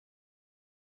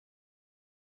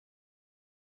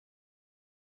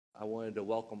I wanted to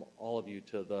welcome all of you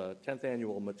to the 10th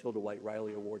Annual Matilda White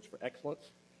Riley Awards for Excellence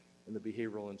in the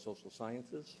Behavioral and Social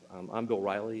Sciences. I'm Bill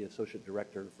Riley, Associate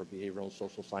Director for Behavioral and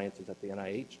Social Sciences at the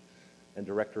NIH and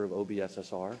Director of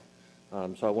OBSSR.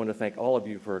 So I want to thank all of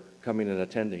you for coming and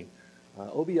attending.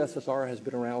 OBSSR has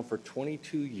been around for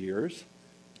 22 years,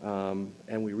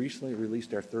 and we recently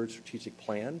released our third strategic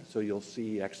plan. So you'll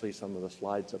see actually some of the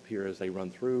slides up here as they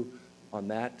run through. On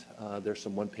that, there's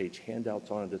some one-page handouts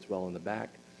on it as well in the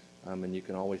back, and you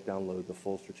can always download the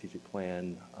full strategic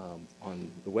plan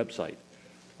on the website.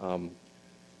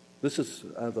 This is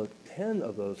the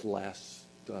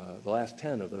last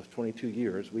 10 of those 22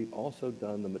 years. We've also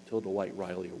done the Matilda White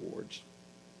Riley Awards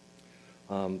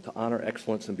to honor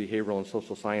excellence in behavioral and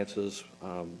social sciences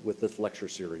with this lecture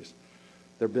series.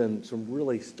 There have been some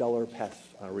really stellar past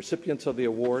recipients of the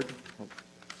award,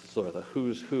 sort of the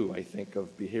who's who, I think,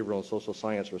 of behavioral and social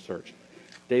science research.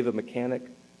 David Mechanic,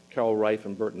 Carol Reif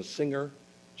and Burton Singer,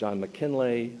 John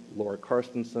McKinley, Laura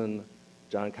Carstensen,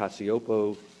 John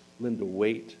Cacioppo, Linda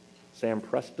Waite, Sam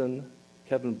Preston,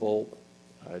 Kevin Bolt,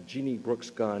 Jeannie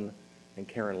Brooks-Gunn, and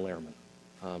Karen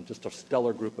Lehrman. Just a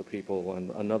stellar group of people,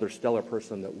 and another stellar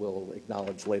person that we'll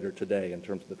acknowledge later today in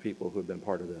terms of the people who have been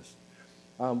part of this.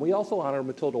 We also honor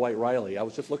Matilda White Riley. I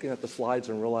was just looking at the slides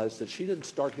and realized that she didn't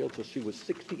start here until she was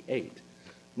 68.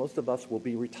 Most of us will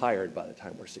be retired by the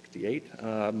time we're 68.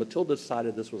 Matilda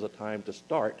decided this was a time to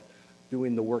start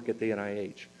doing the work at the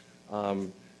NIH.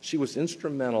 She was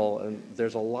instrumental, and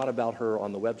there's a lot about her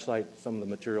on the website, some of the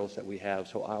materials that we have,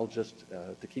 so I'll just,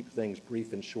 to keep things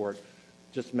brief and short,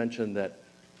 just mention that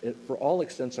for all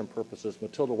extents and purposes,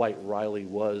 Matilda White Riley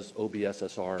was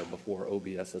OBSSR before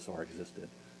OBSSR existed.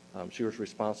 She was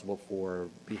responsible for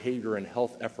behavior and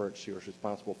health efforts. She was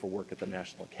responsible for work at the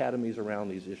national academies around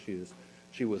these issues.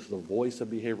 She was the voice of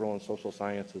behavioral and social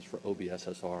sciences for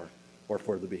OBSSR, or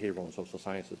for the behavioral and social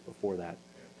sciences before that,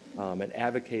 and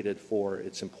advocated for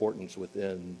its importance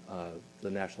within the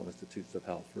National Institutes of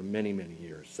Health for many, many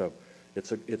years. So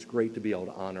it's great to be able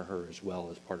to honor her as well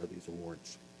as part of these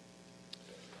awards.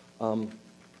 Let me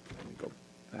go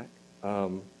back.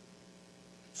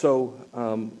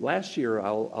 Last year,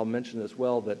 I'll mention as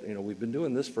well that we've been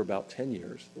doing this for about 10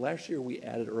 years. Last year, we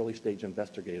added early stage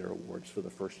investigator awards for the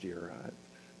first year. I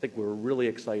think we're really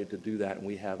excited to do that, and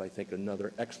we have, I think,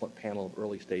 another excellent panel of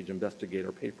early stage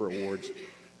investigator paper awards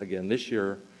again this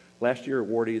year. Last year,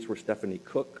 awardees were Stephanie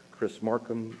Cook, Chris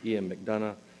Markham, Ian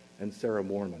McDonough, and Sarah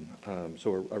Moorman.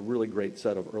 So a really great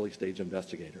set of early stage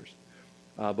investigators.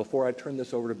 Before I turn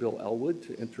this over to Bill Elwood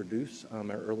to introduce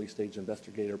our early stage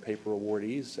investigator paper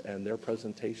awardees and their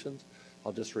presentations,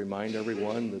 I'll just remind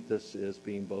everyone that this is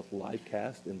being both live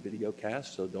cast and video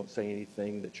cast, so don't say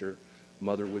anything that your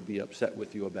mother would be upset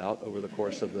with you about over the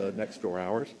course of the next 4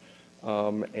 hours.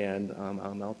 I'll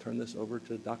now turn this over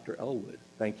to Dr. Elwood.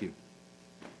 Thank you.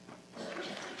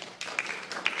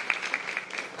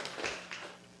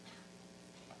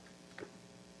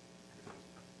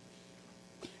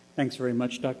 Thanks very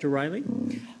much, Dr. Riley.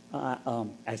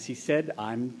 As he said,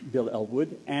 I'm Bill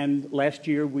Elwood, and last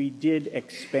year we did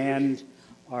expand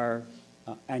our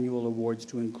annual awards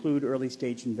to include early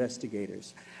stage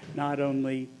investigators. Not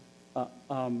only,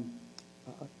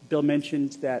 Bill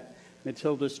mentioned that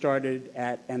Matilda started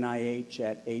at NIH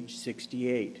at age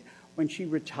 68. When she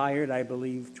retired, I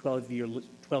believe 12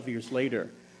 years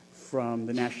later from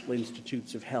the National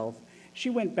Institutes of Health, she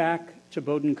went back to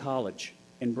Bowdoin College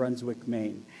in Brunswick,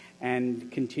 Maine,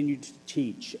 and continued to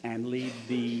teach and lead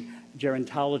the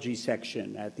gerontology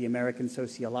section at the American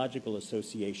Sociological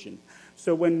Association.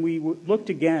 So when we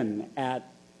looked again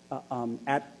at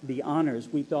the honors,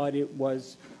 we thought it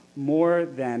was more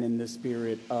than in the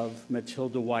spirit of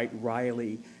Matilda White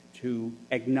Riley to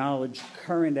acknowledge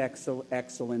current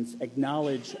excellence,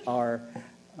 acknowledge our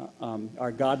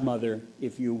godmother,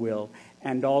 if you will,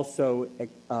 and also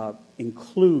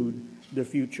include the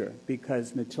future,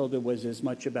 because Matilda was as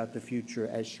much about the future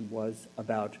as she was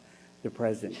about the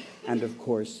present. And of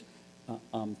course,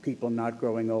 people not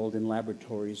growing old in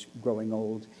laboratories, growing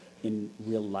old in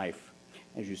real life,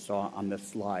 as you saw on the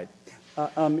slide.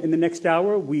 In the next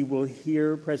hour, we will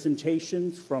hear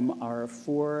presentations from our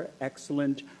 4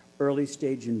 excellent early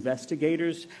stage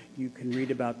investigators. You can read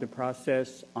about the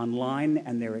process online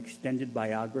and their extended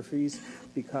biographies.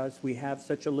 Because we have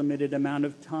such a limited amount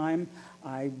of time,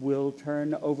 I will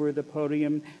turn over the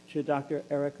podium to Dr.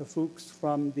 Erica Fuchs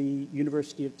from the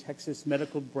University of Texas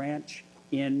Medical Branch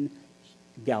in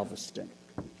Galveston.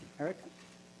 Erica?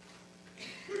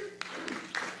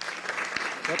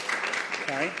 Oops,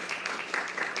 sorry.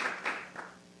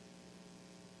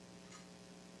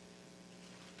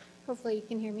 Hopefully you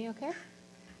can hear me okay.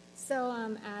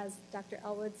 As Dr.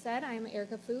 Elwood said, I'm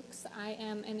Erica Fuchs. I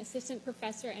am an assistant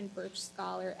professor and Birch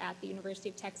Scholar at the University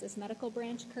of Texas Medical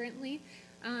Branch currently.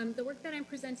 The work that I'm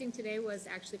presenting today was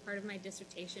actually part of my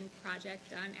dissertation project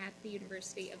done at the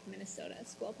University of Minnesota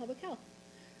School of Public Health.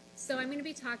 So I'm going to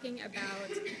be talking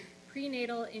about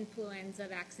prenatal influenza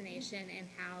vaccination and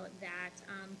how that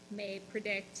may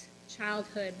predict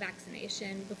childhood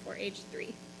vaccination before age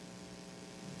 3.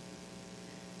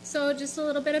 So just a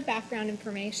little bit of background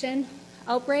information.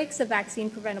 Outbreaks of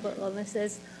vaccine-preventable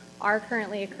illnesses are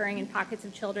currently occurring in pockets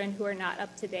of children who are not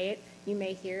up to date. You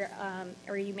may hear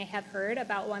or you may have heard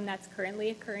about one that's currently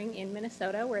occurring in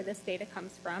Minnesota, where this data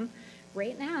comes from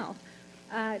right now.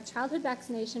 Childhood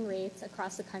vaccination rates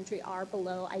across the country are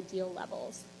below ideal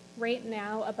levels. Right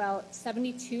now, about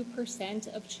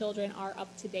 72% of children are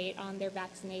up to date on their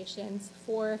vaccinations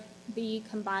for the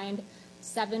combined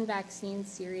 7 vaccine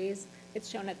series. It's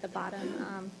shown at the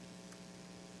bottom.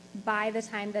 By the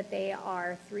time that they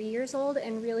are 3 years old,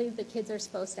 and really the kids are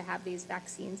supposed to have these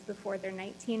vaccines before they're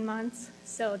 19 months,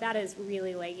 so that is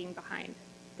really lagging behind.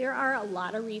 There are a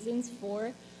lot of reasons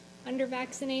for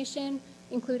under-vaccination,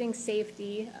 including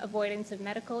safety, avoidance of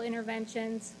medical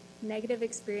interventions, negative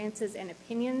experiences and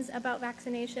opinions about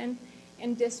vaccination,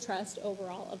 and distrust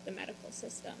overall of the medical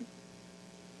system.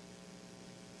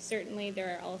 Certainly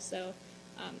there are also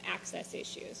access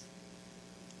issues.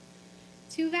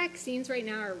 2 vaccines right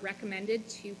now are recommended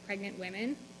to pregnant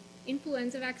women.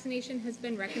 Influenza vaccination has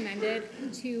been recommended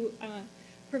to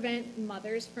prevent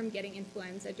mothers from getting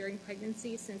influenza during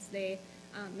pregnancy, since they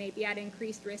may be at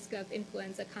increased risk of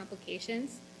influenza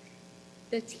complications.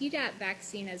 The Tdap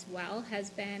vaccine as well has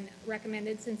been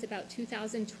recommended since about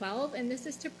 2012, and this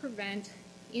is to prevent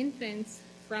infants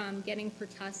from getting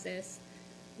pertussis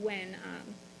when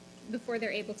before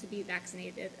they're able to be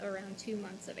vaccinated around 2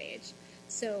 months of age.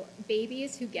 So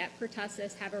babies who get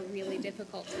pertussis have a really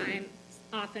difficult time,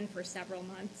 often for several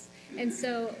months. And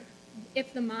so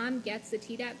if the mom gets the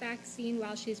Tdap vaccine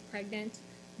while she's pregnant,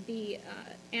 the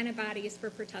antibodies for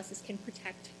pertussis can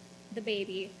protect the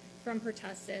baby from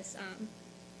pertussis.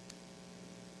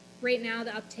 Right now,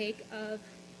 the uptake of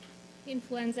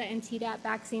influenza and Tdap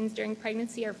vaccines during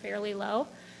pregnancy are fairly low.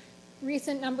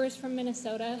 Recent numbers from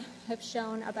Minnesota have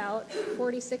shown about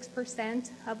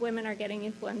 46% of women are getting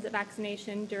influenza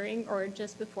vaccination during or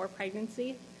just before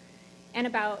pregnancy, and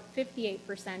about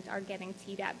 58% are getting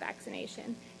Tdap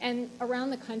vaccination. And around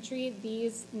the country,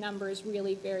 these numbers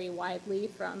really vary widely,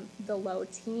 from the low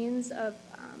teens of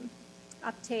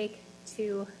uptake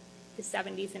to the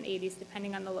 70s and 80s,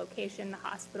 depending on the location, the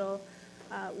hospital,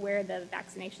 where the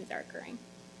vaccinations are occurring.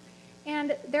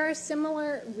 And there are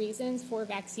similar reasons for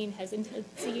vaccine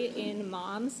hesitancy in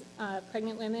moms,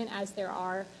 pregnant women, as there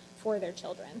are for their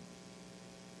children.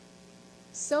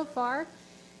 So far,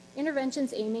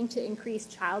 interventions aiming to increase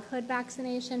childhood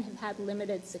vaccination have had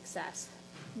limited success.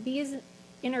 These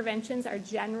interventions are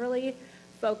generally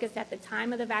focused at the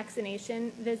time of the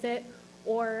vaccination visit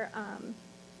or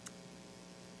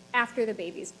after the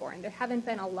baby's born. There haven't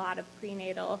been a lot of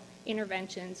prenatal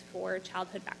interventions for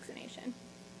childhood vaccination.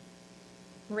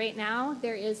 Right now,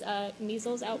 there is a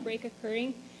measles outbreak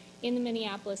occurring in the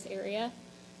Minneapolis area.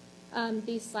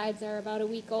 These slides are about a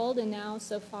week old, and now,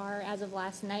 so far, as of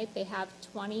last night, they have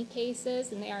 20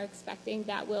 cases, and they are expecting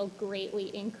that will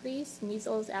greatly increase.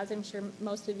 Measles, as I'm sure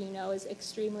most of you know, is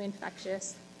extremely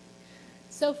infectious.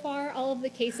 So far, all of the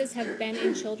cases have been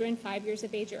in children 5 years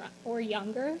of age or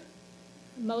younger.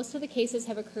 Most of the cases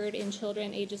have occurred in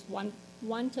children ages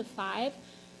 1 to 5,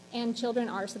 and children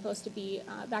are supposed to be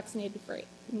vaccinated for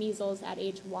measles at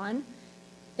age 1.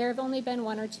 There have only been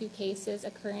 1 or 2 cases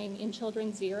occurring in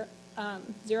children 0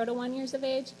 to 1 years of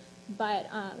age, but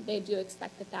they do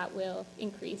expect that that will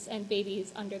increase, and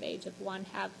babies under the age of 1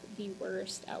 have the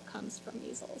worst outcomes from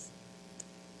measles.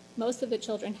 Most of the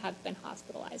children have been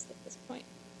hospitalized at this point.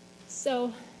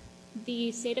 So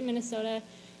the state of Minnesota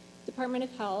Department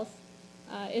of Health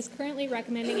is currently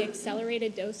recommending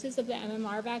accelerated doses of the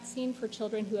MMR vaccine for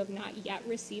children who have not yet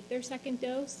received their 2nd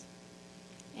dose.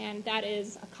 And that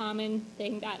is a common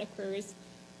thing that occurs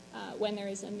when there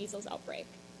is a measles outbreak.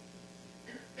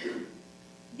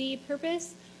 The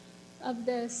purpose of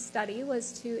this study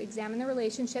was to examine the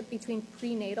relationship between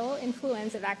prenatal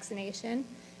influenza vaccination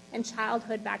and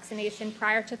childhood vaccination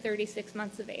prior to 36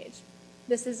 months of age.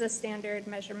 This is a standard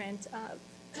measurement of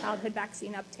childhood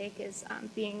vaccine uptake, is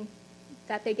being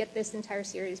that they get this entire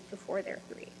series before they're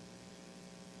 3.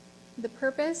 The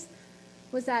purpose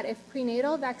was that if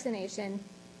prenatal vaccination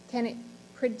can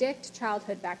predict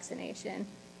childhood vaccination,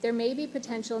 there may be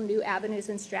potential new avenues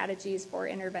and strategies for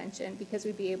intervention, because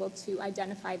we'd be able to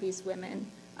identify these women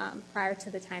prior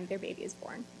to the time their baby is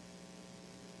born.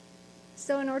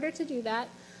 So in order to do that,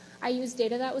 I used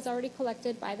data that was already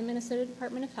collected by the Minnesota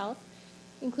Department of Health,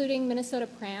 including Minnesota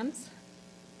PRAMS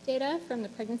data from the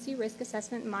Pregnancy Risk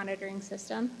Assessment Monitoring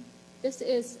System. This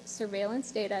is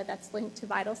surveillance data that's linked to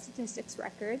vital statistics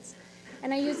records.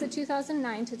 And I used the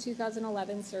 2009 to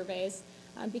 2011 surveys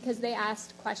because they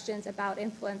asked questions about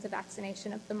influenza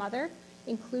vaccination of the mother,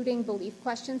 including belief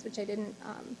questions, which I didn't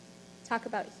talk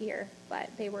about here, but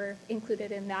they were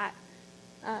included in that.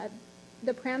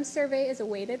 The PRAMS survey is a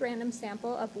weighted random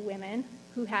sample of women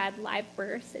who had live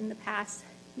births in the past,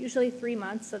 usually 3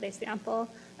 months, so they sample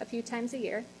a few times a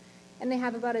year, and they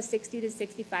have about a 60 to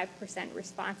 65%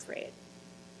 response rate.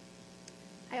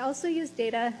 I also used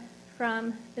data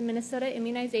from the Minnesota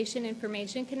Immunization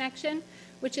Information Connection,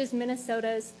 which is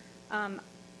Minnesota's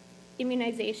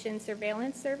immunization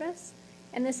surveillance service.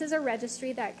 And this is a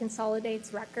registry that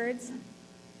consolidates records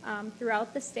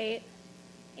throughout the state,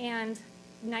 and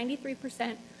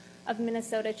 93% of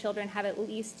Minnesota children have at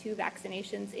least 2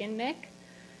 vaccinations in MIC.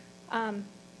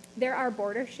 There are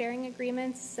border sharing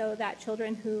agreements so that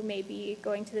children who may be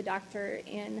going to the doctor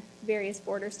in various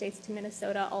border states to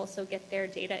Minnesota also get their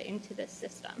data into this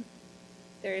system.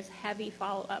 There's heavy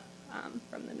follow-up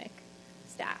from the MIC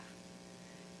staff.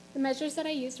 The measures that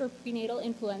I used were prenatal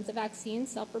influenza vaccines,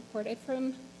 self-reported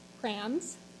from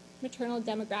PRAMS, maternal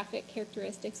demographic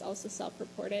characteristics, also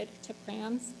self-reported to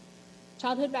PRAMS,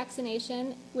 childhood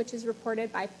vaccination, which is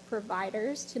reported by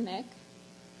providers to MIC.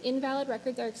 Invalid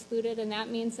records are excluded, and that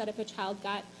means that if a child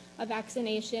got a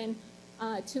vaccination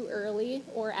too early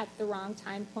or at the wrong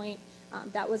time point,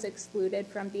 that was excluded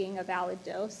from being a valid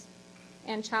dose.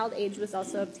 And child age was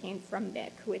also obtained from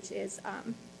MIC, which is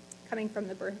coming from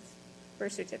the birth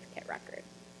certificate record.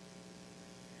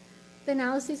 The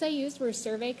analyses I used were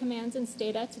survey commands and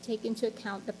data to take into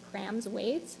account the PRAMS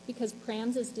weights, because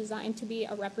PRAMS is designed to be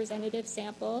a representative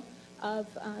sample of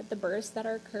the births that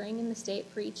are occurring in the state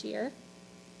for each year.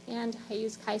 And I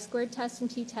used chi-squared tests and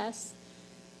t-tests,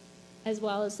 as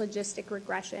well as logistic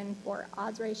regression for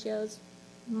odds ratios,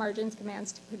 margins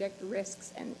commands to predict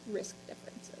risks and risk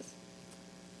differences.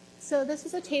 So this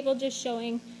is a table just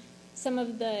showing some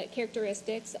of the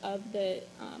characteristics of the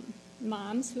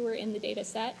moms who were in the data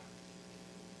set.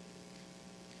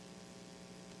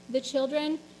 The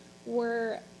children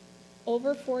were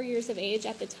over 4 years of age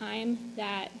at the time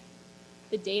that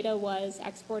the data was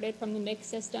exported from the MIC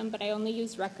system, but I only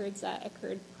used records that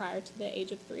occurred prior to the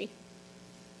age of 3.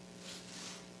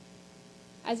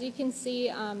 As you can see,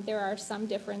 there are some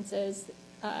differences,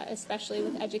 especially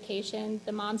with education.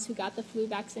 The moms who got the flu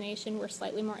vaccination were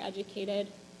slightly more educated.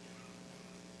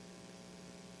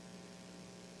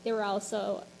 They were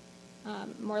also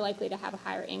more likely to have a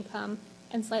higher income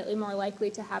and slightly more likely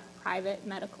to have private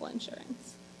medical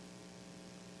insurance.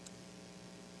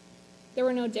 There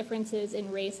were no differences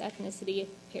in race, ethnicity,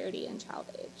 parity, and child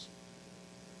age.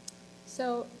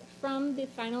 So from the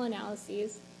final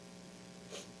analyses,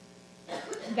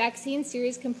 vaccine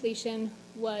series completion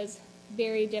was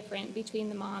very different between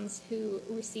the moms who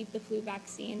received the flu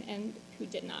vaccine and who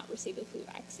did not receive the flu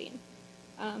vaccine.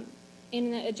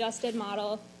 In the adjusted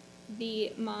model,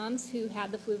 the moms who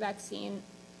had the flu vaccine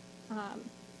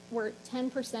were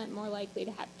 10% more likely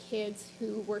to have kids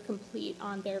who were complete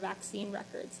on their vaccine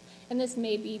records. And this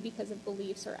may be because of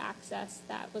beliefs or access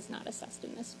that was not assessed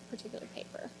in this particular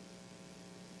paper.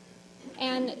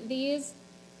 And these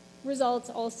results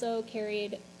also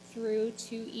carried through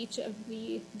to each of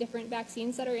the different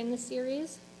vaccines that are in the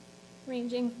series,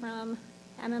 ranging from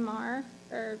MMR,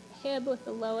 or Hib with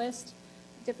the lowest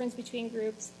difference between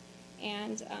groups,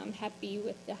 and Hep B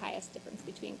with the highest difference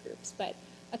between groups, but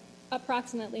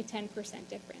approximately 10%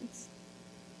 difference.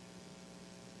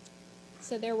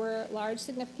 So there were large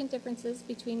significant differences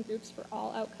between groups for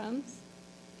all outcomes.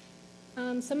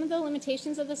 Some of the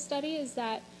limitations of the study is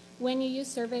that when you use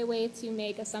survey weights, you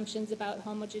make assumptions about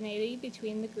homogeneity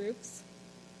between the groups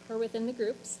or within the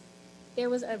groups. There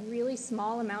was a really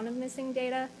small amount of missing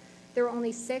data. There were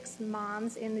only 6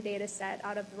 moms in the data set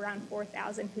out of around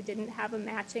 4,000 who didn't have a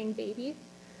matching baby.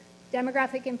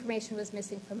 Demographic information was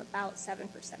missing from about 7%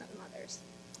 of the mothers.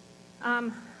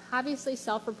 Obviously,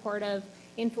 self-reportive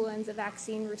influenza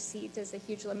vaccine receipt is a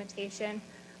huge limitation,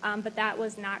 but that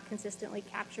was not consistently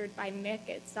captured by MIC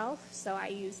itself, so I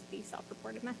used the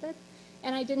self-reported method.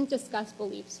 And I didn't discuss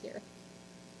beliefs here.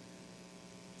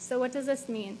 So what does this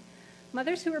mean?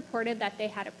 Mothers who reported that they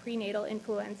had a prenatal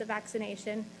influenza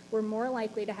vaccination were more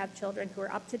likely to have children who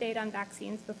were up to date on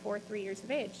vaccines before 3 years of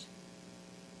age.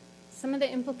 Some of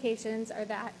the implications are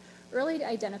that early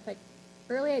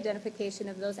identification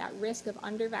of those at risk of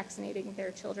under-vaccinating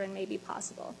their children may be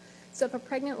possible. So if a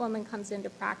pregnant woman comes into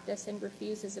practice and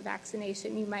refuses a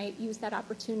vaccination, you might use that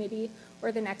opportunity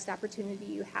or the next opportunity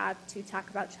you have to talk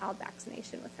about child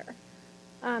vaccination with her.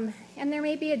 And there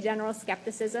may be a general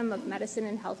skepticism of medicine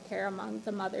and healthcare among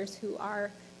the mothers who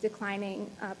are declining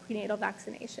prenatal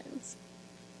vaccinations.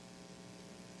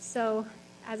 So,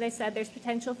 as I said, there's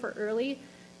potential for early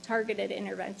targeted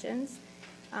interventions.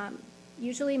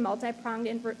 Usually multi-pronged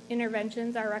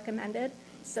interventions are recommended,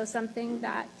 so something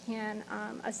that can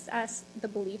assess the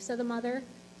beliefs of the mother.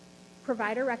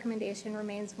 Provider recommendation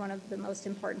remains one of the most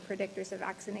important predictors of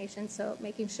vaccination, so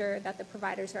making sure that the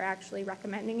providers are actually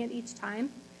recommending it each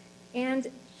time. And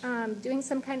doing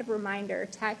some kind of reminder,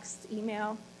 text,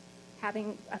 email,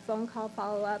 having a phone call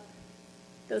follow-up,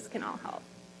 those can all help.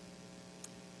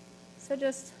 So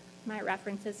just my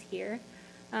references here.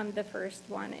 The first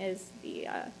one is the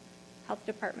health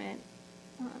department.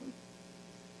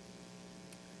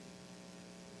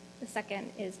 The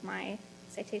second is my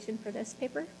citation for this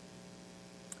paper.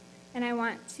 And I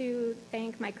want to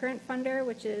thank my current funder,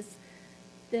 which is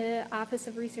the Office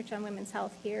of Research on Women's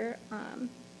Health here.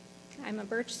 I'm a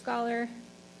Birch Scholar,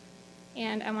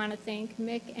 and I want to thank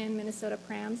Mick and Minnesota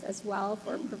PRAMS as well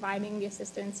for providing the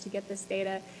assistance to get this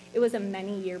data. It was a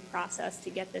many-year process to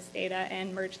get this data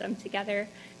and merge them together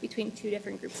between two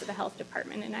different groups of the health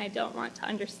department, and I don't want to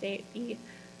understate the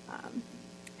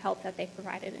help that they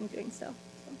provided in doing so.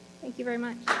 So thank you very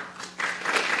much.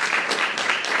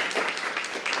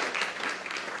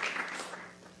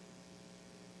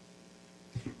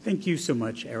 Thank you so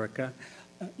much, Erica.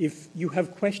 If you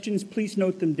have questions, please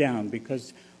note them down,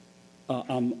 because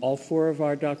all four of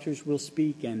our doctors will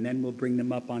speak, and then we'll bring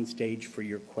them up on stage for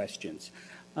your questions.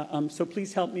 So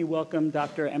please help me welcome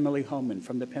Dr. Emily Homan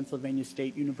from the Pennsylvania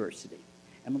State University.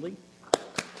 Emily?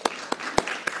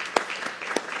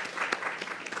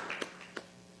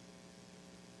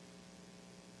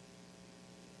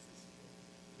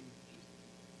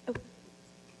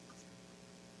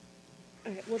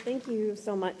 Well, thank you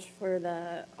so much for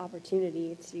the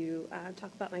opportunity to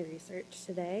talk about my research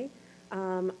today.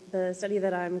 The study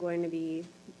that I'm going to be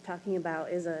talking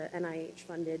about is a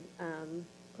NIH-funded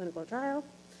clinical trial.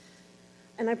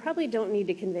 And I probably don't need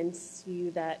to convince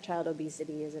you that child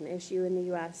obesity is an issue in the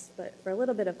U.S., but for a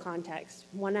little bit of context,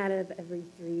 1 out of every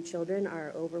 3 children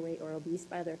are overweight or obese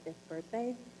by their 5th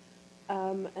birthday.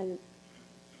 And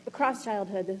across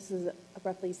childhood, this is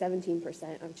roughly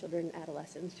 17% of children and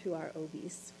adolescents who are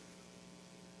obese.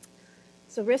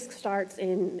 So risk starts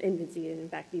in infancy, and in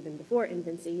fact, even before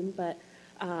infancy, but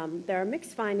there are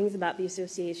mixed findings about the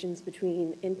associations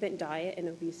between infant diet and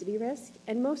obesity risk,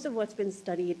 and most of what's been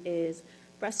studied is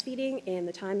breastfeeding and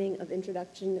the timing of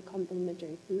introduction to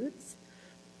complementary foods.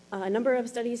 A number of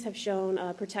studies have shown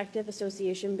a protective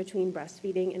association between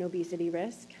breastfeeding and obesity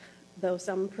risk, though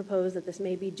some propose that this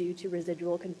may be due to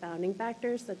residual confounding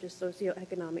factors such as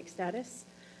socioeconomic status,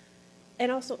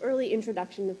 and also early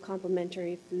introduction of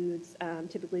complementary foods,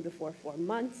 typically before 4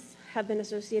 months, have been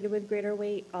associated with greater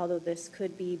weight, although this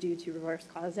could be due to reverse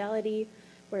causality,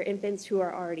 where infants who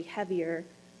are already heavier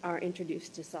are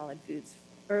introduced to solid foods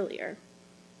earlier.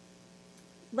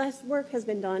 Less work has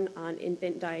been done on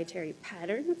infant dietary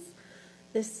patterns.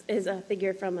 This is a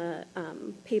figure from a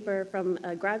paper from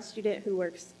a grad student who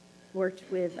worked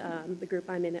with the group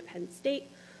I'm in at Penn State,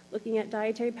 looking at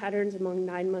dietary patterns among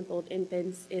 9-month-old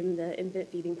infants in the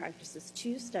Infant Feeding Practices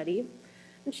 2 study.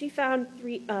 And she found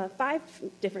 5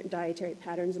 different dietary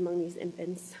patterns among these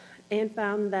infants, and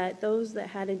found that those that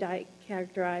had a diet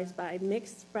characterized by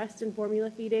mixed breast and formula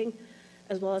feeding,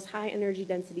 as well as high energy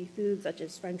density foods such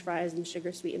as French fries and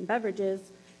sugar sweetened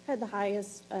beverages, had the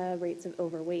highest rates of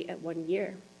overweight at 1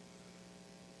 year.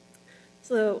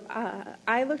 So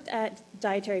I looked at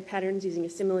dietary patterns using a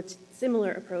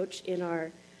similar approach in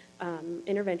our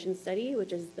intervention study,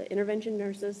 which is the Intervention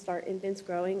Nurses Start Infants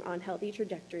Growing on Healthy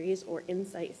Trajectories, or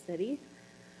INSIGHT study.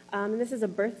 And this is a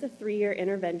birth to 3-year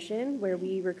intervention where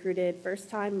we recruited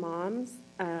first-time moms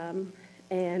and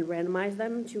randomized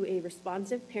them to a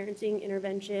responsive parenting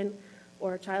intervention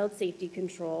or child safety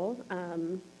control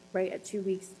right at 2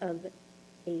 weeks of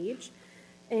age.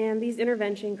 And these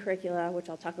intervention curricula, which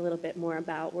I'll talk a little bit more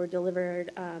about, were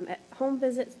delivered at home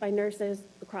visits by nurses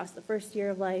across the first year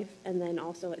of life, and then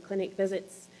also at clinic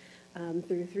visits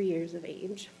through 3 years of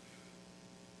age.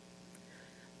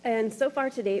 And so far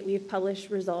to date, we've published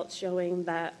results showing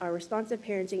that our responsive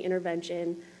parenting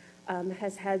intervention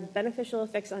has had beneficial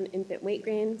effects on infant weight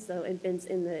gain. So infants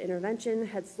in the intervention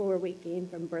had slower weight gain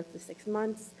from birth to 6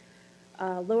 months,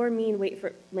 lower mean weight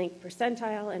length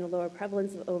percentile, and a lower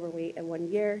prevalence of overweight at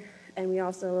 1 year. And we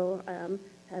also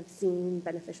have seen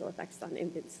beneficial effects on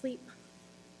infant sleep.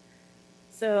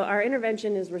 So our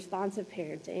intervention is responsive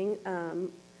parenting,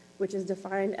 which is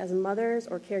defined as mothers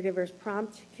or caregivers'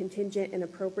 prompt, contingent, and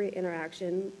appropriate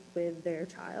interaction with their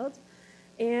child.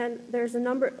 And there's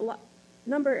a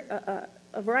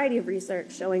variety of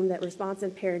research showing that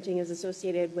responsive parenting is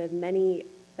associated with many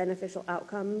beneficial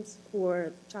outcomes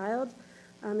for the child,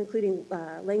 including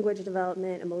language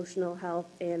development, emotional health,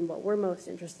 and what we're most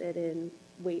interested in,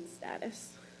 weight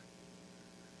status.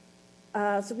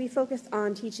 So we focused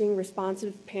on teaching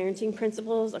responsive parenting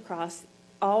principles across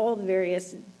all the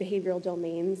various behavioral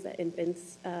domains that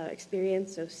infants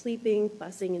experience, so sleeping,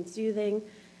 fussing and soothing,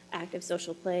 active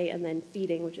social play, and then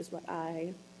feeding, which is what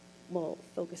I will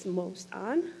focus most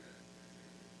on.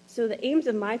 So the aims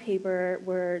of my paper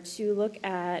were to look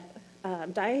at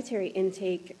dietary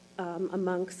intake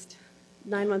amongst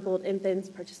 9-month-old infants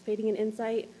participating in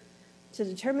Insight to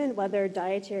determine whether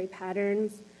dietary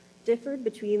patterns differed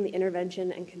between the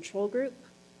intervention and control group,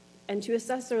 and to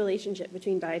assess the relationship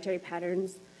between dietary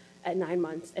patterns at 9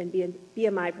 months and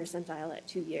BMI percentile at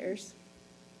 2 years.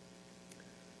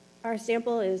 Our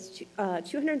sample is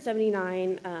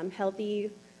 279 healthy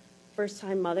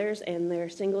first-time mothers and their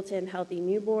singleton healthy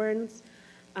newborns.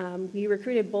 We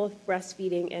recruited both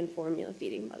breastfeeding and formula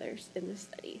feeding mothers in this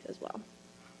study as well.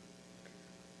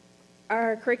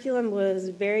 Our curriculum was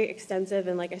very extensive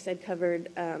and, like I said,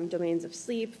 covered domains of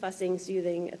sleep, fussing,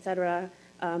 soothing, etc.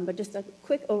 But just a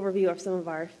quick overview of some of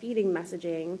our feeding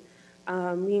messaging.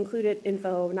 We included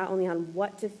info not only on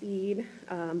what to feed,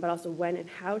 but also when and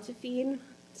how to feed.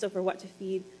 So for what to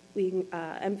feed, we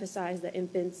emphasize that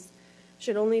infants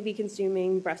should only be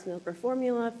consuming breast milk or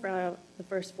formula for the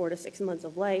first 4 to 6 months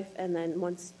of life. And then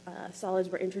once solids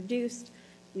were introduced,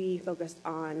 we focused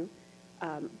on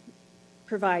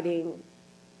providing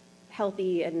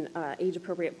healthy and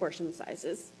age-appropriate portion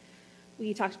sizes.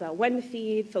 We talked about when to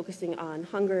feed, focusing on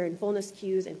hunger and fullness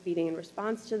cues and feeding in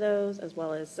response to those, as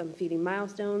well as some feeding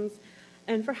milestones.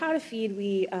 And for how to feed,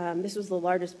 this was the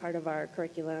largest part of our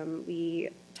curriculum. We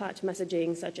taught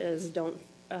messaging such as don't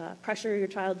pressure your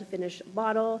child to finish a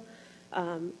bottle,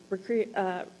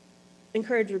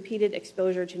 encourage repeated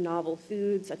exposure to novel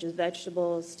foods such as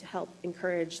vegetables to help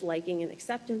encourage liking and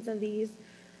acceptance of these,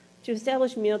 to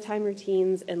establish mealtime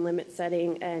routines and limit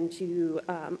setting, and to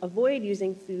avoid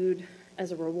using food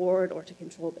as a reward or to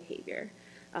control behavior.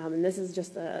 And this is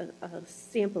just a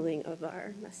sampling of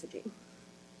our messaging.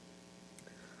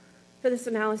 For this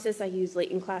analysis, I used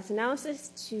latent class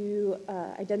analysis to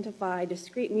identify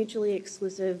discrete mutually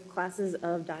exclusive classes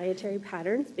of dietary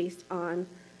patterns based on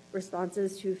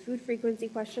responses to food frequency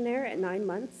questionnaire at 9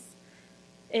 months.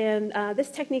 And this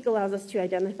technique allows us to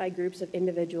identify groups of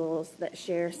individuals that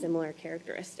share similar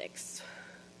characteristics.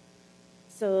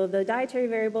 So the dietary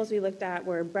variables we looked at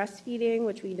were breastfeeding,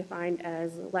 which we defined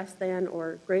as less than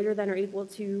or greater than or equal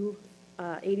to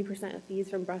 80% of feeds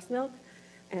from breast milk,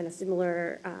 and a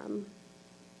similar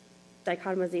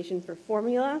dichotomization for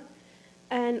formula.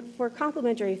 And for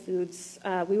complementary foods,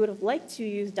 we would have liked to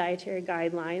use dietary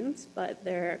guidelines, but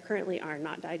there currently are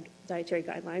not dietary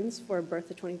guidelines for birth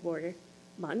to 24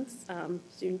 months,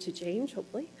 soon to change,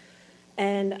 hopefully.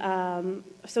 And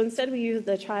so instead we used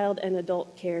the Child and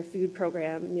Adult Care Food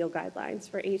Program meal guidelines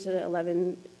for 8 to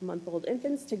 11-month-old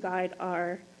infants to guide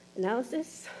our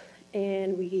analysis.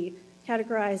 And we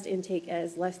categorized intake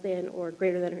as less than or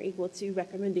greater than or equal to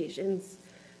recommendations,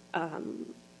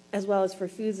 as well as for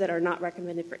foods that are not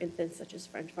recommended for infants, such as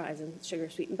French fries and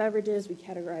sugar-sweetened beverages. We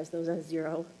categorize those as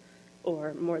 0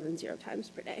 or more than 0 times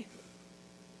per day.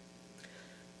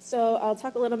 So I'll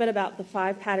talk a little bit about the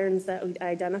 5 patterns that we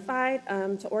identified.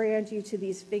 To orient you to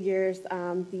these figures,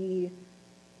 the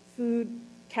food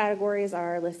categories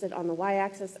are listed on the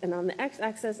y-axis, and on the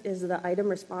x-axis is the item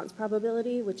response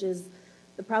probability, which is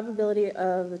the probability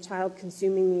of the child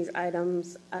consuming these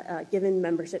items given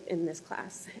membership in this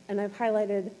class. And I've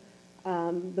highlighted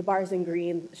the bars in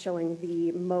green showing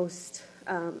the most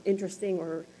interesting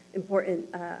or important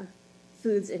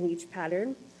foods in each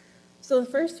pattern. So the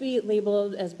first we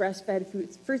labeled as breastfed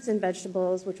fruits and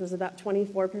vegetables, which was about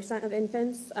 24% of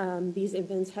infants. These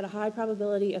infants had a high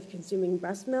probability of consuming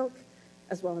breast milk,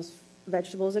 as well as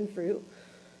vegetables and fruit.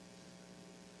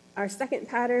 Our second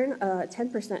pattern,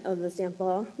 10% of the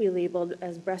sample, we labeled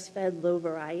as breastfed low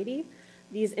variety.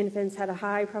 These infants had a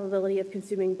high probability of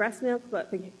consuming breast milk,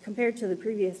 but compared to the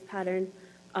previous pattern,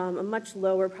 a much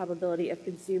lower probability of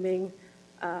consuming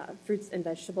fruits and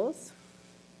vegetables.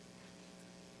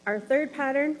 Our third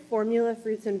pattern, formula,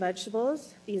 fruits, and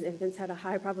vegetables. These infants had a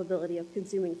high probability of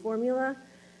consuming formula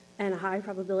and a high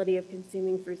probability of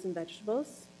consuming fruits and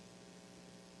vegetables.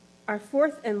 Our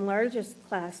fourth and largest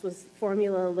class was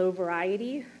formula low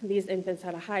variety. These infants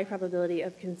had a high probability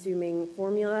of consuming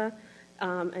formula,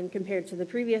 and compared to the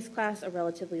previous class, a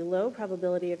relatively low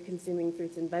probability of consuming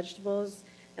fruits and vegetables,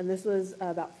 and this was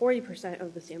about 40%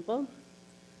 of the sample.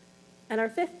 And our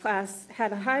fifth class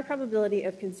had a high probability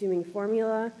of consuming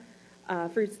formula,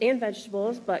 fruits and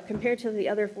vegetables, but compared to the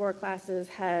other four classes,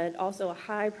 had also a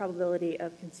high probability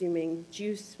of consuming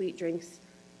juice, sweet drinks,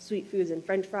 sweet foods, and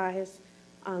French fries.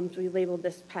 So we labeled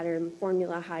this pattern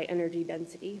formula high energy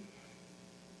density.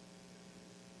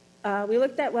 We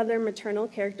looked at whether maternal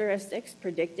characteristics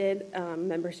predicted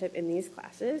membership in these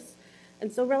classes.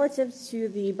 And so relative to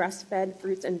the breastfed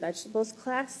fruits and vegetables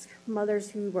class, mothers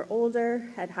who were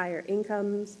older, had higher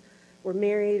incomes, were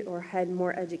married, or had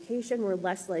more education were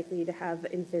less likely to have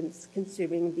infants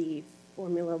consuming the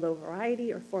formula low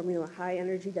variety or formula high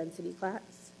energy density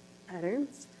class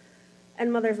patterns.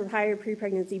 And mothers with higher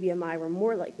pre-pregnancy BMI were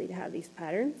more likely to have these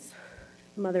patterns.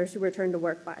 Mothers who returned to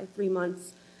work by 3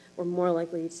 months were more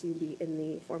likely to be in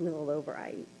the formula low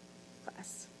variety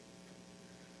class.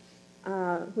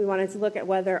 We wanted to look at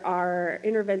whether our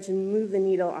intervention moved the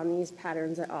needle on these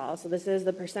patterns at all. So this is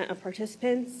the percent of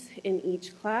participants in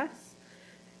each class.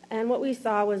 And what we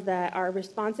saw was that our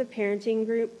responsive parenting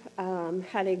group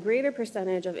had a greater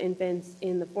percentage of infants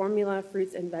in the formula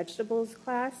fruits and vegetables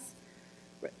class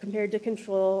compared to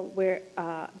control, where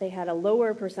they had a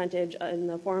lower percentage in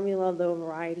the formula low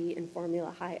variety and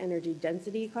formula high energy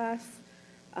density class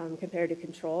compared to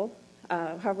control.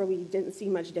 However, we didn't see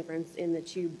much difference in the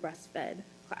two breastfed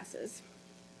classes.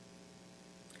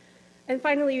 And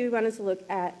finally, we wanted to look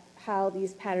at how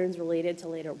these patterns related to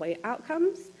later weight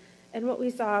outcomes. And what we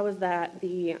saw was that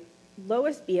the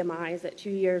lowest BMIs at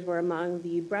 2 years were among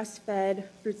the breastfed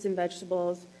fruits and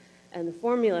vegetables and the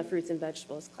formula fruits and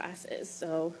vegetables classes.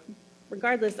 So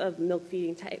regardless of milk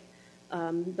feeding type,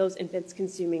 those infants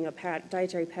consuming a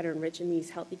dietary pattern rich in these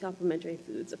healthy complementary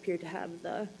foods appear to have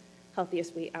the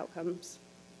healthiest weight outcomes.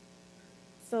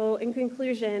 So in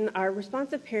conclusion, our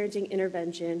responsive parenting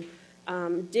intervention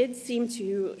did seem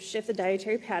to shift the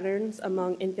dietary patterns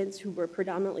among infants who were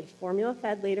predominantly formula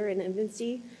fed later in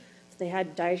infancy. So they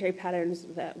had dietary patterns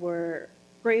that were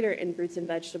greater in fruits and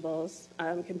vegetables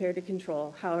compared to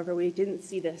control. However, we didn't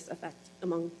see this effect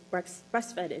among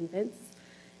breastfed infants,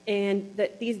 and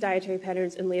that these dietary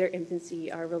patterns in later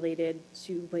infancy are related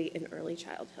to weight in early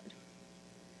childhood.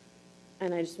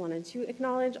 And I just wanted to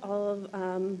acknowledge all of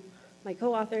my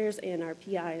co-authors and our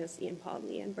PIs, Ian Paul and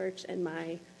Leanne Birch, and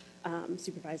my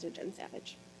supervisor, Jen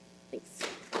Savage. Thanks.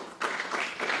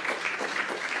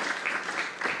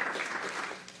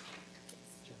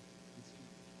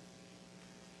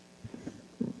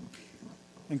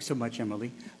 Thanks so much,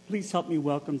 Emily. Please help me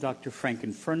welcome Dr. Frank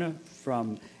Inferna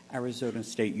from Arizona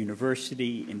State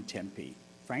University in Tempe.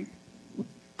 Frank?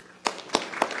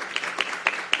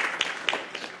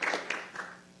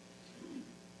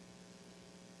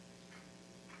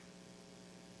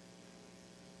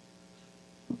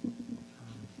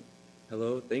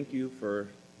 Hello, thank you for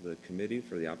the committee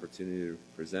for the opportunity to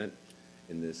present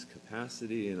in this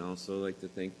capacity, and also like to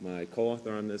thank my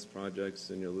co-author on this project,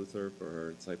 Sonia Luther, for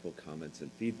her insightful comments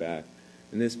and feedback.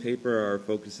 In this paper, our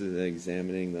focus is on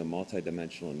examining the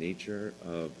multidimensional nature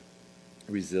of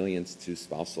resilience to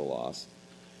spousal loss.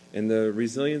 And the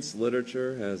resilience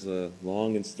literature has a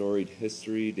long and storied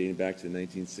history dating back to the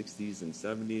 1960s and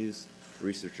 70s.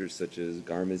 Researchers such as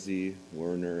Garmezy,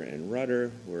 Werner, and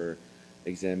Rudder were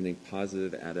examining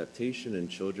positive adaptation in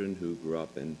children who grew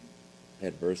up in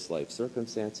adverse life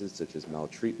circumstances such as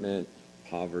maltreatment,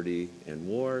 poverty, and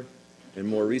war. And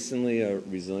more recently,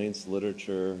 resilience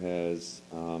literature has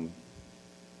come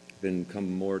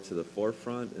more to the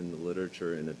forefront in the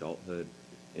literature in adulthood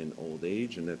and old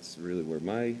age, and that's really where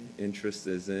my interest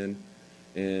is in.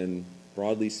 And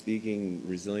broadly speaking,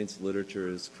 resilience literature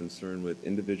is concerned with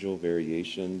individual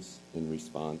variations in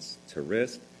response to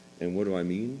risk. And what do I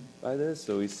mean by this?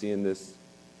 So we see in this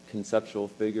conceptual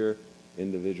figure,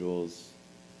 individuals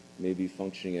may be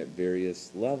functioning at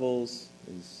various levels,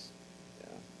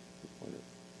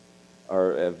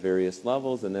 are at various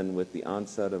levels, and then with the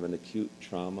onset of an acute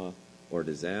trauma or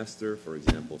disaster, for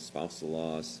example, spousal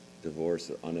loss, divorce,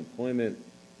 or unemployment,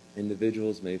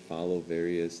 individuals may follow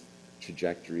various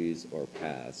trajectories or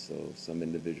paths. So some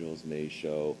individuals may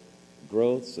show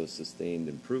growth, so sustained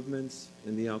improvements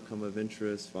in the outcome of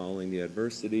interest following the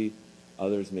adversity.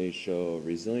 Others may show a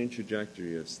resilient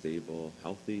trajectory of stable,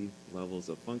 healthy levels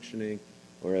of functioning,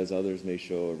 whereas others may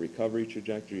show a recovery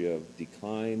trajectory of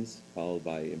declines followed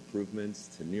by improvements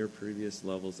to near previous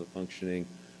levels of functioning,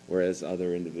 whereas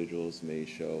other individuals may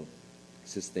show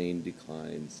sustained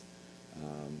declines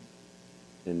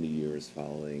in the years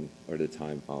following, or the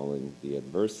time following the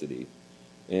adversity.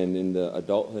 And in the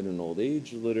adulthood and old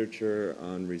age literature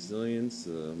on resilience,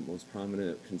 the most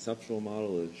prominent conceptual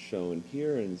model is shown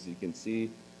here. And as you can see,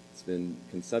 it's been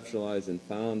conceptualized and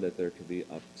found that there could be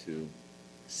up to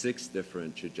 6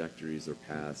 different trajectories or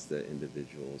paths that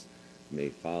individuals may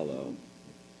follow.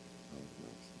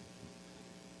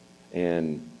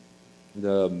 And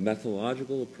the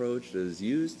methodological approach that is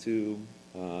used to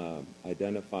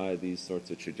identify these sorts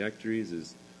of trajectories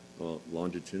is, well,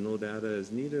 longitudinal data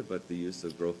is needed, but the use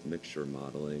of growth mixture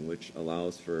modeling, which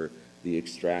allows for the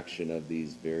extraction of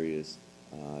these various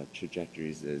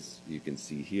trajectories, as you can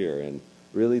see here. And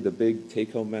really the big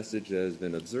take-home message that has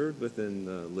been observed within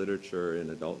the literature in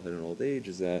adulthood and old age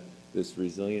is that this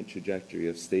resilient trajectory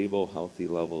of stable, healthy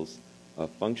levels of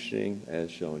functioning,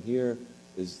 as shown here,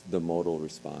 is the modal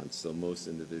response. So most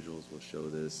individuals will show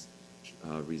this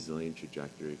resilient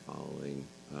trajectory following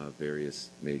various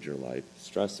major life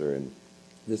stressor. And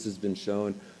this has been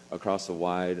shown across a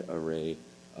wide array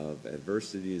of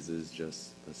adversities. Is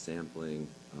just a sampling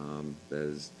that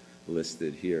is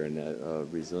listed here, and that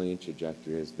resilient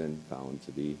trajectory has been found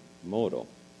to be modal.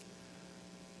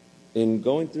 In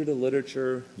going through the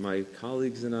literature, my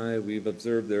colleagues and I, we've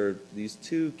observed there are these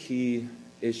 2 key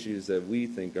issues that we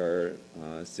think are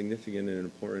significant and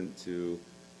important to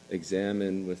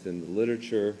examine within the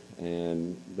literature.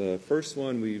 And the first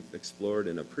one we've explored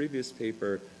in a previous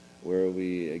paper where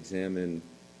we examined,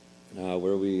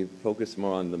 where we focus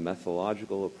more on the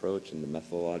methodological approach and the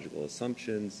methodological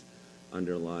assumptions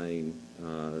underlying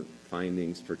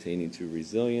findings pertaining to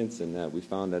resilience, and that we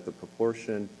found that the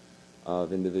proportion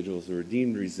of individuals who are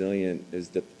deemed resilient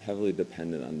is heavily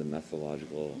dependent on the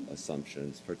methodological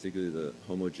assumptions, particularly the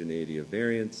homogeneity of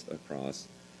variance across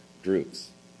groups.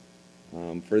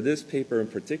 For this paper in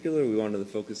particular, we wanted to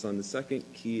focus on the second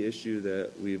key issue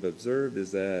that we've observed,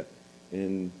 is that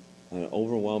in an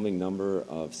overwhelming number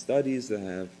of studies that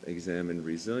have examined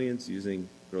resilience using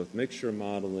growth mixture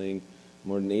modeling,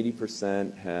 more than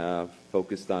 80% have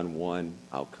focused on one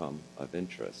outcome of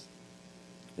interest.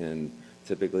 And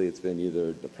typically it's been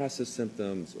either depressive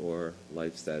symptoms or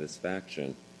life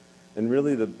satisfaction. And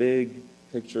really the big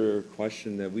picture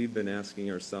question that we've been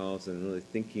asking ourselves and really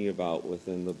thinking about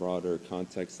within the broader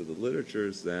context of the literature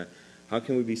is that how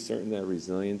can we be certain that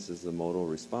resilience is a modal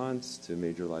response to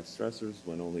major life stressors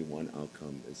when only one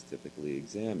outcome is typically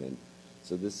examined?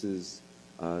 So this is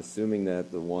assuming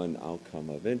that the one outcome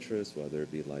of interest, whether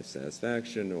it be life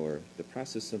satisfaction or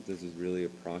depressive symptoms, is really a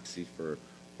proxy for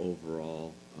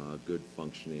overall good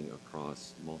functioning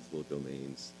across multiple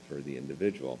domains for the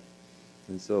individual.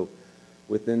 And so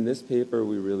within this paper,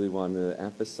 we really want to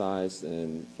emphasize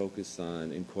and focus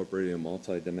on incorporating a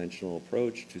multidimensional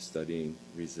approach to studying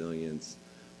resilience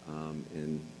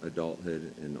in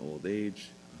adulthood and old age.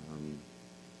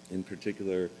 In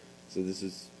particular, so this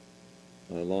is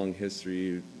a long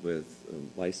history with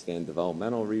lifespan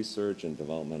developmental research, and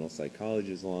developmental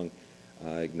psychology has long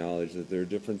acknowledged that there are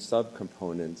different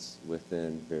subcomponents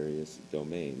within various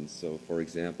domains. So for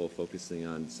example, focusing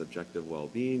on subjective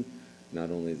well-being, not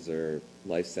only is there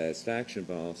life satisfaction,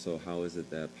 but also how is it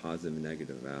that positive and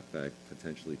negative affect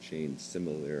potentially change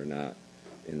similarly or not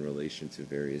in relation to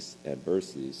various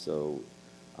adversities. So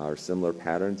are similar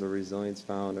patterns of resilience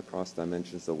found across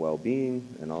dimensions of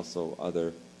well-being and also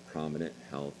other prominent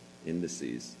health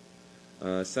indices.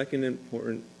 Second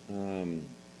important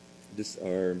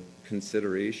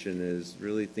consideration is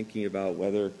really thinking about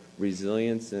whether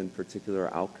resilience in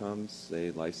particular outcomes,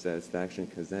 say life satisfaction,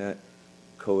 because that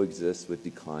coexist with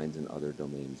declines in other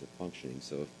domains of functioning.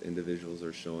 So if individuals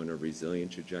are showing a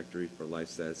resilient trajectory for life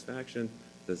satisfaction,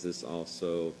 does this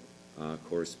also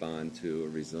correspond to a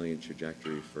resilient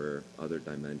trajectory for other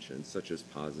dimensions, such as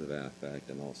positive affect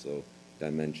and also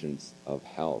dimensions of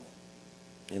health?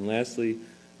 And lastly,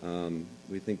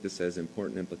 we think this has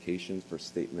important implications for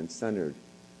statements centered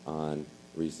on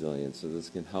resilience. So this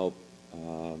can help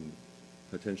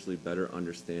potentially better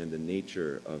understand the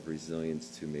nature of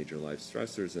resilience to major life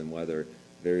stressors and whether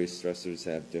various stressors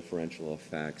have differential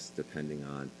effects depending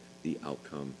on the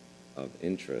outcome of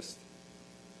interest.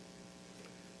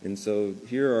 And so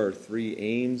here are 3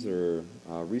 aims or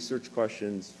research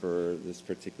questions for this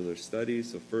particular study.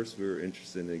 So first, we were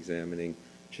interested in examining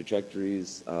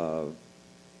trajectories of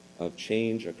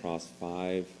change across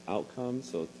 5 outcomes,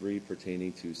 so 3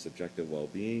 pertaining to subjective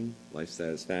well-being, life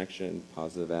satisfaction,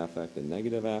 positive affect, and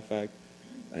negative affect,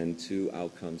 and 2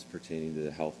 outcomes pertaining to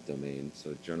the health domain,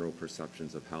 so general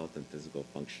perceptions of health and physical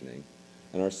functioning.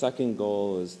 And our second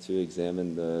goal is to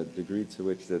examine the degree to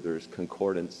which that there's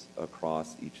concordance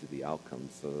across each of the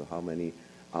outcomes, so how many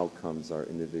outcomes are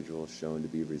individuals shown to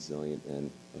be resilient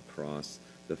in across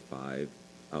the 5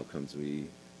 outcomes we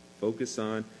focus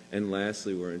on. And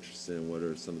lastly, we're interested in what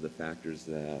are some of the factors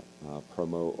that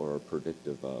promote or are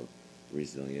predictive of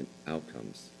resilient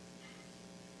outcomes.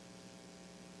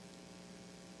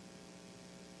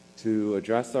 To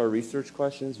address our research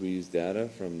questions, we use data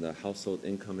from the Household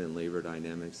Income and Labor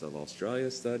Dynamics of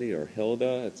Australia study, or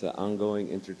HILDA. It's an ongoing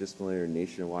interdisciplinary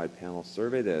nationwide panel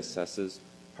survey that assesses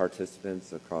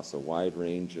participants across a wide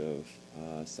range of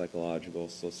psychological,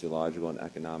 sociological, and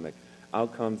economic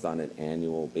outcomes on an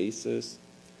annual basis.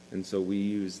 And so we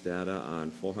use data on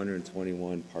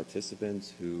 421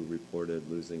 participants who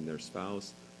reported losing their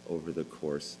spouse over the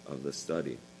course of the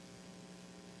study.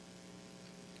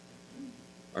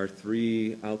 Our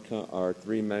three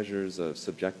measures of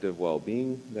subjective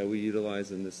well-being that we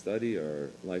utilize in this study are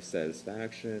life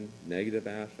satisfaction, negative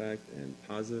affect, and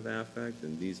positive affect,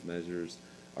 and these measures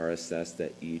are assessed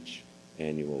at each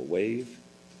annual wave.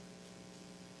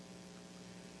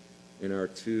 In our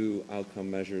 2 outcome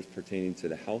measures pertaining to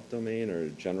the health domain are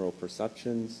general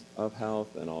perceptions of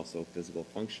health and also physical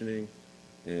functioning.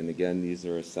 And again, these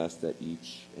are assessed at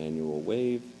each annual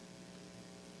wave.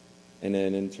 And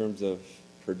then in terms of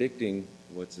predicting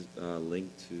what's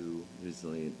linked to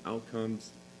resilient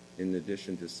outcomes, in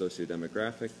addition to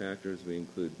sociodemographic factors, we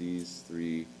include these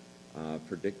 3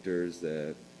 predictors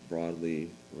that broadly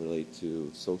relate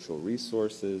to social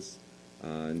resources,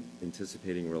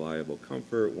 anticipating reliable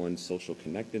comfort, one's social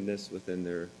connectedness within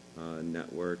their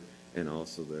network, and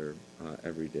also their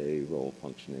everyday role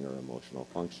functioning or emotional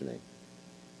functioning.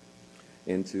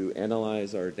 And to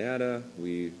analyze our data,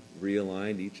 we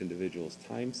realigned each individual's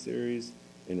time series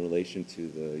in relation to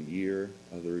the year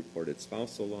of the reported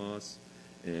spousal loss.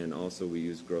 And also we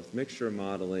use growth mixture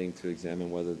modeling to examine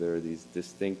whether there are these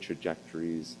distinct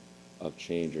trajectories of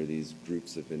change or these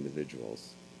groups of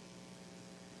individuals.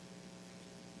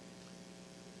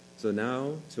 So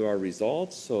now to our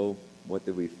results. So what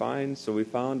did we find? So we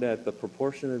found that the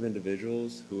proportion of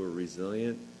individuals who are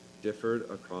resilient differed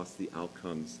across the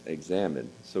outcomes examined.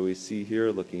 So we see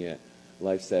here, looking at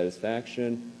life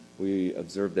satisfaction, we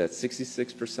observed that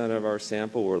 66% of our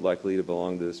sample were likely to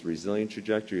belong to this resilient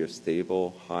trajectory of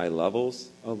stable, high levels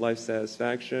of life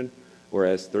satisfaction,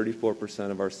 whereas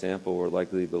 34% of our sample were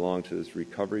likely to belong to this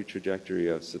recovery trajectory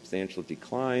of substantial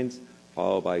declines,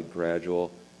 followed by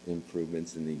gradual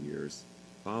improvements in the years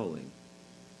following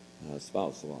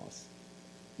spousal loss.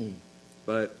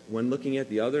 But when looking at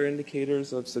the other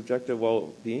indicators of subjective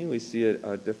well-being, we see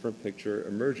a different picture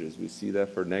emerges. We see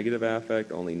that for negative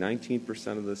affect, only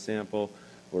 19% of the sample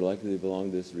were likely to belong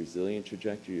to this resilient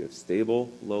trajectory of stable,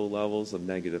 low levels of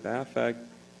negative affect.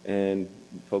 And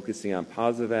focusing on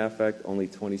positive affect, only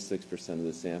 26% of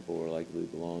the sample were likely to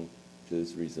belong to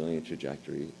this resilient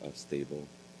trajectory of stable,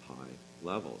 high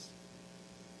levels.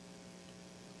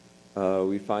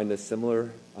 We find a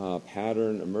similar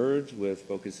pattern emerge with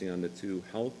focusing on the 2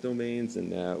 health domains,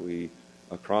 and that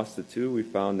across the 2, we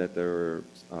found that there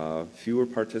were fewer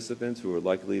participants who were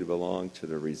likely to belong to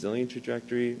the resilient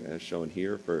trajectory, as shown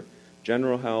here for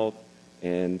general health,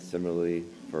 and similarly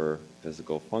for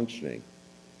physical functioning.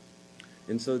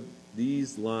 And so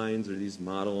these lines, or these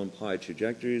model implied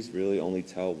trajectories, really only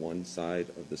tell one side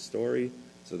of the story.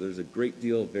 So there's a great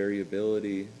deal of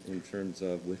variability in terms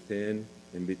of within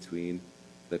and between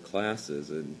the classes,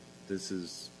 and this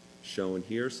is shown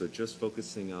here. So just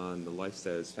focusing on the life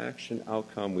satisfaction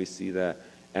outcome, we see that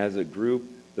as a group,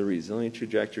 the resilient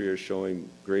trajectory are showing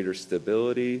greater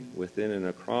stability within and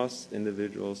across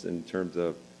individuals in terms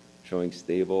of showing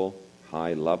stable,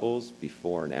 high levels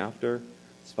before and after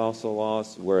spousal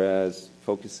loss, whereas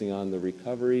focusing on the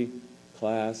recovery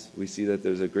class, we see that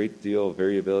there's a great deal of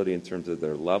variability in terms of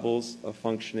their levels of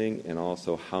functioning and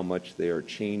also how much they are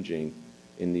changing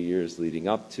in the years leading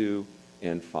up to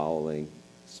and following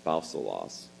spousal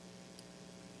loss.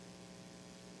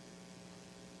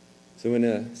 So in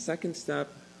a second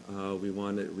step, we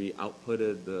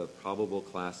outputted the probable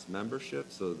class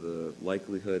membership, so the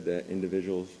likelihood that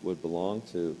individuals would belong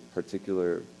to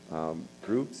particular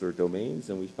groups or domains,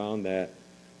 and we found that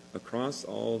across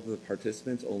all of the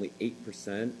participants, only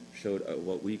 8% showed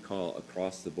what we call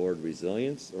across-the-board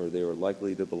resilience, or they were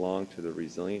likely to belong to the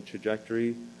resilient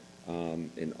trajectory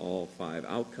in all 5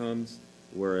 outcomes,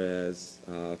 whereas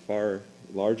a far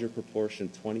larger proportion,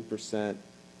 20%,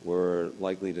 were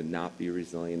likely to not be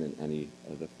resilient in any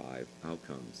of the 5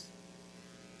 outcomes.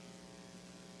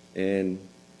 And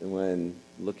when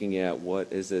looking at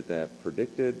what is it that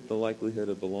predicted the likelihood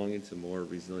of belonging to more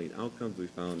resilient outcomes, we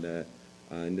found that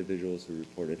individuals who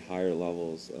reported higher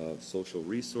levels of social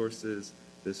resources,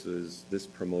 this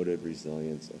promoted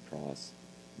resilience across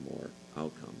more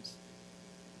outcomes.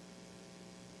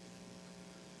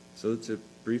 So to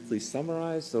briefly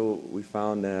summarize, so we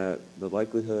found that the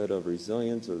likelihood of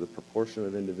resilience, or the proportion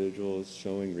of individuals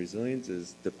showing resilience,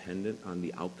 is dependent on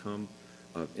the outcome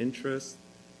of interest.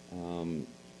 And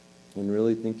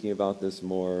really thinking about this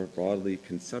more broadly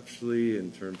conceptually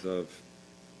in terms of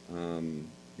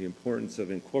the importance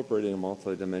of incorporating a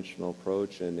multidimensional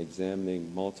approach and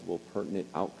examining multiple pertinent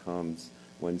outcomes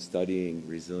when studying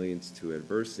resilience to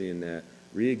adversity, and that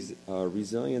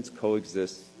resilience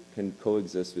can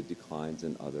coexist with declines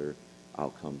in other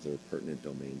outcomes or pertinent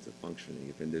domains of functioning.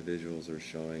 If individuals are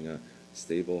showing a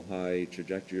stable, high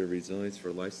trajectory of resilience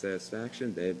for life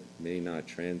satisfaction, that may not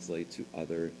translate to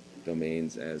other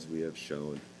domains as we have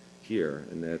shown here,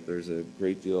 and that there's a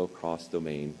great deal of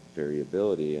cross-domain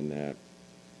variability, and that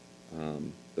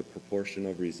the proportion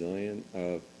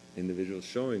of individuals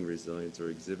showing resilience or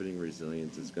exhibiting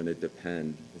resilience is going to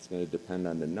depend. It's going to depend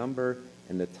on the number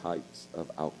and the types of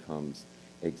outcomes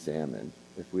examined.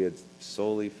 If we had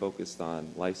solely focused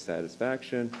on life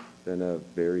satisfaction, then a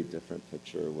very different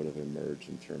picture would have emerged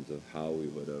in terms of how we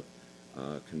would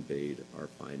have conveyed our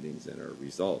findings and our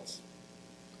results.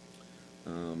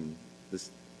 This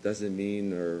doesn't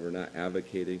mean, or we're not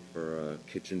advocating for a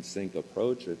kitchen sink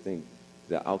approach. I think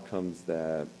the outcomes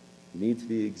that need to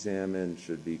be examined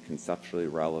should be conceptually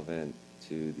relevant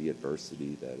to the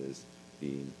adversity that is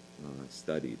being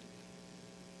studied.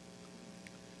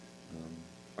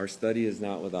 Our study is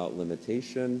not without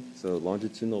limitation. So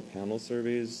longitudinal panel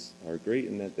surveys are great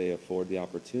in that they afford the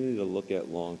opportunity to look at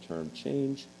long-term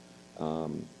change.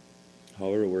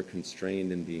 However, we're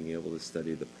constrained in being able to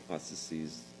study the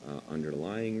processes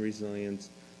underlying resilience,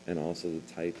 and also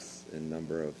the types and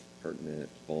number of pertinent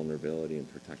vulnerability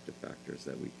and protective factors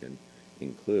that we can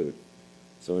include.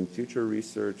 So in future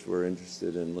research, we're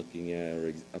interested in looking at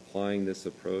or applying this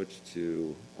approach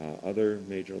to other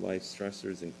major life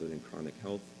stressors, including chronic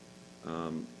health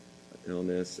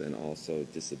illness and also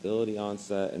disability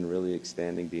onset, and really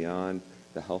expanding beyond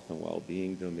the health and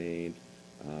well-being domain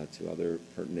to other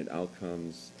pertinent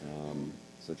outcomes,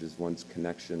 such as one's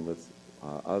connection with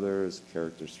others,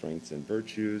 character strengths and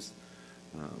virtues,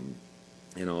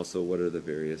 and also what are the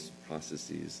various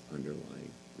processes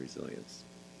underlying resilience.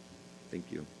 Thank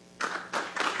you.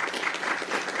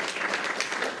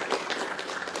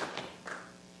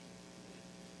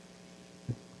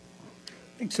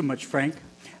 Thanks so much, Frank.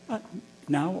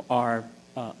 Now our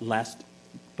last,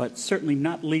 but certainly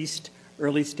not least,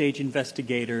 early-stage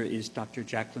investigator is Dr.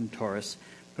 Jacqueline Torres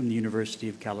from the University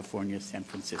of California, San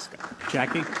Francisco.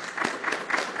 Jackie?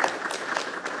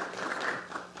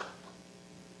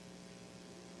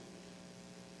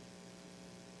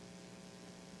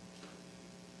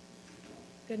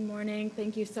 Good morning.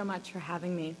 Thank you so much for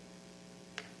having me.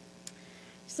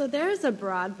 So there is a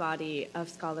broad body of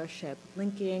scholarship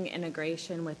linking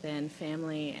integration within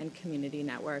family and community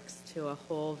networks to a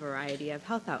whole variety of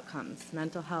health outcomes: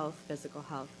 mental health, physical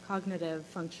health, cognitive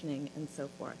functioning, and so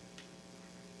forth.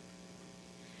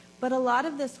 But a lot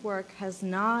of this work has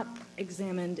not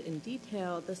examined in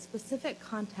detail the specific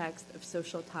context of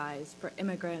social ties for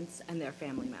immigrants and their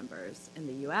family members in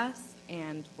the US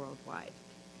and worldwide.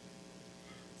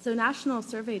 So national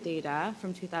survey data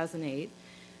from 2008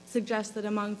 suggests that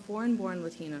among foreign-born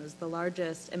Latinos, the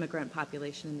largest immigrant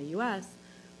population in the US,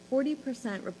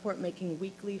 40% report making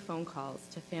weekly phone calls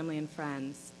to family and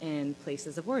friends in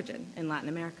places of origin in Latin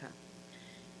America.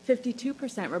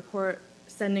 52% report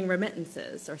sending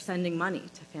remittances or sending money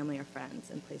to family or friends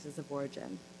in places of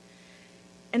origin.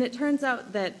 And it turns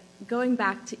out that going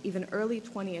back to even early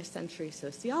 20th century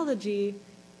sociology,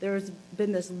 there's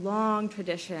been this long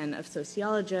tradition of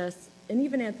sociologists and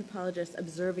even anthropologists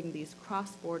observing these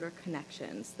cross-border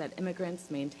connections that immigrants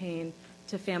maintain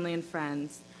to family and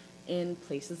friends in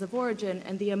places of origin,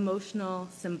 and the emotional,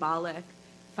 symbolic,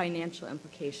 financial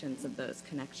implications of those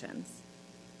connections.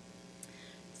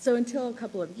 So until a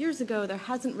couple of years ago, there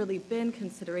hasn't really been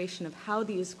consideration of how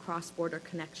these cross-border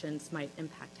connections might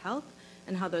impact health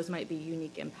and how those might be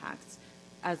unique impacts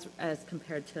as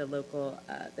compared to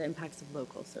the impacts of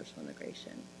local social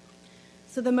integration.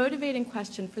 So the motivating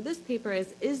question for this paper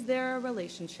is there a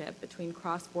relationship between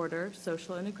cross-border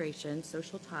social integration,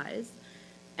 social ties,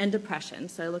 and depression?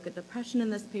 So I look at depression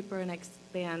in this paper and I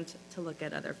expand to look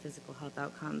at other physical health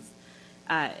outcomes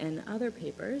in other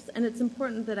papers. And it's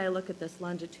important that I look at this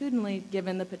longitudinally,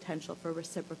 given the potential for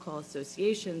reciprocal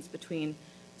associations between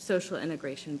social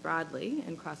integration broadly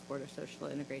and cross-border social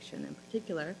integration in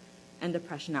particular, and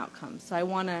depression outcomes. So I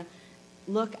want to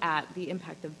look at the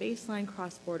impact of baseline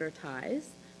cross-border ties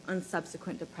on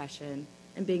subsequent depression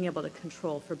and being able to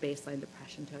control for baseline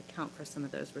depression to account for some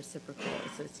of those reciprocal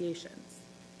associations.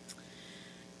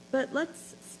 But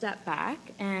let's step back,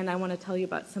 and I want to tell you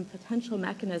about some potential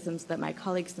mechanisms that my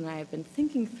colleagues and I have been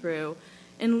thinking through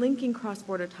in linking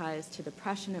cross-border ties to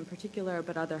depression in particular,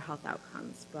 but other health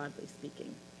outcomes, broadly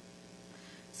speaking.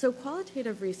 So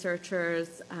qualitative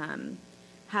researchers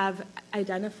have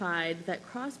identified that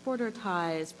cross-border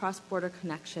ties, cross-border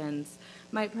connections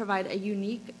might provide a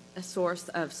unique source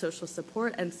of social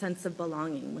support and sense of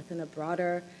belonging within a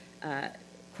broader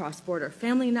cross-border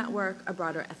family network, a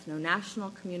broader ethno-national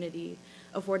community,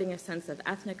 affording a sense of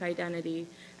ethnic identity,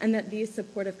 and that these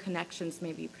supportive connections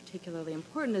may be particularly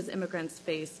important as immigrants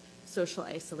face social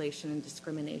isolation and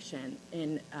discrimination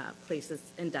in places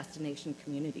and destination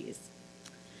communities.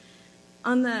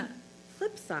 On the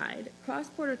flip side,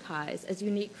 cross-border ties, as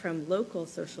unique from local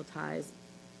social ties,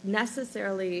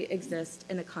 necessarily exist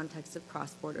in a context of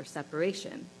cross-border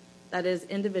separation. That is,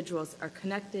 individuals are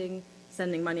connecting,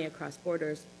 sending money across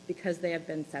borders because they have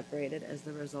been separated as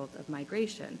the result of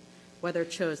migration, whether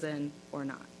chosen or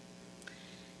not.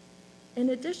 In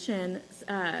addition,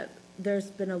 there's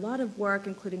been a lot of work,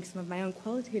 including some of my own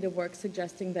qualitative work,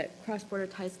 suggesting that cross-border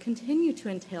ties continue to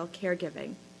entail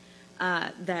caregiving,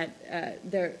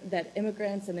 that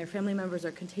immigrants and their family members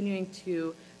are continuing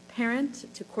to parent,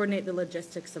 to coordinate the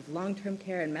logistics of long-term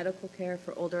care and medical care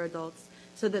for older adults,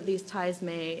 so that these ties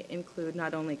may include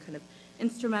not only kind of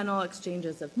instrumental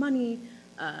exchanges of money,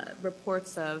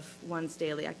 reports of one's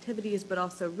daily activities, but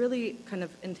also really kind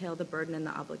of entail the burden and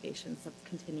the obligations of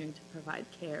continuing to provide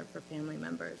care for family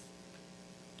members.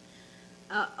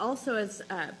 Also, as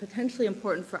potentially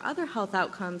important for other health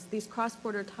outcomes, these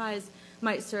cross-border ties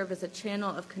might serve as a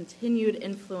channel of continued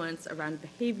influence around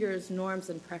behaviors, norms,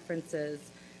 and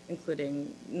preferences,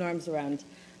 including norms around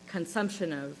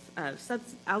consumption of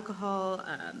alcohol,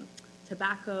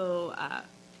 tobacco,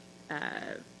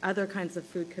 other kinds of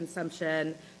food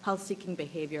consumption, health-seeking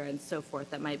behavior, and so forth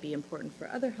that might be important for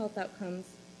other health outcomes.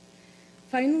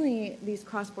 Finally, these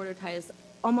cross-border ties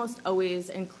almost always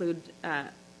include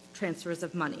transfers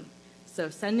of money. So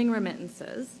sending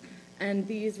remittances, and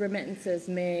these remittances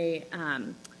may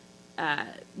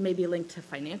be linked to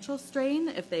financial strain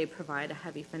if they provide a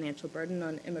heavy financial burden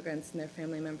on immigrants and their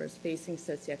family members facing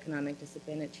socioeconomic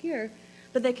disadvantage here.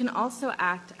 But they can also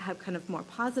have kind of more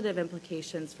positive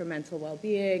implications for mental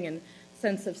well-being and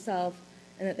sense of self,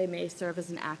 and that they may serve as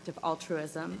an act of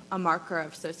altruism, a marker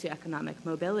of socioeconomic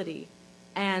mobility,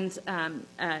 and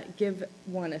give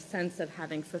one a sense of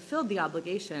having fulfilled the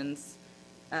obligations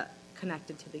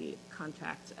connected to the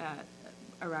contract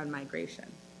around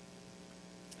migration.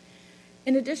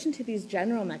 In addition to these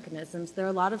general mechanisms, there are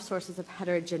a lot of sources of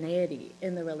heterogeneity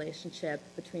in the relationship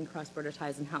between cross-border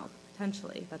ties and health,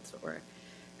 potentially. That's what we're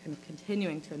kind of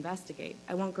continuing to investigate.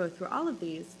 I won't go through all of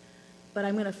these, but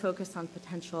I'm going to focus on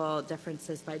potential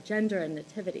differences by gender and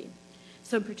nativity.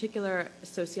 So in particular,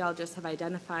 sociologists have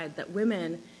identified that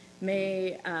women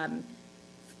may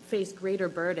face greater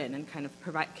burden and kind of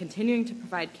continuing to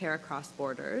provide care across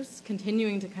borders,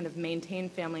 continuing to kind of maintain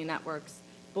family networks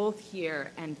both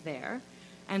here and there.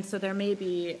 And so there may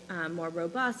be more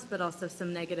robust, but also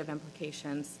some negative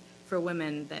implications for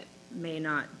women that may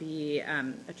not be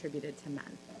attributed to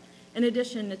men. In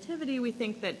addition, nativity, we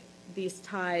think that these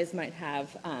ties might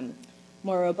have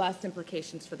more robust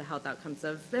implications for the health outcomes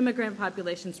of immigrant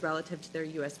populations relative to their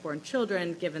U.S.-born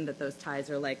children, given that those ties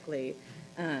are likely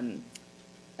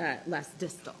less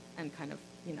distal and kind of,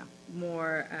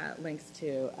 more links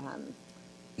to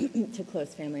to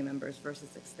close family members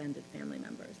versus extended family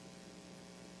members.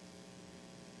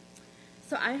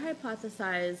 So I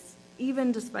hypothesize,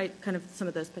 even despite kind of some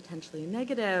of those potentially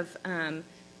negative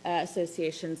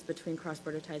associations between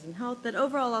cross-border ties and health, that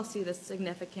overall I'll see this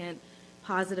significant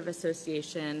positive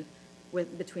association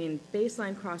between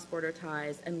baseline cross-border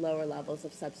ties and lower levels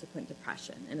of subsequent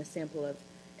depression in a sample of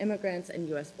immigrants and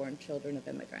U.S.-born children of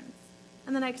immigrants.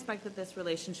 And then I expect that this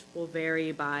relationship will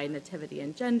vary by nativity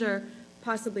and gender,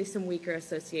 possibly some weaker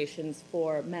associations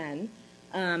for men,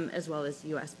 as well as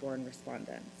U.S.-born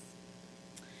respondents.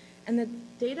 And the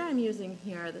data I'm using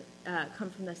here come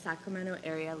from the Sacramento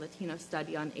area Latino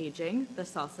study on aging, the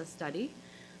SALSA study,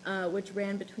 which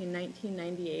ran between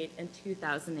 1998 and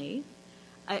 2008.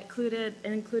 It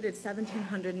included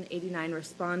 1,789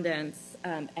 respondents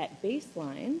at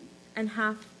baseline, and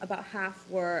about half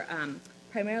were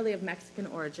primarily of Mexican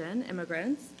origin,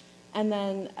 immigrants, and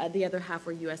then the other half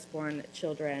were U.S.-born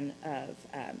children of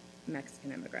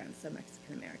Mexican immigrants, so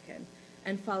Mexican American.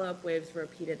 And follow-up waves were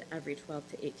repeated every 12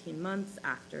 to 18 months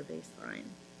after baseline.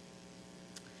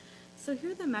 So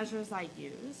here are the measures I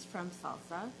use from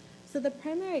SALSA. So the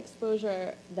primary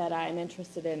exposure that I'm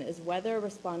interested in is whether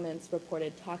respondents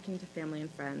reported talking to family and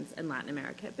friends in Latin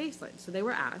America at baseline. So they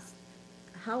were asked,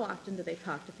 how often do they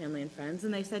talk to family and friends?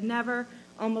 And they said never,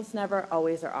 almost never,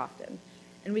 always, or often.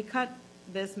 And we cut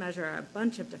this measure a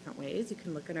bunch of different ways. You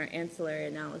can look at our ancillary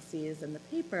analyses in the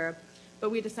paper, but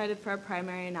we decided for our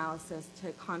primary analysis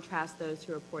to contrast those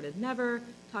who reported never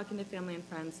talking to family and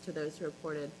friends to those who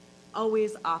reported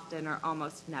always, often, or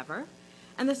almost never.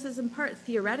 And this is in part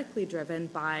theoretically driven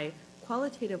by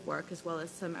qualitative work as well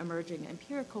as some emerging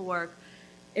empirical work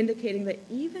indicating that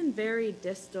even very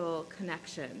distal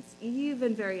connections,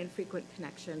 even very infrequent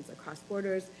connections across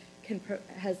borders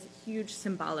has huge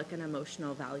symbolic and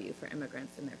emotional value for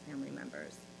immigrants and their family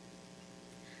members.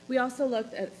 We also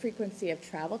looked at frequency of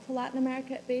travel to Latin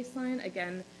America at baseline,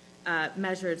 again,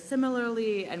 measured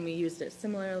similarly, and we used it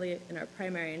similarly in our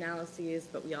primary analyses,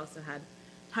 but we also had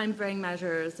time-varying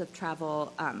measures of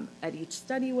travel at each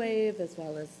study wave, as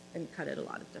well as, and cut it a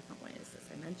lot of different ways, as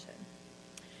I mentioned.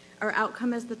 Our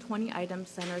outcome is the 20-item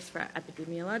Centers for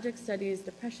Epidemiologic Studies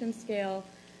depression scale,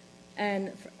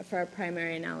 and for our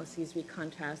primary analyses, we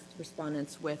contrast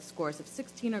respondents with scores of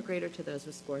 16 or greater to those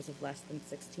with scores of less than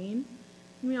 16.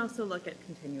 And we also look at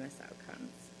continuous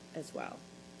outcomes as well.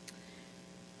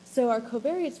 So our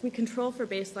covariates, we control for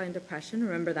baseline depression.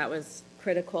 Remember, that was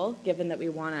critical, given that we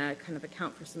want to kind of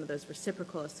account for some of those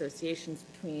reciprocal associations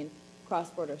between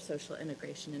cross-border social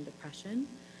integration and depression.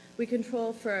 We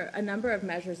control for a number of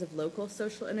measures of local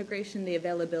social integration, the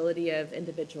availability of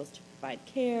individuals to provide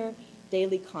care,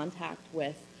 daily contact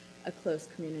with a close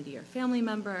community or family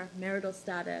member, marital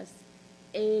status,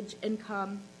 age,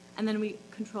 income, and then we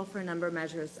control for a number of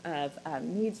measures of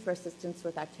needs for assistance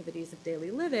with activities of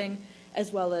daily living,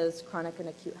 as well as chronic and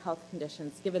acute health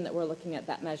conditions, given that we're looking at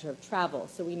that measure of travel.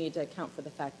 So we need to account for the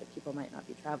fact that people might not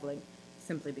be traveling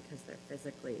simply because they're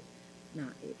physically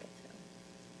not able to.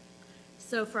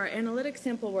 So for our analytic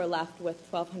sample, we're left with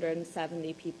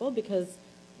 1,270 people because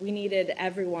we needed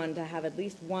everyone to have at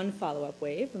least one follow-up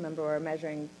wave. Remember, we're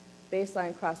measuring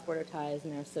baseline cross-border ties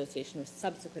and their association with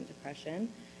subsequent depression.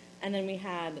 And then we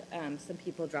had some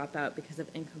people drop out because of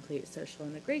incomplete social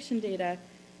integration data.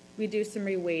 We do some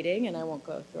reweighting, and I won't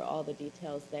go through all the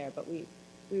details there, but we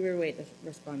reweight the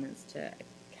respondents to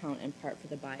account in part for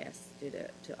the bias due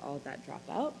to all that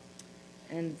dropout.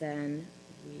 And then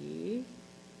we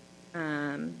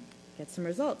get some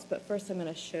results. But first I'm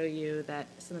going to show you that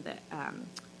some of the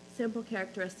sample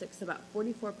characteristics. About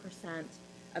 44%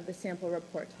 of the sample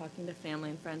report talking to family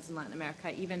and friends in Latin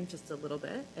America, even just a little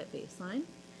bit at baseline.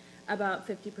 About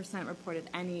 50% reported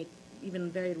any, even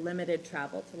very limited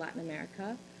travel to Latin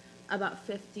America. About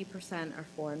 50% are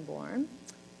foreign-born.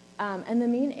 And the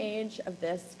mean age of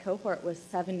this cohort was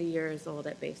 70 years old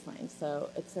at baseline, so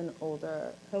it's an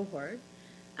older cohort.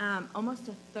 Almost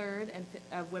a third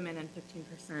of women and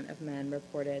 15% of men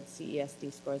reported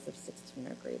CESD scores of 16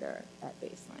 or greater at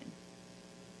baseline.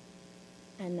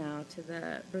 And now to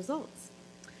the results.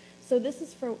 So this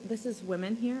is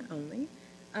women here only.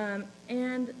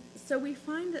 And so we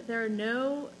find that there are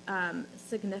no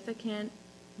significant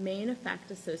main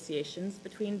effect associations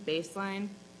between baseline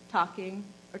talking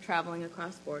or traveling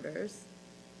across borders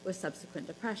with subsequent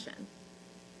depression.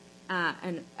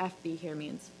 And FB here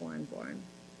means foreign-born.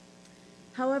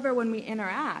 However, when we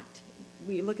interact,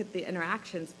 we look at the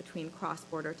interactions between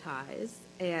cross-border ties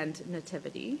and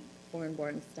nativity,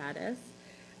 foreign-born status.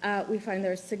 We find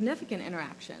there are significant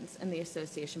interactions in the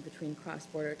association between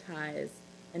cross-border ties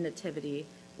and nativity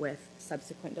with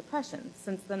subsequent depression.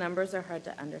 Since the numbers are hard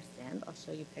to understand, I'll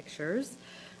show you pictures.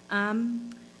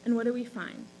 And what do we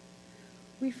find?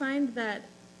 We find that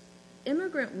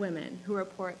immigrant women who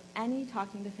report any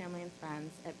talking to family and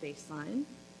friends at baseline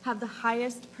have the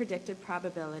highest predicted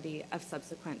probability of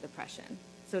subsequent depression.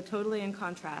 So totally in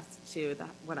contrast to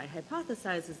what I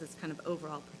hypothesize is this kind of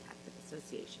overall protective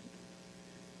association.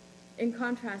 In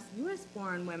contrast,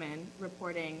 US-born women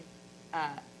reporting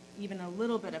even a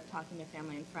little bit of talking to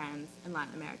family and friends in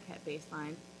Latin America at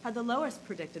baseline had the lowest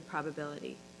predicted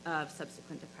probability of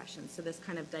subsequent depression. So this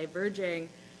kind of a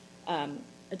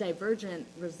divergent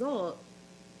result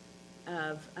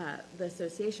of the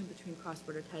association between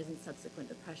cross-border ties and subsequent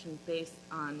depression based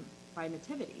on by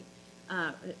nativity,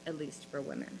 at least for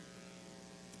women.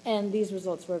 And these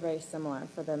results were very similar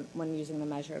for them when using the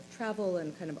measure of travel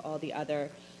and kind of all the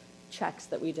other checks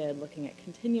that we did looking at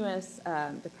continuous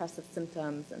depressive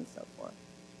symptoms and so forth.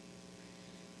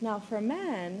 Now for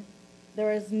men,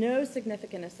 there is no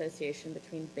significant association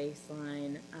between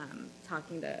baseline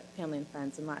talking to family and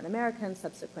friends in Latin America and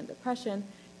subsequent depression.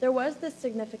 There was this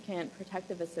significant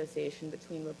protective association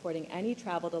between reporting any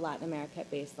travel to Latin America at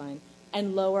baseline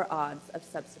and lower odds of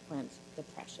subsequent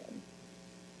depression.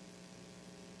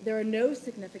 There are no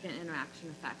significant interaction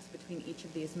effects between each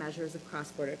of these measures of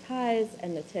cross-border ties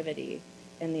and nativity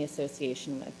in the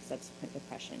association with subsequent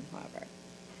depression, however.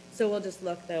 So we'll just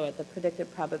look, though, at the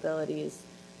predicted probabilities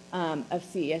of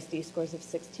CESD scores of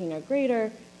 16 or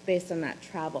greater based on that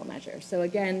travel measure. So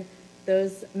again,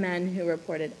 those men who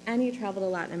reported any travel to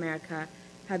Latin America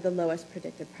had the lowest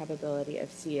predicted probability of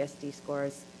CESD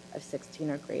scores of 16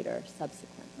 or greater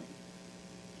subsequently.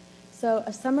 So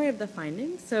a summary of the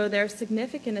findings. So there are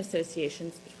significant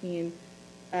associations between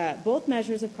both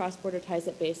measures of cross-border ties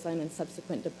at baseline and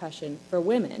subsequent depression for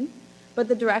women, but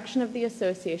the direction of the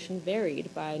association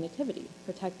varied by nativity,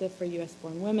 protective for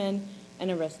U.S.-born women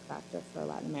and a risk factor for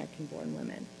Latin American-born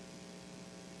women.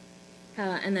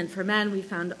 And then for men, we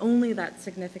found only that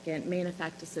significant main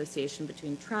effect association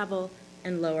between travel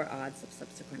and lower odds of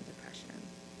subsequent depression.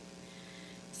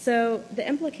 So the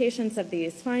implications of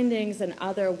these findings and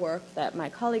other work that my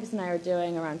colleagues and I are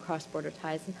doing around cross-border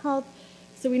ties and health,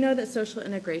 so we know that social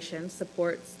integration,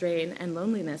 support, strain, and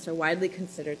loneliness are widely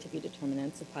considered to be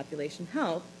determinants of population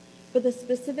health, but the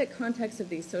specific context of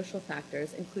these social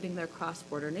factors, including their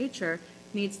cross-border nature,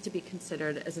 needs to be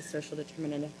considered as a social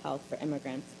determinant of health for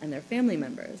immigrants and their family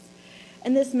members.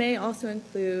 And this may also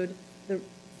include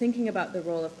thinking about the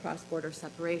role of cross-border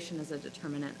separation as a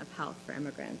determinant of health for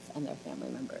immigrants and their family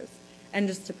members. And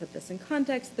just to put this in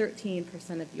context,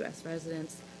 13% of U.S.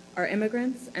 residents are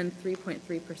immigrants and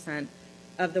 3.3%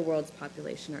 of the world's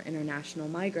population are international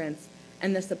migrants,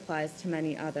 and this applies to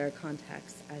many other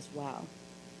contexts as well.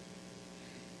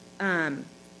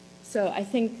 So I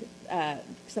think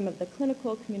some of the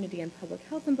clinical, community, and public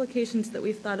health implications that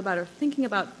we've thought about are thinking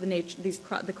about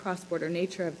the cross-border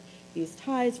nature of these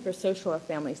ties for social or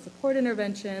family support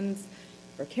interventions,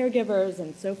 for caregivers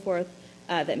and so forth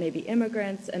that may be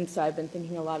immigrants. And so I've been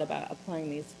thinking a lot about applying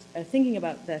these, thinking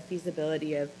about the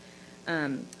feasibility of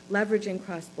leveraging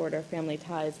cross-border family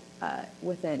ties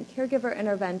within caregiver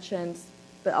interventions,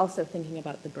 but also thinking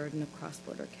about the burden of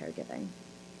cross-border caregiving.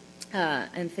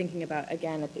 And thinking about,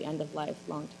 again, at the end of life,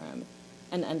 long-term,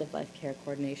 and end-of-life care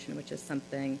coordination, which is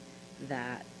something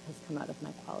that has come out of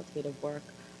my qualitative work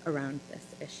around this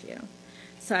issue.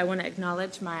 So I want to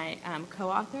acknowledge my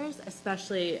co-authors,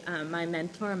 especially my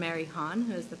mentor, Mary Hahn,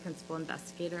 who is the principal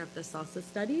investigator of the SALSA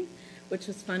study, which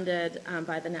was funded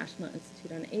by the National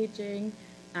Institute on Aging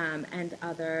and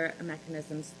other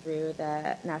mechanisms through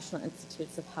the National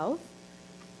Institutes of Health.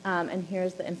 And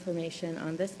here's the information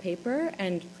on this paper,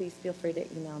 and please feel free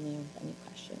to email me with any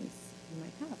questions you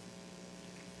might have.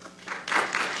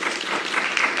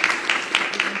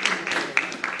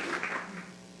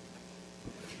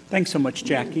 Thanks so much,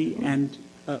 Jackie. And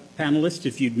panelists,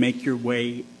 if you'd make your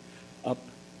way up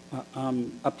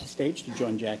to stage to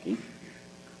join Jackie.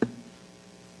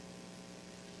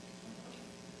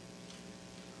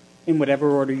 In whatever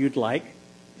order you'd like.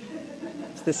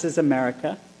 This is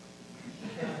America.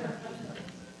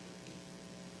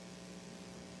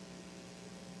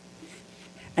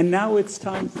 And now it's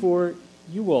time for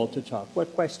you all to talk.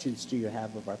 What questions do you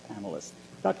have of our panelists?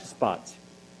 Dr. Spots.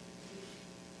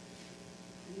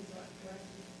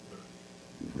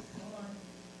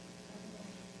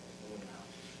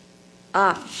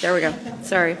 There we go.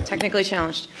 Sorry, technically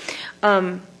challenged.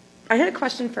 I had a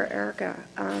question for Erica.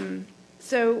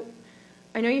 So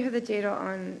I know you have the data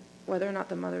on whether or not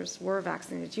the mothers were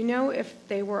vaccinated. Do you know if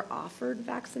they were offered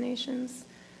vaccinations?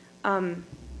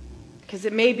 Because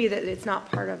it may be that it's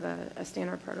not part of a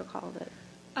standard protocol that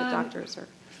the doctors are.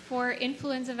 For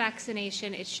influenza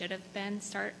vaccination, it should have been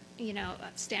a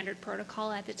standard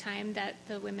protocol at the time that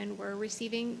the women were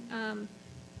receiving,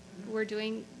 were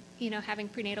doing, having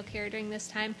prenatal care during this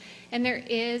time. And there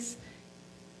is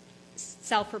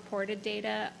self-reported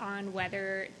data on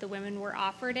whether the women were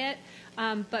offered it,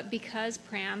 but because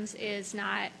PRAMS is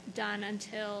not done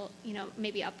until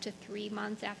maybe up to 3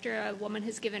 months after a woman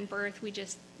has given birth, we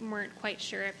just weren't quite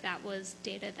sure if that was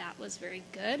data that was very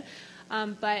good.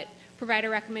 But provider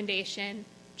recommendation,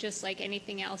 just like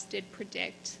anything else, did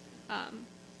predict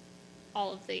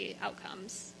all of the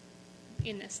outcomes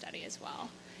in this study as well,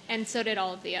 and so did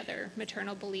all of the other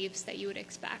maternal beliefs that you would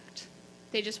expect.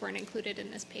 They just weren't included in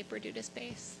this paper due to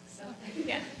space. So,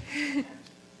 yeah.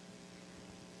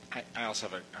 I also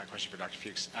have a question for Dr.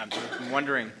 Fuchs. I'm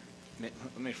wondering,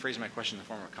 let me phrase my question in the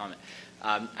form of a comment.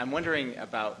 I'm wondering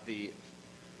about the,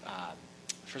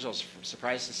 first of all, I was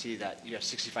surprised to see that you have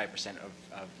 65%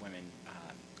 of women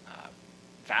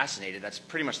vaccinated. That's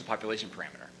pretty much the population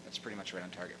parameter. That's pretty much right on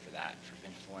target for that, for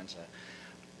influenza.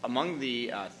 Among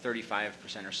the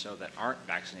 35% or so that aren't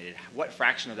vaccinated, what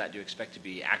fraction of that do you expect to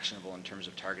be actionable in terms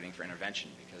of targeting for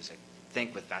intervention? Because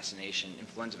think with vaccination,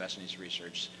 influenza vaccination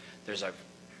research, there's a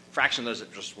fraction of those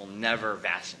that just will never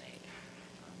vaccinate.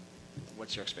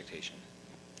 What's your expectation?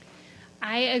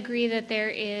 I agree that there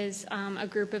is a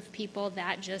group of people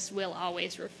that just will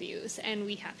always refuse, and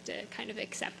we have to kind of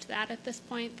accept that at this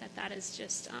point, that that is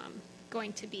just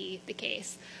going to be the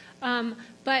case.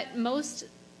 But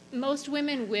most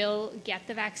women will get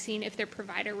the vaccine if their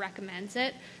provider recommends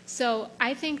it. So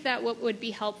I think that what would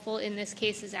be helpful in this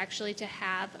case is actually to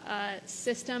have a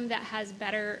system that has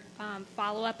better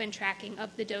follow-up and tracking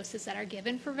of the doses that are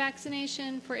given for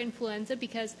vaccination for influenza,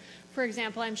 because, for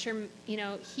example, I'm sure,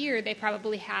 here they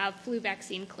probably have flu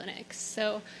vaccine clinics.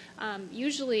 So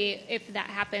usually if that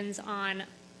happens on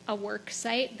a work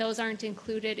site, those aren't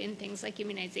included in things like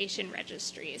immunization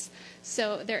registries.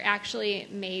 So there actually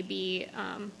may be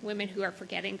women who are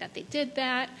forgetting that they did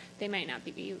that. They might not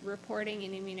be reporting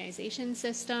in immunization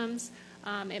systems.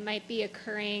 It might be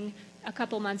occurring a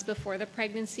couple months before the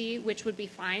pregnancy, which would be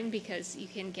fine because you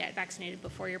can get vaccinated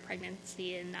before your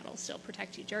pregnancy and that'll still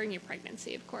protect you during your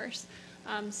pregnancy, of course.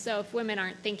 So if women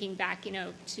aren't thinking back,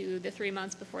 to the 3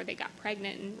 months before they got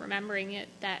pregnant and remembering it,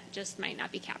 that just might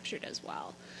not be captured as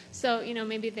well. So,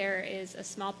 maybe there is a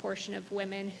small portion of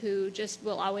women who just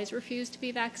will always refuse to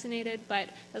be vaccinated, but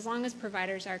as long as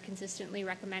providers are consistently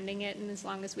recommending it and as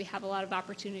long as we have a lot of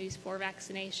opportunities for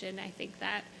vaccination, I think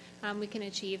that we can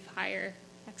achieve higher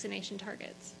vaccination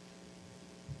targets.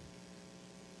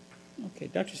 Okay,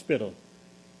 Dr. Spittle.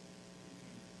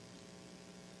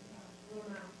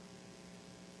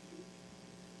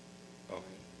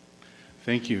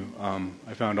 Thank you.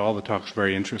 I found all the talks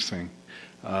very interesting.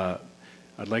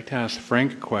 I'd like to ask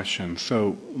Frank a question.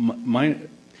 So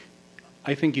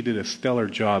I think you did a stellar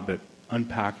job at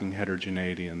unpacking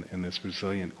heterogeneity in this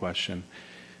resilient question.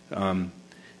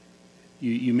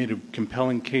 You made a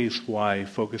compelling case why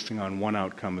focusing on one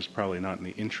outcome is probably not in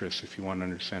the interest if you want to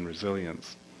understand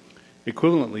resilience.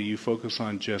 Equivalently, you focus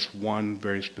on just one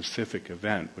very specific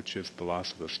event, which is the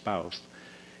loss of a spouse.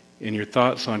 And your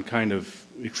thoughts on kind of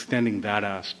extending that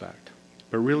aspect.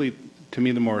 But really, to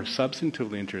me, the more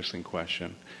substantively interesting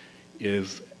question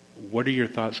is, what are your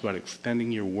thoughts about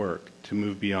extending your work to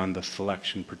move beyond the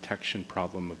selection protection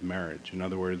problem of marriage? In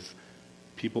other words,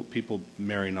 people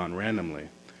marry non-randomly,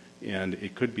 and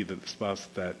it could be that the spouse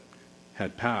that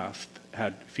had passed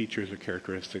had features or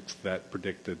characteristics that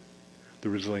predicted the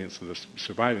resilience of the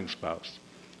surviving spouse.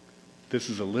 This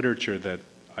is a literature that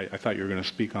I thought you were going to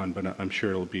speak on, but I'm sure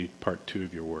it'll be part 2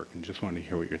 of your work, and just wanted to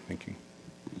hear what you're thinking.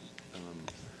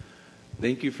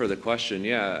 Thank you for the question.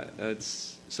 Yeah,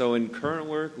 so in current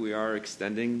work, we are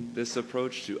extending this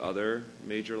approach to other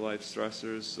major life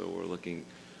stressors. So we're looking,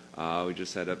 we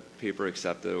just had a paper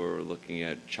accepted where we're looking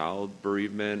at child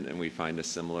bereavement, and we find a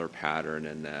similar pattern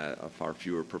in that a far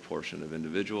fewer proportion of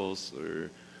individuals are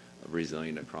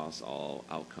resilient across all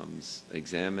outcomes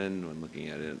examined when looking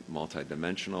at a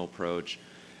multidimensional approach.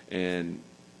 And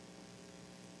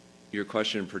your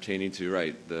question pertaining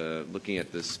to, looking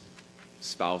at this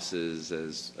spouses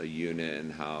as a unit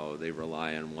and how they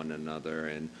rely on one another.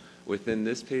 And within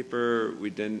this paper, we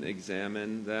didn't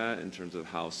examine that in terms of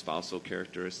how spousal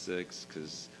characteristics,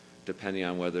 because depending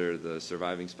on whether the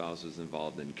surviving spouse was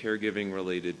involved in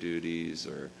caregiving-related duties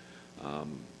or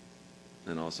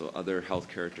and also other health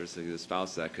characteristics of the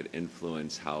spouse, that could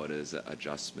influence how it is that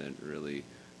adjustment really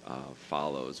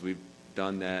follows. We've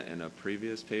done that in a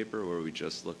previous paper where we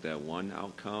just looked at one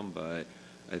outcome, but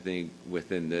I think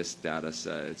within this data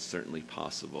set, it's certainly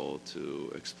possible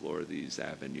to explore these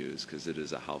avenues because it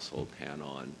is a household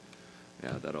panel, and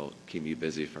yeah, that'll keep me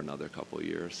busy for another couple of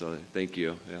years. So thank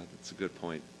you. Yeah, that's a good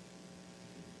point.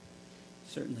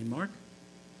 Certainly, Mark.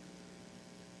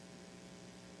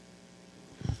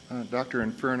 Dr.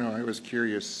 Inferno, I was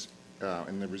curious,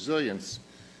 in the resilience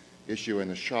issue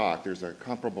and the shock, there's a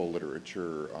comparable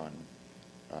literature on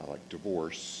like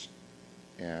divorce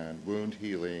and wound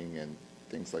healing and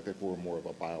things like that were more of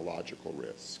a biological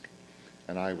risk.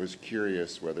 And I was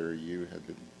curious whether you had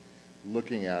been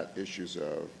looking at issues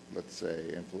of, let's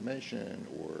say, inflammation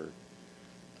or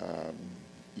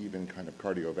even kind of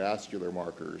cardiovascular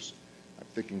markers. I'm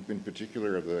thinking in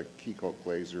particular of the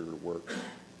Kiko-Glaser work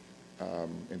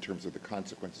in terms of the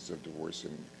consequences of divorce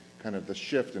and kind of the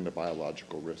shift in the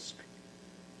biological risk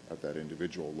of that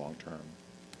individual long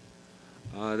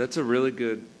term. That's a really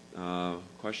good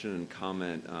question and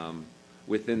comment.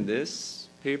 Within this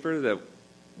paper, that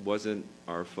wasn't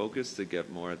our focus to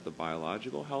get more at the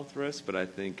biological health risk, but I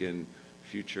think in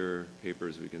future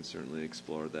papers we can certainly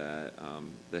explore that.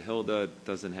 The HILDA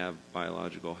doesn't have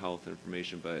biological health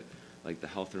information, but like the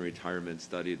health and retirement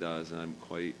study does, and I'm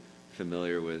quite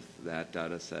familiar with that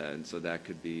data set, and so that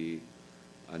could be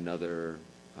another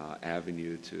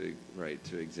avenue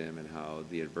to examine how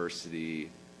the adversity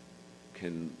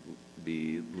can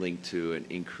be linked to an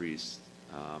increased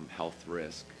health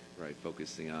risk, right?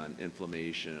 Focusing on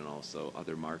inflammation and also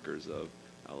other markers of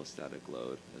allostatic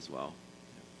load as well.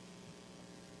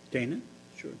 Dana?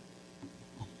 Sure.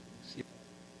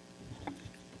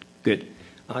 Good.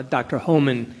 Dr.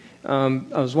 Homan, I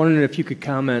was wondering if you could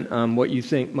comment on what you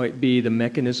think might be the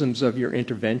mechanisms of your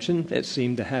intervention that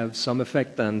seem to have some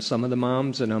effect on some of the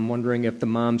moms, and I'm wondering if the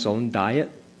mom's own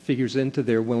diet figures into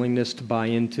their willingness to buy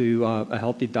into a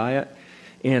healthy diet.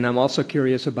 And I'm also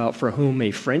curious about for whom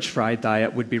a French fry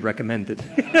diet would be recommended.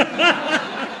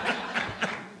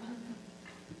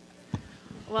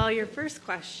 Well, your first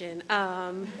question.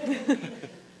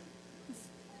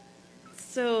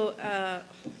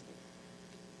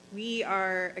 We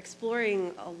are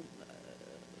exploring,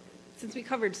 since we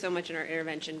covered so much in our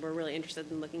intervention, we're really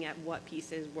interested in looking at what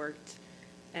pieces worked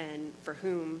and for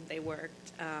whom they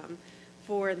worked.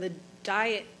 For the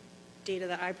diet data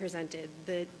that I presented,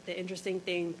 the interesting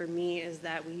thing for me is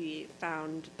that we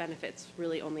found benefits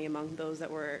really only among those that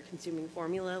were consuming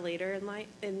formula later in life,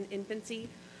 in infancy,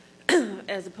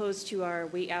 as opposed to our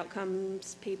weight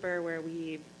outcomes paper where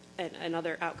and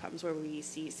other outcomes where we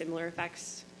see similar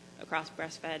effects across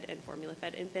breastfed and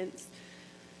formula-fed infants.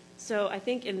 So I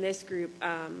think in this group,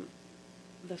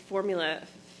 the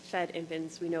formula-fed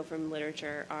infants, we know from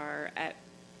literature, are at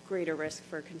greater risk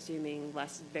for consuming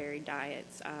less varied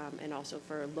diets and also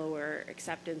for lower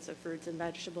acceptance of fruits and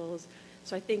vegetables.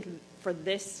 So I think for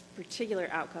this particular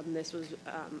outcome, this was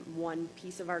one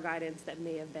piece of our guidance that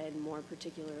may have been more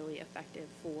particularly effective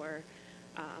for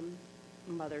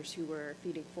mothers who were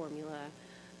feeding formula,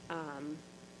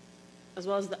 as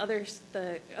well as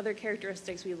the other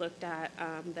characteristics we looked at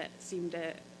that seemed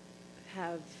to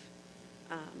have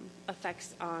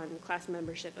effects on class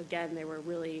membership. Again, they were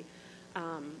really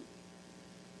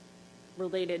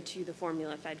related to the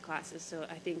formula-fed classes. So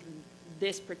I think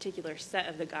this particular set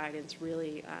of the guidance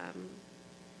really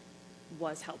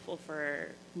was helpful for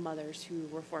mothers who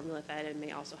were formula-fed and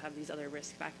may also have these other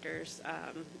risk factors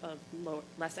of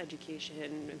less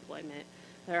education, employment.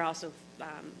 There are also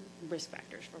risk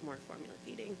factors for more formula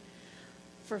feeding.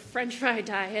 For French fry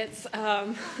diets,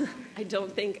 I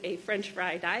don't think a French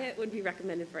fry diet would be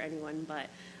recommended for anyone, but...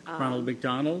 Ronald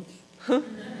McDonald?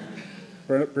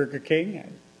 Burger King?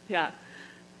 Yeah.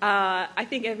 I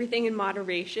think everything in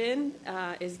moderation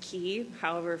is key.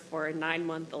 However, for a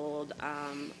 9-month-old,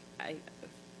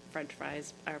 French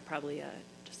fries are probably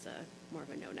just more of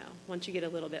a no-no. Once you get a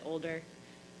little bit older,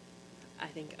 I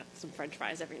think some French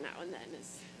fries every now and then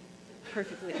is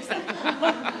perfectly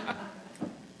acceptable.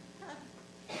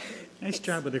 Nice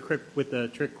job with the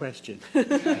trick question,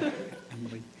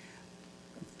 Emily.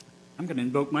 I'm going to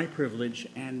invoke my privilege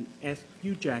and ask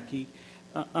you, Jackie.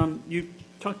 You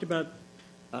talked about,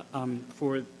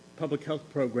 for public health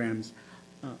programs,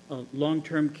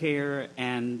 long-term care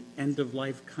and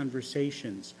end-of-life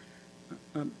conversations.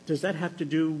 Does that have to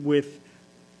do with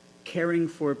caring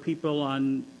for people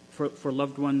for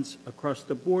loved ones across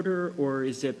the border, or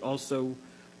is it also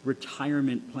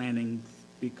retirement planning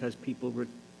because people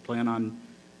plan on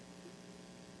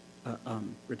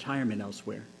retirement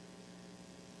elsewhere?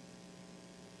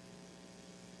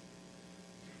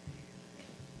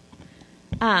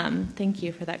 Thank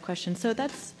you for that question. So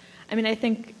I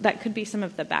think that could be some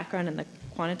of the background in the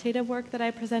quantitative work that I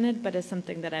presented, but is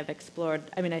something that I've explored.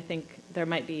 I think there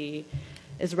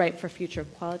is ripe for future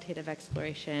qualitative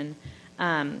exploration.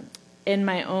 In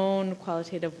my own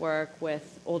qualitative work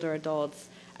with older adults,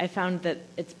 I found that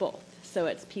it's both. So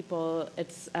it's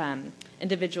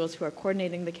individuals who are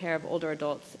coordinating the care of older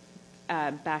adults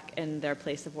back in their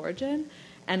place of origin,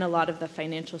 and a lot of the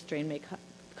financial strain may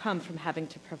come from having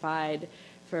to provide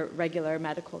for regular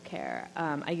medical care.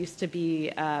 I used to be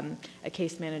a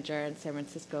case manager in San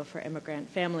Francisco for immigrant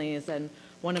families, and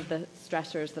one of the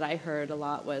stressors that I heard a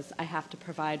lot was I have to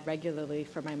provide regularly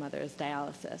for my mother's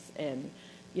dialysis in,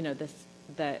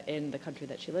 in the country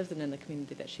that she lives in the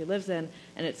community that she lives in,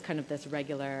 and it's kind of this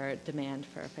regular demand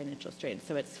for financial strain.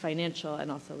 So it's financial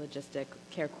and also logistic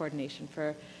care coordination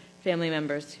for family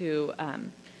members who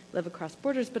live across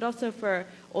borders, but also for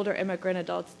older immigrant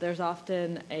adults, there's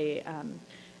often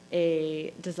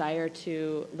a desire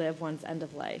to live one's end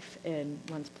of life in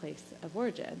one's place of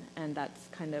origin, and that's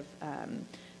kind of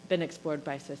been explored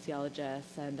by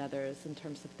sociologists and others in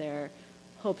terms of their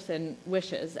hopes and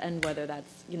wishes, and whether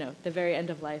that's the very end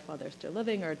of life while they're still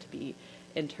living, or to be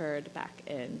interred back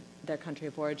in their country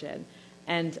of origin,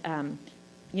 and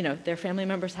their family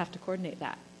members have to coordinate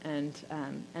that. And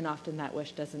often that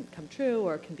wish doesn't come true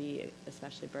or can be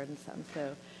especially burdensome.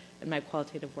 So in my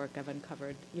qualitative work, I've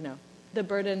uncovered, the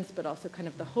burdens, but also kind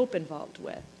of the hope involved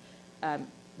with kind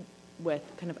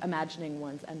of imagining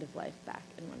one's end of life back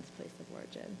in one's place of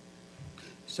origin.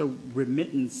 So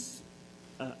remittance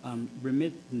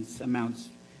amounts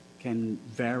can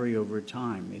vary over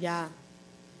time. Yeah.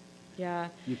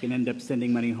 You can end up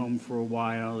sending money home for a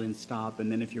while and stop,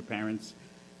 and then if your parents,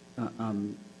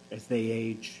 as they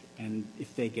age, and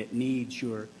if they get needs,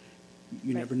 you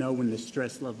never know when the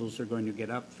stress levels are going to get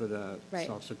up for the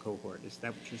salsa cohort. Is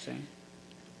that what you're saying?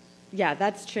 Yeah,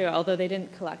 that's true, although they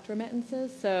didn't collect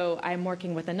remittances. So I'm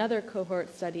working with another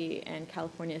cohort study in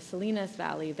California's Salinas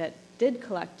Valley that did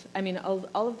collect. I mean,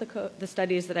 all of the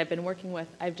studies that I've been working with,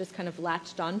 I've just kind of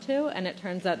latched onto, and it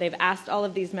turns out they've asked all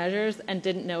of these measures and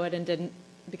didn't know it, and didn't,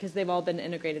 because they've all been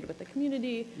integrated with the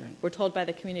community. Right. We're told by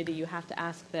the community, you have to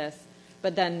ask this,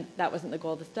 but then that wasn't the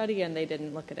goal of the study, and they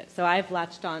didn't look at it. So I've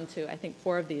latched on to, I think,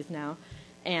 4 of these now,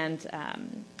 and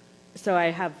so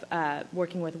I have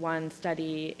working with one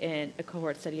study, in a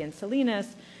cohort study in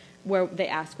Salinas, where they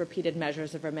ask repeated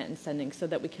measures of remittance sending so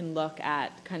that we can look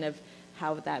at kind of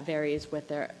how that varies with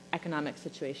their economic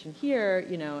situation here,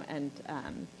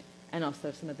 and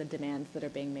also some of the demands that are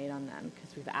being made on them,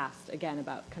 because we've asked, again,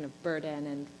 about kind of burden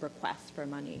and requests for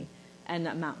money and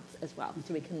amounts as well,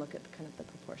 so we can look at kind of the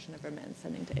proportion of remittance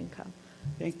sending to income.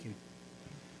 Thank you.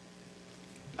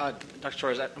 Dr.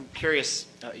 Torres, I'm curious,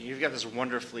 you've got this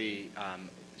wonderfully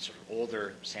sort of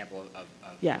older sample of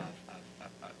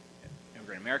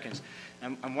immigrant Americans.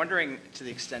 I'm wondering, to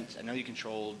the extent, I know you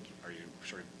controlled or you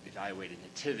sort of evaluated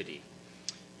nativity.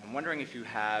 I'm wondering if you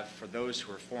have, for those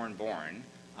who are foreign-born,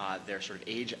 their sort of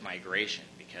age at migration,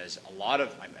 because I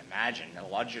imagine, a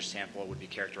lot of your sample would be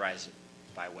characterized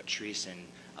by what Therese and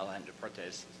Alain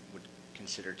Deportes would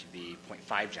consider to be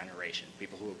 0.5 generation,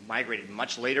 people who have migrated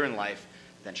much later in life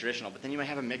than traditional, but then you might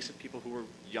have a mix of people who were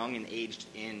young and aged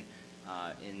in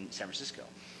San Francisco.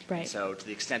 Right. And so to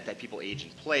the extent that people age in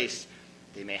place,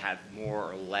 they may have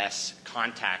more or less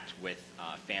contact with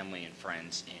family and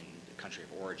friends in the country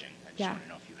of origin. I just want to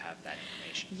know if you have that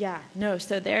information. Yeah, no,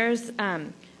 so there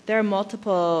are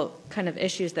multiple kind of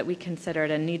issues that we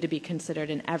considered and need to be considered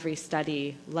in every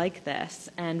study like this,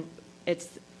 and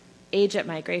it's age at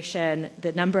migration,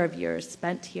 the number of years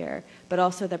spent here, but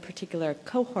also the particular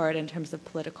cohort in terms of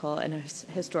political and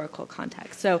historical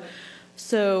context.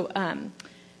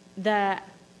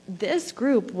 This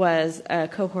group was a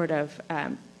cohort of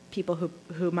people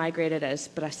who migrated as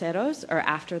braceros, or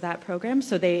after that program,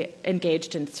 so they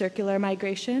engaged in circular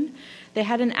migration. They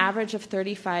had an average of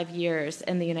 35 years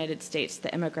in the United States,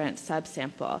 the immigrant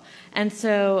subsample, and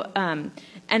so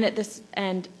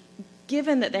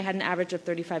given that they had an average of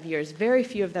 35 years, very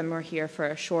few of them were here for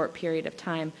a short period of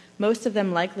time. Most of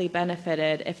them likely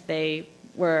benefited, if they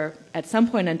were at some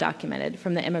point undocumented,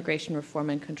 from the Immigration Reform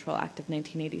and Control Act of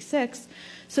 1986,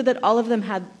 so that all of them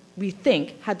had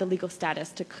the legal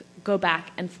status to go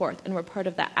back and forth, and were part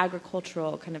of that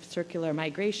agricultural kind of circular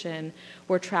migration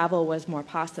where travel was more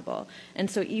possible. And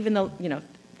so even though,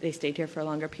 they stayed here for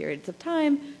longer periods of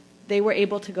time, they were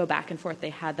able to go back and forth.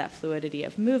 They had that fluidity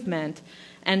of movement.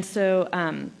 And so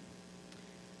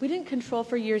we didn't control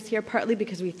for years here, partly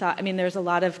because we thought, there's a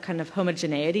lot of kind of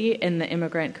homogeneity in the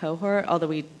immigrant cohort, although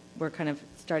we were kind of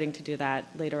starting to do that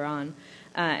later on,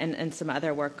 and some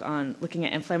other work on looking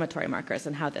at inflammatory markers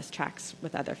and how this tracks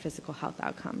with other physical health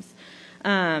outcomes.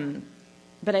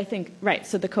 But I think,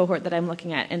 so the cohort that I'm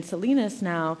looking at in Salinas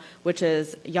now, which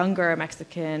is younger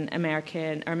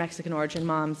Mexican-American or Mexican origin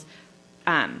moms,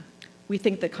 we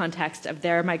think the context of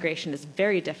their migration is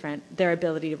very different. Their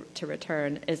ability to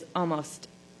return is almost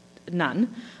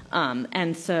none.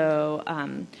 And so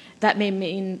that may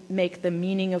make the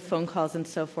meaning of phone calls and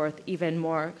so forth even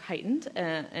more heightened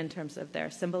in terms of their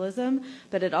symbolism,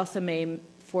 but it also may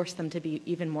force them to be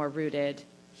even more rooted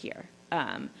here.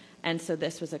 And so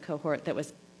this was a cohort that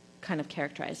was kind of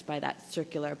characterized by that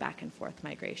circular back and forth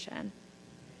migration.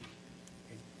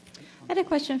 I had a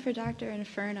question for Dr.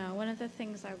 Inferno. One of the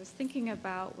things I was thinking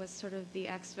about was sort of the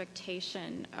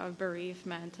expectation of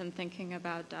bereavement and thinking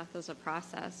about death as a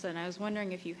process. And I was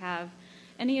wondering if you have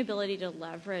any ability to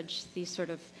leverage the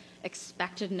sort of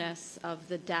expectedness of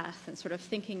the death and sort of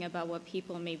thinking about what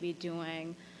people may be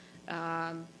doing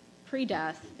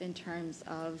pre-death in terms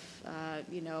of,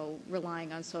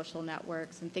 relying on social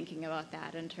networks and thinking about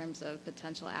that in terms of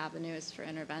potential avenues for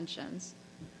interventions.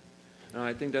 No,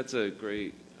 I think that's a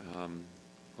great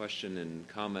question and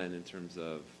comment in terms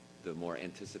of the more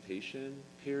anticipation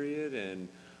period. And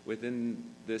within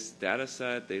this data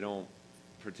set, they don't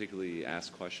particularly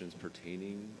ask questions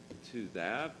pertaining to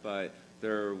that, but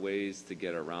there are ways to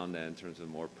get around that in terms of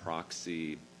more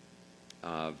proxy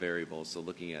variables, so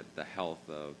looking at the health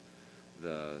of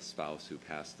the spouse who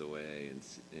passed away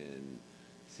and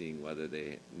seeing whether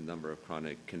they number of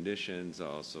chronic conditions,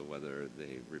 also whether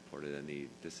they reported any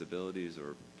disabilities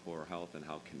or poor health and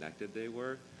how connected they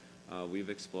were. We've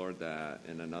explored that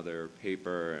in another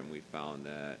paper, and we found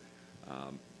that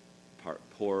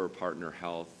poor partner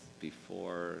health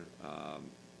before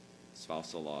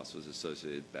spousal loss was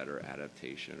associated with better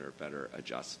adaptation or better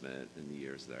adjustment in the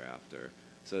years thereafter.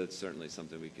 So it's certainly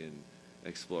something we can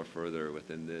explore further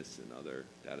within this and other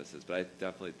data sets. But I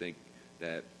definitely think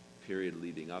that period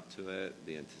leading up to it,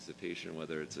 the anticipation,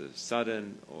 whether it's a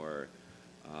sudden or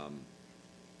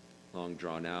long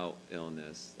drawn-out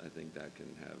illness, I think that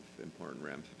can have important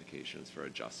ramifications for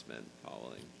adjustment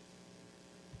following.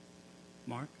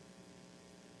 Mark?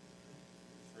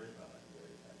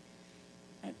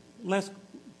 Last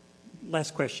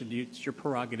question. It's your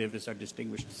prerogative as our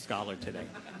distinguished scholar today.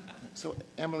 So,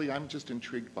 Emily, I'm just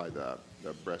intrigued by the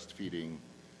breastfeeding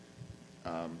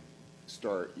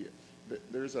start.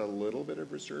 There's a little bit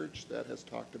of research that has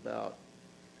talked about,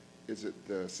 is it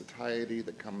the satiety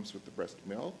that comes with the breast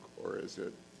milk, or is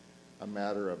it a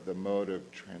matter of the mode of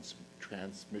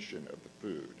transmission of the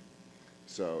food?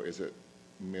 So is it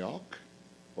milk,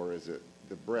 or is it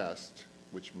the breast,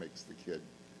 which makes the kid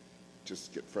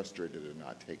just get frustrated and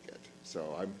not take it?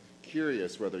 So I'm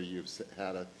curious whether you've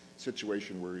had a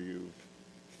situation where you've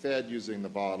fed using the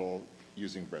bottle,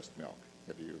 using breast milk.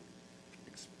 Have you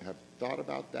thought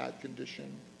about that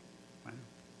condition? Wow.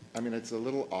 I mean, it's a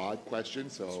little odd question,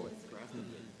 so.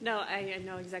 No, I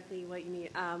know exactly what you mean.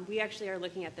 We actually are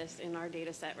looking at this in our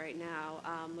data set right now,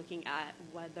 looking at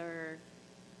whether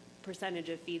percentage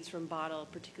of feeds from bottle,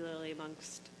 particularly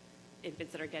amongst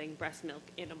infants that are getting breast milk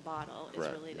in a bottle, is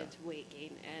related to weight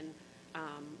gain. And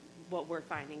what we're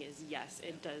finding is, yes,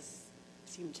 it does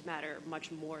seem to matter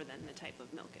much more than the type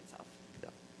of milk itself. Yeah,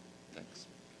 thanks.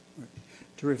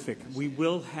 Terrific. We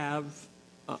will have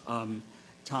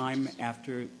time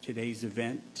after today's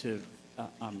event to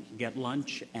get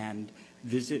lunch and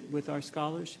visit with our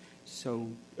scholars. So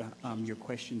your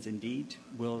questions indeed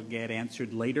will get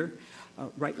answered later.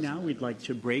 Right now, we'd like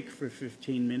to break for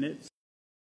 15 minutes.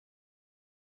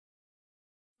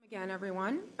 Again,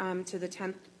 everyone, to the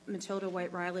 10th Matilda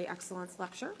White Riley Excellence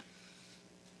Lecture.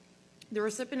 The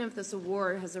recipient of this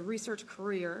award has a research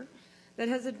career that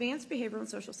has advanced behavioral and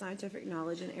social scientific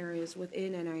knowledge in areas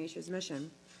within NIH's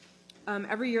mission.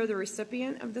 Every year, the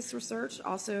recipient of this research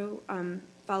also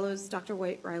follows Dr.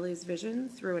 White Riley's vision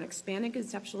through an expanded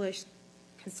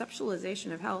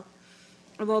conceptualization of health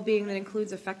and well-being that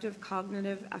includes effective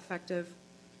cognitive, affective,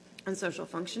 and social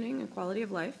functioning and quality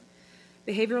of life,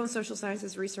 behavioral and social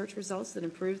sciences research results that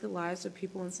improve the lives of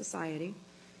people in society,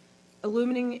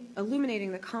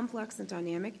 illuminating the complex and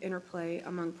dynamic interplay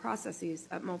among processes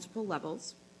at multiple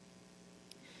levels,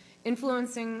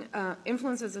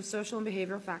 influences of social and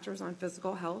behavioral factors on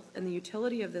physical health and the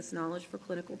utility of this knowledge for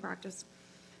clinical practice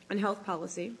and health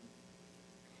policy,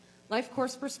 life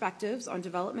course perspectives on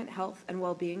development, health, and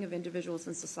well-being of individuals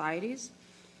and societies,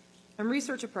 and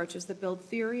research approaches that build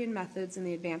theory and methods in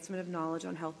the advancement of knowledge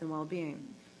on health and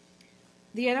well-being.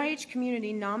 The NIH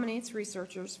community nominates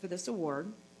researchers for this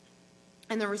award,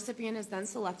 and the recipient is then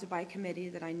selected by a committee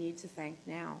that I need to thank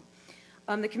now.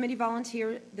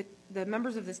 The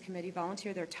members of this committee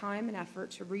volunteer their time and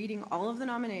effort to reading all of the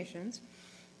nominations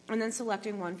and then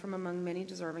selecting one from among many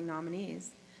deserving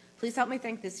nominees. Please help me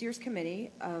thank this year's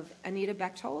committee of Anita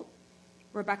Bechtold,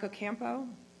 Rebecca Campo,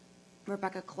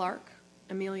 Rebecca Clark,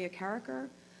 Amelia Carricker,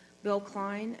 Bill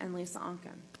Klein, and Lisa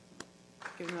Onken.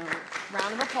 Give them a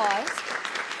round of applause.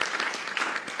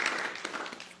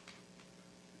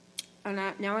 And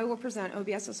now I will present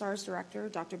OBSSR's director,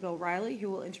 Dr. Bill Riley, who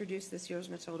will introduce this year's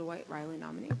Matilda White Riley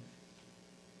nominee.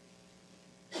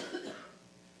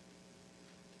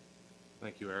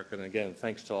 Thank you, Erica. And again,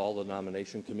 thanks to all the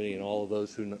nomination committee and all of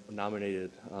those who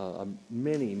nominated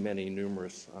many,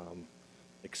 numerous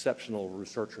exceptional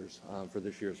researchers for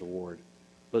this year's award.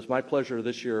 But it's my pleasure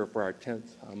this year for our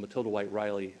 10th Matilda White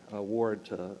Riley Award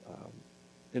to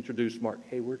introduce Mark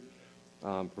Hayward,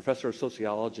 Professor of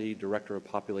Sociology, Director of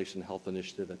Population Health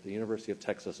Initiative at the University of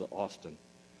Texas at Austin.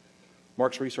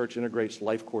 Mark's research integrates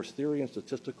life course theory and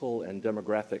statistical and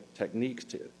demographic techniques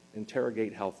to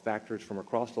interrogate how factors from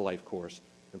across the life course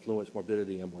influence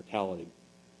morbidity and mortality.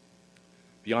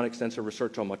 Beyond extensive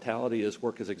research on mortality, his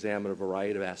work has examined a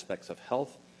variety of aspects of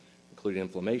health, including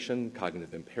inflammation,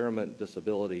 cognitive impairment,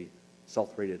 disability,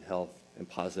 self-rated health, and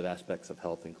positive aspects of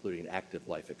health, including active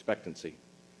life expectancy.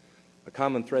 A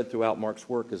common thread throughout Mark's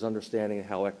work is understanding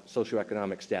how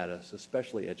socioeconomic status,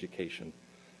 especially education,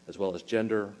 as well as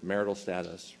gender, marital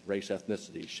status, race,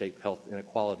 ethnicity, shape health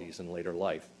inequalities in later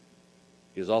life.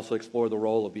 He has also explored the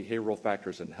role of behavioral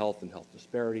factors in health and health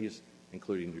disparities,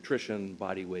 including nutrition,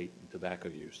 body weight, and tobacco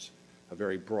use, a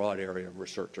very broad area of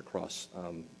research across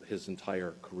his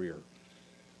entire career.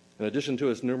 In addition to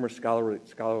his numerous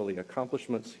scholarly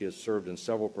accomplishments, he has served in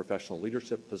several professional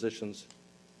leadership positions.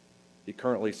 He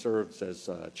currently serves as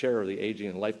chair of the Aging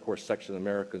and Life Course section of the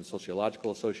American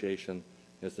Sociological Association,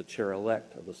 and is the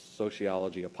chair-elect of the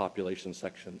Sociology of Population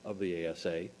section of the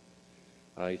ASA.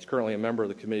 He's currently a member of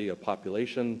the Committee of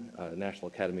Population, National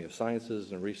Academy of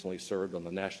Sciences, and recently served on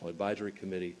the National Advisory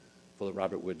Committee for the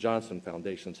Robert Wood Johnson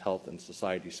Foundation's Health and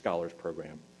Society Scholars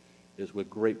Program. It is with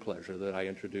great pleasure that I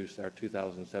introduce our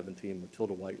 2017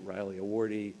 Matilda White Riley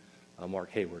awardee, Mark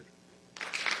Hayward.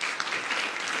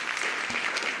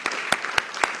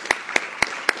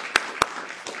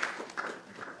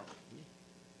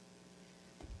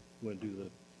 You want to do the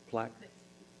plaque?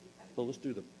 So let's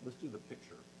do the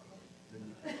picture.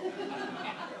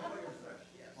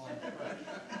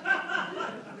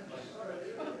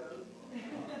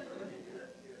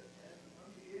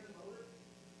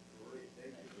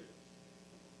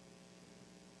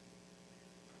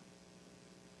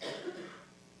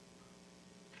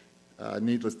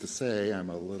 Needless to say, I'm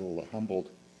a little humbled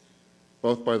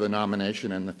both by the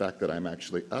nomination and the fact that I'm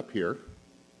actually up here.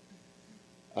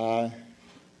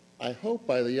 I hope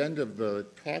by the end of the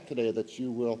talk today that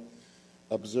you will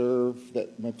observe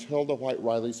that Matilda White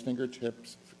Riley's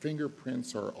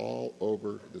fingerprints are all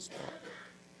over this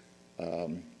talk.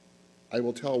 I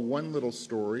will tell one little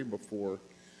story before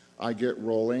I get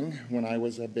rolling. When I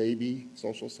was a baby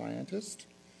social scientist,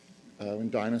 when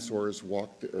dinosaurs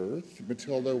walked the earth,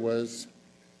 Matilda was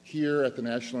here at the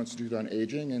National Institute on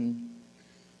Aging,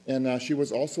 and she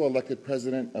was also elected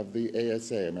president of the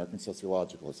ASA, American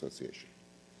Sociological Association.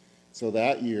 So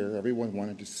that year, everyone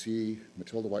wanted to see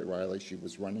Matilda White Riley. She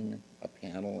was running a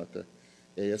panel at the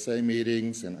ASA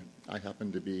meetings, and I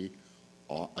happened to be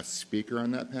a speaker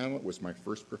on that panel. It was my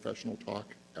first professional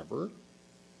talk ever.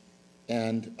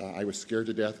 And I was scared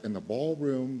to death, and the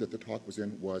ballroom that the talk was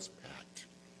in was packed.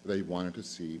 They wanted to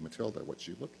see Matilda, what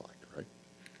she looked like, right?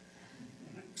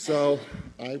 So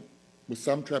I, with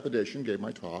some trepidation, gave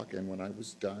my talk, and when I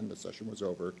was done, the session was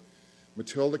over,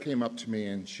 Matilda came up to me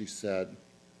and she said,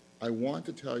 "I want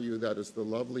to tell you that is the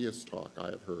loveliest talk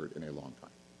I have heard in a long time.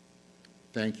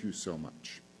 Thank you so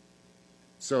much."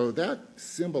 So that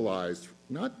symbolized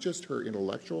not just her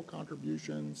intellectual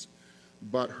contributions,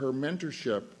 but her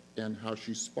mentorship and how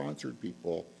she sponsored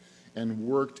people and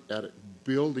worked at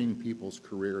building people's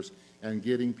careers and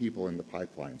getting people in the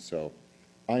pipeline. So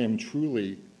I am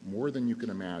truly more than you can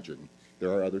imagine.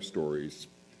 There are other stories.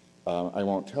 I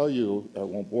won't tell you, I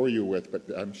won't bore you with,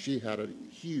 but she had a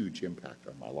huge impact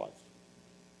on my life.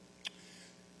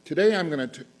 Today I'm going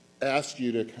to ask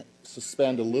you to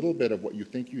suspend a little bit of what you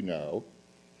think you know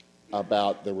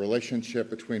about the relationship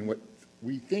between what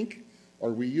we think,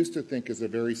 or we used to think, is a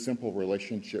very simple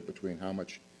relationship between how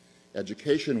much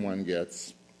education one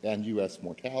gets and U.S.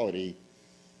 mortality.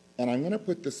 And I'm going to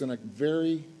put this in a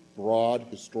very broad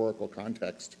historical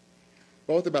context,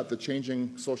 both about the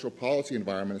changing social policy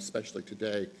environment, especially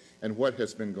today, and what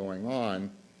has been going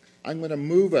on. I'm going to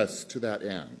move us to that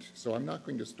end. So I'm not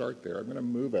going to start there. I'm going to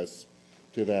move us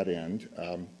to that end.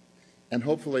 And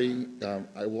hopefully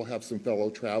I will have some fellow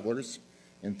travelers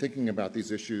in thinking about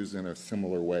these issues in a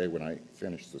similar way when I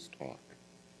finish this talk.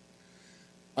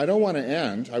 I don't want to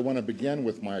end. I want to begin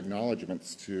with my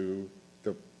acknowledgments to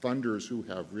the funders who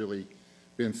have really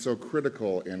been so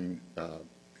critical in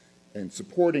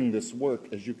supporting this work.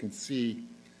 As you can see,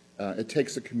 it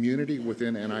takes a community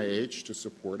within NIH to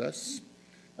support us,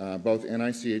 both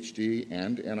NICHD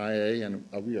and NIA, and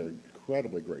we are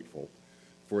incredibly grateful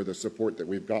for the support that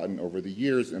we've gotten over the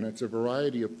years, and it's a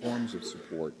variety of forms of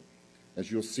support.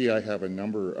 As you'll see, I have a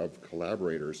number of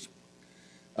collaborators.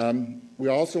 We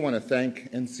also want to thank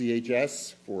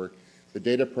NCHS for the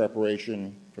data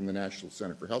preparation from the National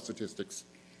Center for Health Statistics.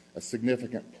 A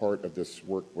significant part of this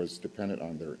work was dependent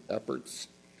on their efforts.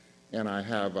 And I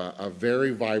have a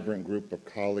very vibrant group of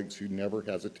colleagues who never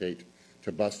hesitate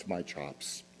to bust my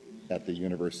chops at the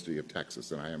University of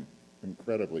Texas, and I am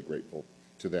incredibly grateful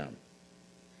to them.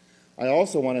 I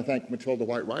also want to thank Matilda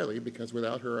White Riley, because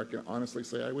without her, I can honestly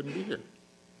say I wouldn't be here.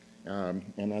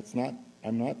 And that's not,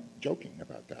 I'm not joking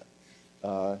about that.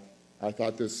 I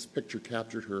thought this picture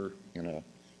captured her in a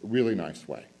really nice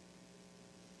way.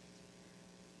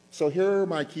 So here are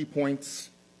my key points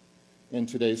in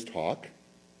today's talk.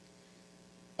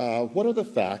 What are the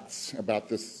facts about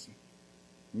this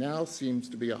now seems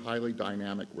to be a highly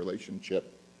dynamic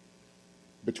relationship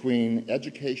between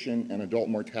education and adult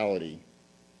mortality,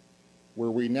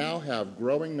 where we now have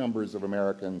growing numbers of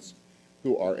Americans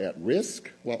who are at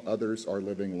risk while others are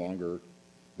living longer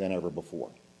than ever before.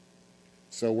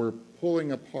 So we're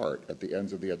pulling apart at the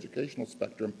ends of the educational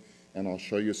spectrum, and I'll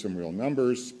show you some real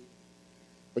numbers.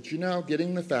 But you know,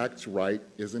 getting the facts right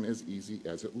isn't as easy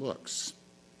as it looks.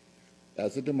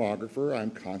 As a demographer,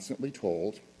 I'm constantly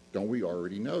told, don't we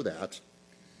already know that?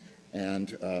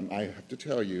 And I have to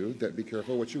tell you that be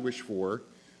careful what you wish for.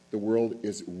 The world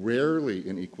is rarely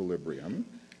in equilibrium,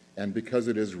 and because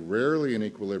it is rarely in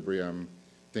equilibrium,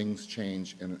 things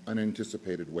change in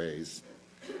unanticipated ways.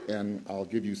 And I'll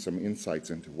give you some insights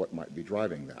into what might be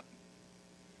driving that.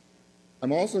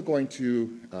 I'm also going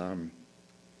to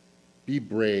be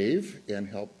brave and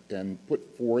help and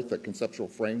put forth a conceptual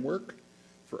framework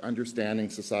for understanding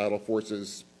societal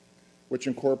forces which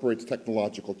incorporates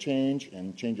technological change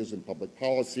and changes in public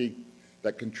policy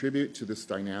that contribute to this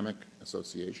dynamic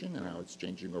association and how it's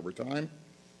changing over time.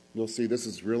 You'll see this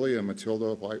is really a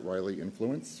Matilda White Riley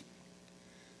influence.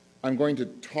 I'm going to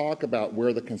talk about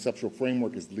where the conceptual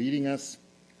framework is leading us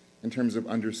in terms of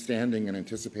understanding and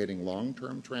anticipating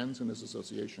long-term trends in this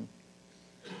association.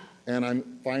 And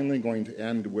I'm finally going to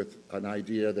end with an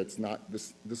idea that's not,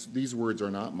 these words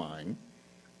are not mine,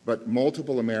 but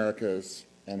multiple Americas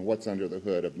and what's under the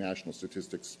hood of national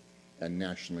statistics and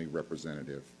nationally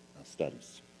representative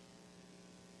studies.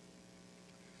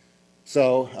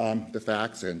 So the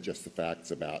facts and just the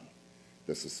facts about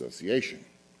this association.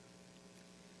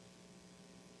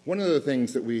 One of the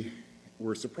things that we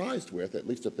were surprised with, at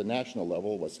least at the national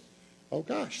level, was, oh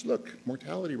gosh, look,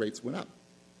 mortality rates went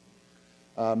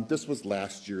up. This was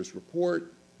last year's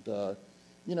report.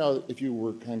 You know, if you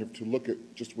were kind of to look at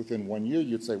just within 1 year,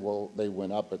 you'd say, well, they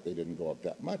went up, but they didn't go up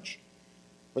that much.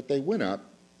 But they went up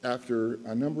after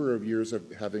a number of years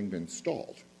of having been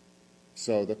stalled.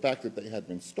 So the fact that they had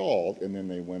been stalled and then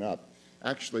they went up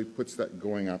actually puts that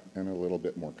going up in a little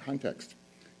bit more context.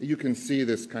 You can see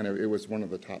this kind of, it was one of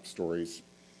the top stories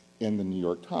in the New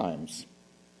York Times.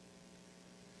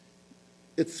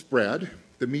 It's spread.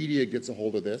 The media gets a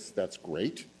hold of this. That's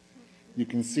great. You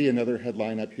can see another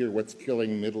headline up here, what's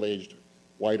killing middle-aged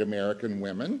white American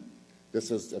women.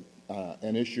 This is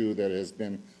an issue that has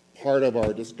been part of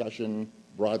our discussion,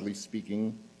 broadly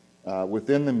speaking,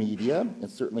 within the media. It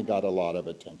certainly got a lot of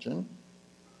attention.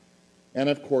 And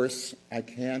of course, I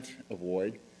can't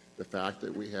avoid the fact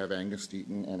that we have Angus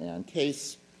Deaton and Ann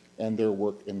Case and their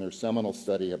work in their seminal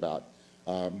study about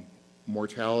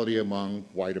mortality among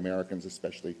white Americans,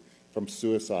 especially from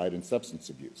suicide and substance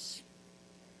abuse.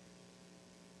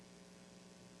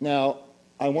 Now,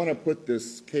 I want to put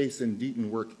this Case and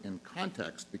Deaton work in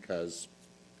context because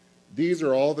these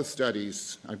are all the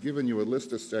studies. I've given you a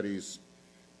list of studies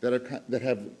that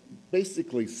have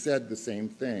basically said the same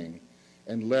thing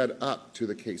and led up to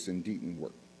the Case and Deaton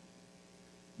work.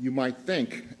 You might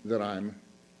think that I'm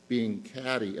being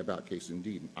catty about Case and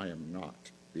Deaton. I am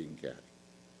not being catty.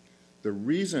 The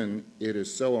reason it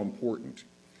is so important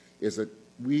is that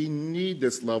we need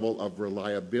this level of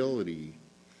reliability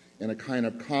in a kind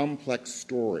of complex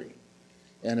story.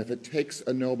 And if it takes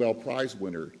a Nobel Prize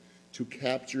winner to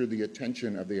capture the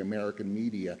attention of the American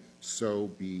media, so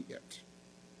be it.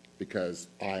 Because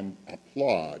I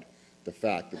applaud the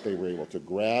fact that they were able to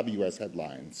grab U.S.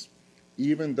 headlines,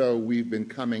 even though we've been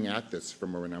coming at this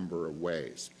from a number of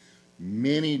ways.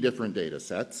 Many different data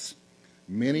sets,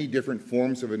 many different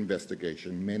forms of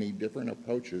investigation, many different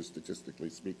approaches,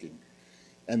 statistically speaking.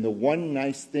 And the one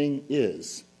nice thing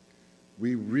is,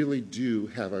 we really do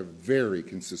have a very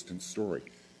consistent story.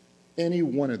 Any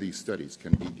one of these studies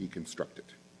can be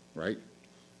deconstructed, right?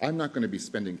 I'm not going to be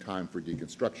spending time for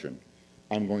deconstruction.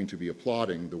 I'm going to be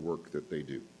applauding the work that they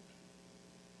do.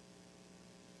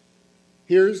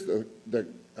 Here's the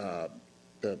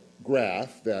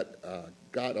graph that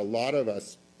got a lot of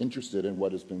us interested in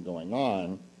what has been going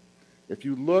on. If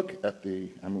you look at the,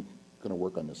 I'm going to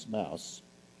work on this mouse.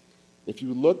 If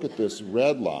you look at this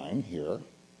red line here,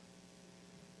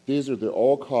 these are the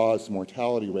all-cause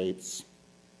mortality rates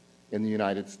in the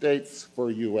United States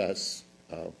for U.S.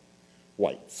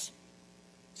 Whites.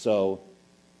 So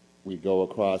we go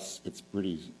across,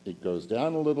 it goes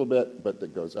down a little bit, but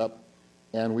it goes up,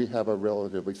 and we have a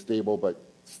relatively stable but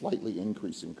slightly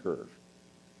increasing curve.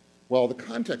 Well, the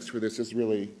context for this is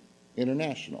really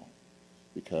international,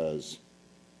 because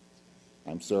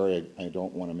I'm sorry, I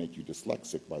don't want to make you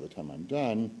dyslexic by the time I'm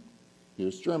done.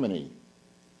 Here's Germany.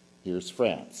 Here's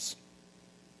France.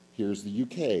 Here's the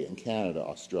UK and Canada,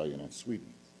 Australia, and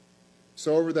Sweden.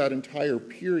 So over that entire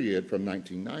period from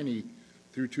 1990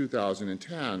 through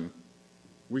 2010,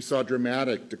 we saw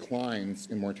dramatic declines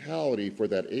in mortality for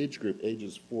that age group,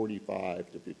 ages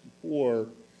 45 to 54,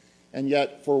 and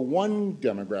yet for one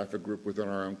demographic group within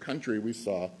our own country, we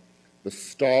saw the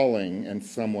stalling and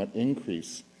somewhat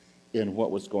increase in what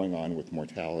was going on with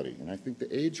mortality. And I think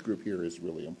the age group here is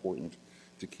really important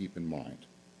to keep in mind.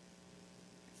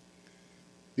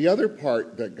 The other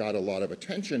part that got a lot of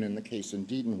attention in the Case and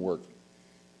Deaton work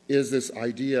is this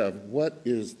idea of what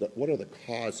are the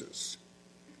causes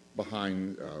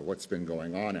behind what's been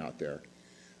going on out there.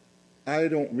 I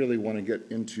don't really want to get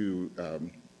into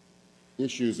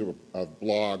issues of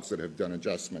blogs that have done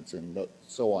adjustments and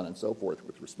so on and so forth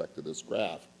with respect to this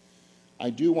graph. I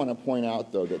do want to point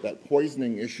out, though, that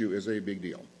poisoning issue is a big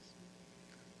deal.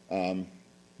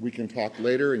 We can talk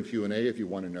later in Q&A if you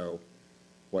want to know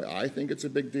why I think it's a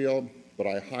big deal, but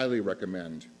I highly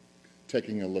recommend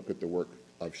taking a look at the work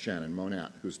of Shannon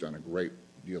Monat, who's done a great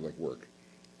deal of work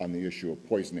on the issue of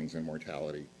poisonings and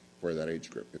mortality for that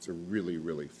age group. It's a really,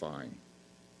 really fine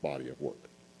body of work.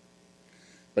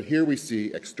 But here we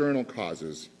see external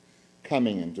causes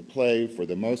coming into play for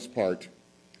the most part.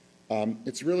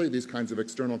 It's really these kinds of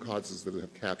external causes that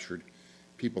have captured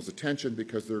people's attention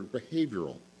because they're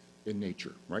behavioral in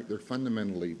nature, right? They're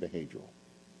fundamentally behavioral.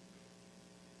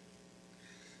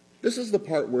 This is the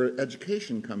part where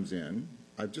education comes in.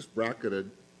 I've just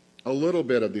bracketed a little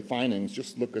bit of the findings.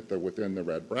 Just look at within the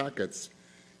red brackets.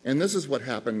 And this is what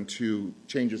happened to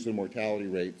changes in mortality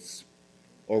rates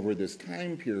over this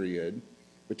time period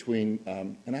between,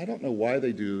 and I don't know why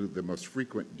they do the most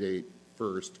frequent date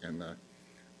first and the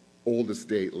oldest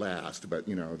date last, but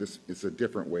this is a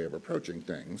different way of approaching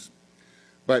things.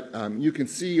 But you can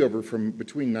see over from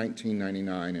between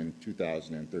 1999 and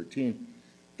 2013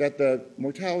 that the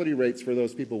mortality rates for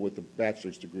those people with a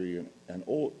bachelor's degree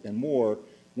and more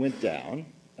went down.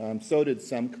 So did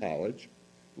some college,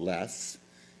 less.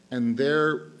 And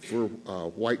there, for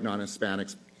white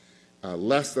non-Hispanics,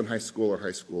 less than high school or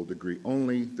high school degree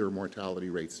only, their mortality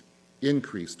rates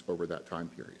increased over that time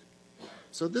period.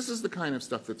 So this is the kind of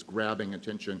stuff that's grabbing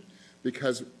attention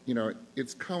because,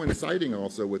 it's coinciding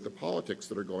also with the politics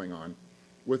that are going on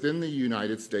within the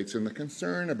United States and the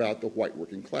concern about the white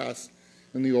working class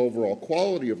and the overall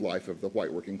quality of life of the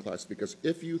white working class, because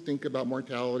if you think about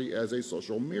mortality as a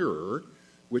social mirror,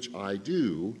 which I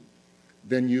do,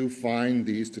 then you find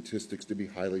these statistics to be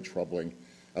highly troubling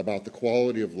about the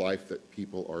quality of life that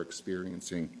people are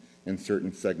experiencing in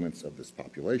certain segments of this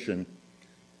population.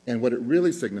 And what it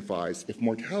really signifies, if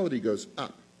mortality goes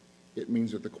up, it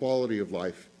means that the quality of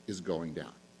life is going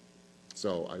down.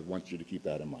 So I want you to keep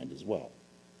that in mind as well.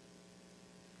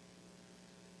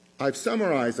 I've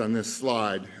summarized on this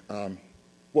slide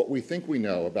what we think we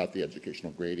know about the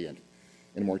educational gradient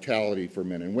in mortality for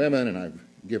men and women, and I've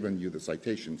given you the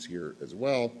citations here as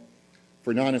well.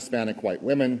 For non-Hispanic white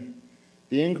women,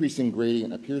 the increasing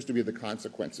gradient appears to be the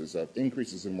consequences of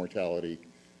increases in mortality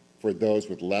for those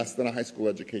with less than a high school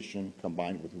education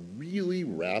combined with really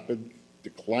rapid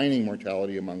declining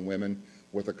mortality among women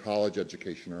with a college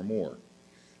education or more.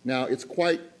 Now, it's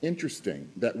quite interesting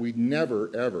that we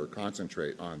never, ever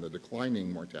concentrate on the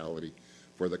declining mortality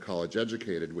for the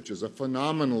college-educated, which is a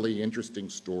phenomenally interesting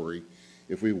story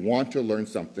if we want to learn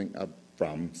something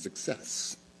from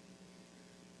success.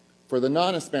 For the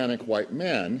non-Hispanic white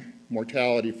men,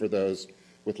 mortality for those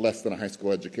with less than a high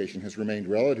school education has remained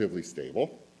relatively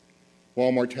stable,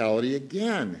 while mortality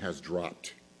again has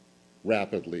dropped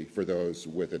rapidly for those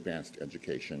with advanced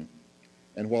education.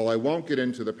 And while I won't get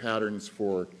into the patterns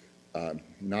for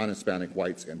non-Hispanic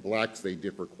whites and blacks, they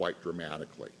differ quite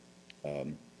dramatically.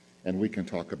 And we can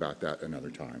talk about that another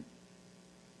time.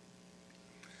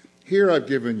 Here I've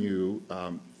given you,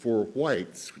 for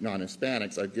whites,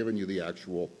 non-Hispanics, I've given you the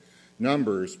actual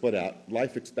numbers put out,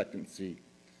 life expectancy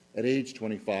at age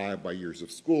 25 by years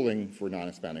of schooling for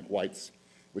non-Hispanic whites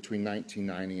between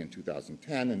 1990 and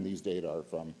 2010, and these data are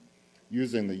from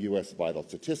using the U.S. Vital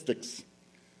Statistics.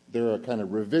 They're a kind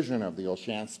of revision of the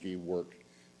Olshansky work.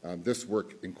 This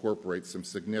work incorporates some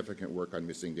significant work on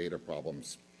missing data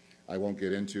problems. I won't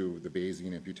get into the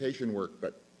Bayesian imputation work,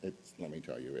 but let me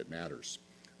tell you, it matters.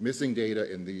 Missing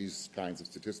data in these kinds of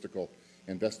statistical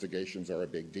investigations are a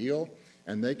big deal,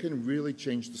 and they can really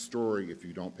change the story if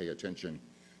you don't pay attention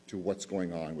to what's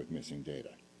going on with missing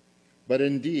data. But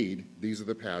indeed, these are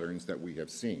the patterns that we have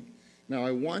seen. Now,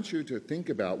 I want you to think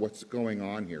about what's going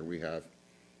on here. We have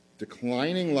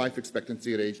declining life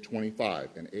expectancy at age 25,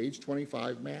 and age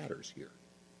 25 matters here.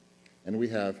 And we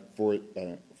have, for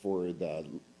the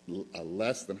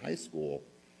less than high school,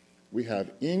 we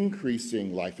have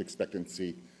increasing life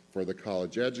expectancy for the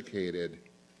college-educated.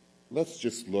 Let's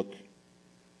just look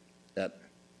at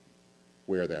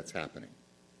where that's happening.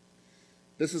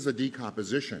 this is a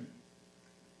decomposition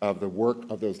of the work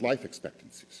of those life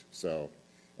expectancies. So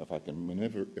if I can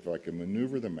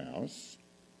maneuver the mouse,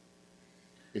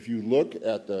 if you look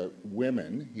at the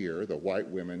women here, the white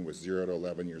women with 0 to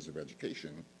 11 years of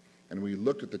education, and we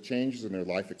looked at the changes in their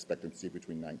life expectancy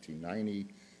between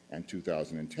 1990 and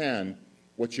 2010,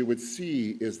 what you would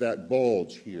see is that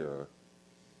bulge here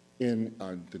in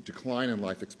the decline in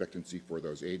life expectancy for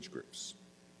those age groups.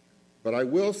 But I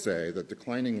will say that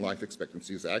declining life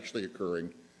expectancy is actually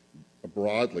occurring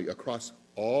broadly across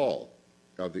all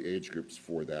of the age groups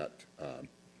for that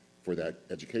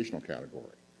educational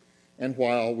category. And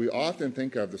while we often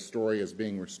think of the story as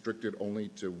being restricted only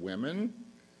to women,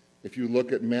 if you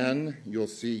look at men, you'll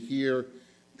see here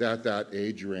that that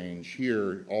age range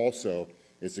here also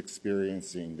is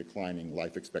experiencing declining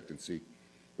life expectancy,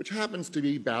 which happens to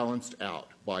be balanced out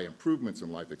by improvements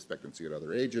in life expectancy at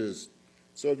other ages.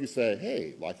 So if you say,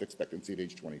 hey, life expectancy at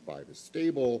age 25 is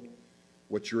stable,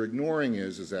 what you're ignoring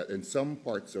is that in some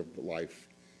parts of life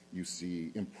you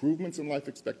see improvements in life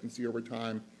expectancy over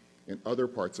time. In other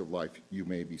parts of life, you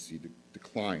maybe see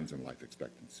declines in life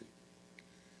expectancy.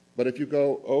 But if you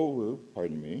go over,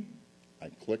 pardon me, I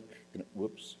click, and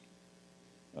whoops,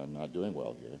 I'm not doing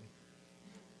well here.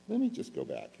 Let me just go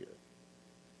back here.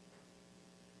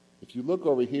 If you look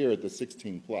over here at the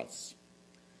 16 plus,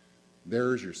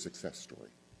 there's your success story.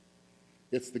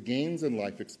 It's the gains in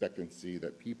life expectancy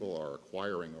that people are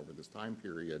acquiring over this time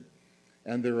period,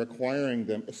 and they're acquiring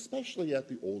them especially at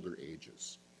the older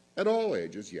ages. At all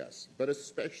ages, yes, but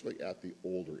especially at the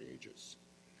older ages.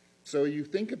 So you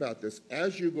think about this,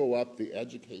 as you go up the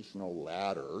educational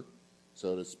ladder,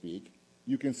 so to speak,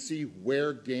 you can see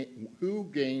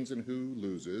who gains and who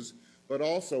loses, but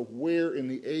also where in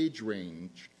the age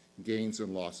range gains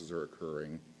and losses are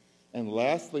occurring. And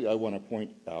lastly, I want to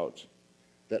point out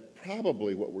that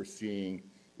probably what we're seeing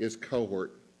is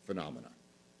cohort phenomena.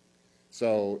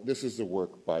 So this is the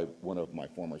work by one of my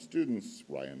former students,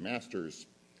 Ryan Masters.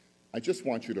 I just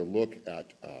want you to look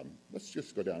at, let's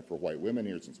just go down for white women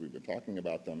here since we've been talking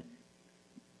about them.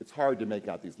 It's hard to make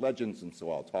out these legends, and so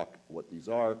I'll talk what these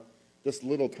are. This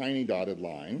little tiny dotted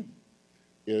line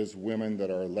is women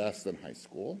that are less than high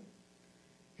school.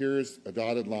 Here's a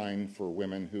dotted line for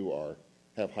women who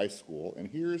have high school, and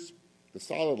here's the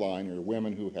solid line are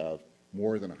women who have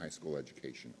more than a high school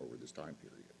education over this time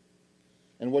period.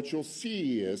 And what you'll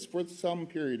see is for some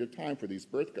period of time for these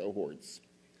birth cohorts,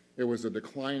 there was a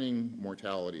declining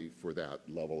mortality for that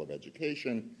level of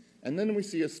education, and then we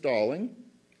see a stalling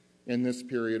in this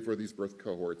period for these birth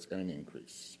cohorts and an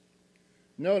increase.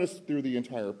 Notice through the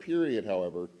entire period,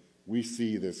 however, we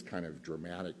see this kind of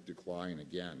dramatic decline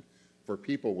again for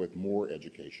people with more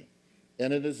education.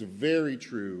 And it is very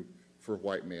true for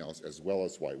white males as well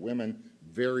as white women,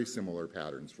 very similar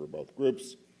patterns for both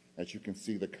groups. As you can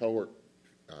see, the cohort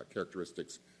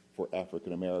characteristics for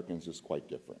African Americans is quite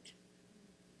different.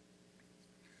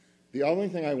 The only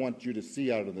thing I want you to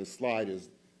see out of this slide is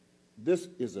this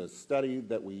is a study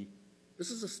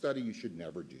you should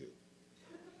never do.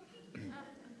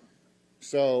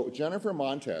 So Jennifer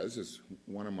Montez is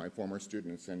one of my former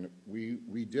students, and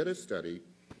we did a study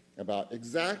about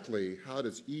exactly how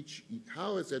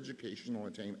is educational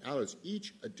attainment, how is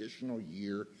each additional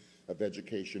year of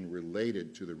education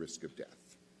related to the risk of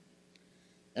death.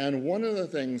 And one of the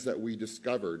things that we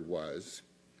discovered was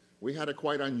we had a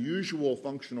quite unusual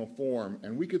functional form,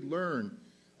 and we could learn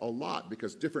a lot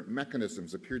because different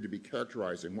mechanisms appeared to be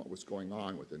characterizing what was going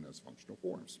on within those functional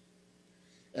forms.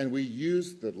 And we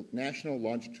used the National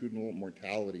Longitudinal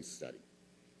Mortality Study.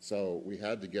 So we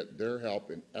had to get their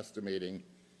help in estimating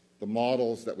the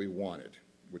models that we wanted,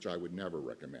 which I would never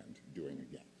recommend doing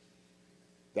again.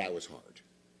 That was hard.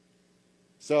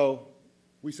 So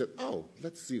we said, oh,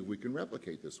 let's see if we can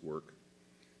replicate this work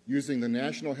using the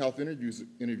National Health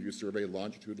Interview Survey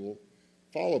longitudinal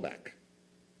follow-back.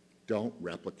 Don't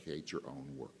replicate your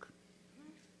own work.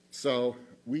 So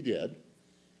we did,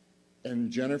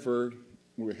 and Jennifer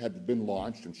had been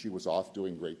launched, and she was off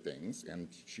doing great things, and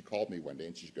she called me one day,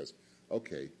 and she goes,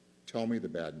 okay, tell me the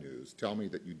bad news. Tell me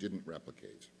that you didn't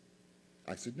replicate.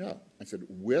 I said, no. I said,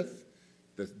 with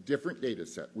the different data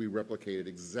set, we replicated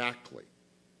exactly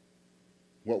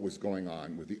what was going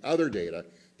on with the other data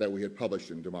that we had published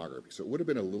in demography. So it would have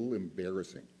been a little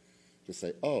embarrassing to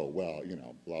say, oh, well, you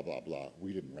know, blah, blah, blah,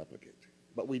 we didn't replicate.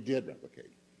 But we did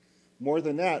replicate. More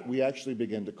than that, we actually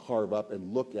began to carve up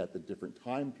and look at the different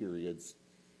time periods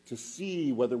to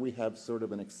see whether we have sort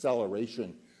of an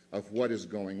acceleration of what is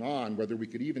going on, whether we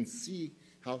could even see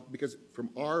how, because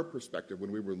from our perspective,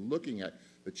 when we were looking at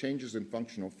the changes in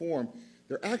functional form,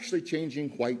 they're actually changing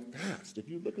quite fast. If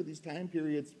you look at these time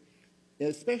periods,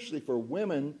 especially for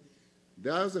women,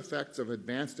 those effects of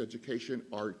advanced education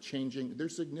are changing. They're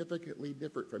significantly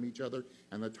different from each other,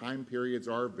 and the time periods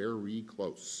are very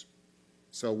close.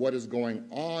 So what is going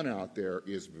on out there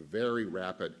is very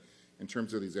rapid in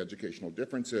terms of these educational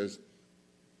differences.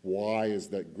 Why is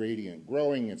that gradient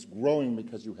growing? It's growing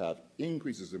because you have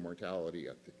increases in mortality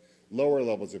at the lower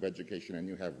levels of education, and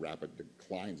you have rapid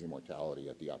declines in mortality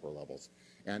at the upper levels.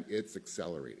 And it's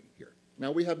accelerating here.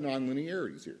 Now, we have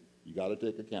nonlinearities here. You got to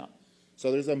take account.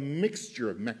 So there's a mixture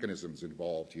of mechanisms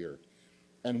involved here.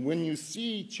 And when you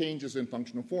see changes in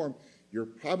functional form, you're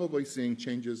probably seeing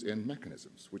changes in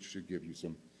mechanisms, which should give you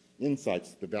some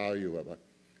insights to the value of a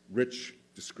rich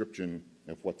description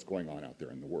of what's going on out there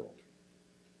in the world.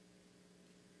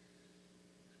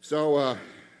 So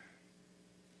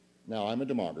now I'm a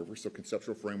demographer, so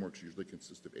conceptual frameworks usually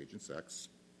consist of age and sex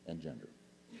and gender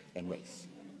and race.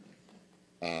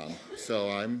 So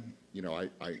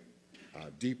I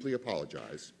deeply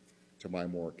apologize to my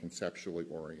more conceptually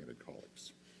oriented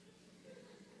colleagues.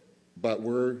 But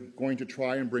we're going to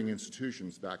try and bring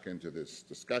institutions back into this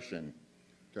discussion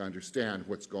to understand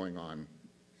what's going on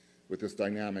with this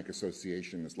dynamic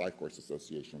association, this life course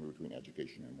association between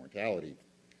education and mortality.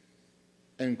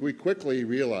 And we quickly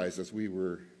realized as we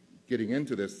were getting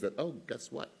into this that, oh,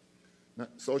 guess what?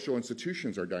 Social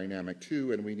institutions are dynamic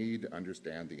too, and we need to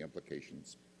understand the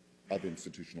implications of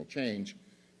institutional change.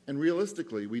 And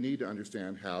realistically, we need to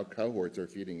understand how cohorts are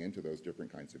feeding into those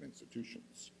different kinds of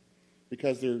institutions,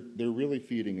 because they're really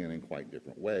feeding in quite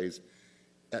different ways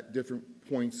at different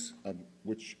points of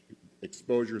which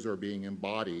exposures are being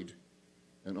embodied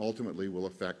and ultimately will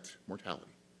affect mortality.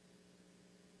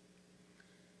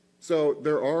 So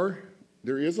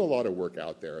there is a lot of work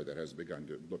out there that has begun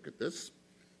to look at this.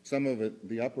 Some of it,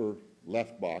 the upper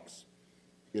left box,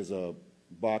 is a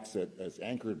box that is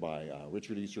anchored by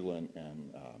Richard Easterlin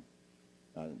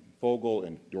and Fogel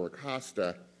and Dora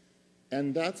Costa.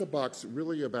 And that's a box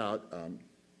really about,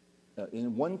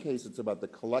 in one case, it's about the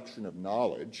collection of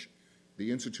knowledge,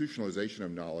 the institutionalization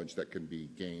of knowledge that can be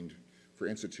gained for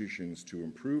institutions to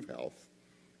improve health.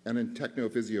 And in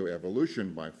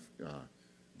Technophysio-Evolution by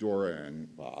Dora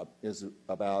and Bob is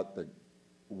about the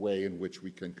way in which we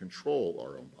can control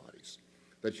our own bodies,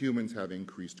 that humans have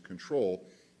increased control.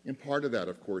 And part of that,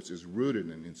 of course, is rooted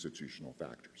in institutional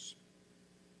factors.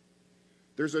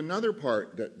 There's another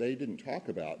part that they didn't talk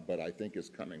about, but I think is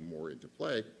coming more into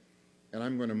play, and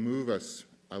I'm going to move us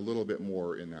a little bit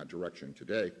more in that direction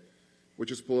today, which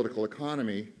is political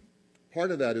economy. Part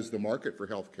of that is the market for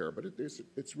healthcare, but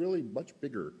it's really much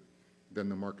bigger than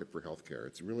the market for healthcare.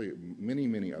 It's really many,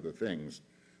 many other things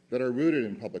that are rooted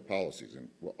in public policies, and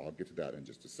I'll get to that in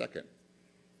just a second.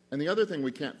 And the other thing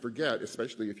we can't forget,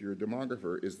 especially if you're a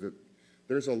demographer, is that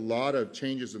there's a lot of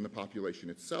changes in the population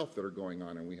itself that are going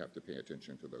on, and we have to pay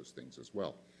attention to those things as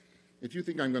well. If you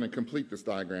think I'm going to complete this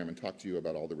diagram and talk to you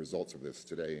about all the results of this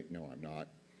today, no, I'm not.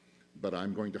 But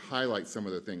I'm going to highlight some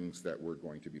of the things that we're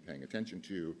going to be paying attention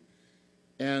to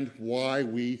and why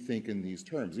we think in these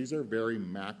terms. These are very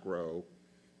macro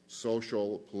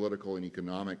social, political, and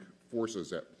economic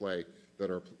forces at play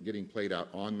that are getting played out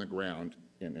on the ground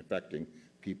and affecting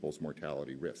people's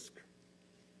mortality risk.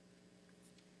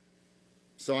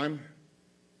 So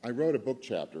I wrote a book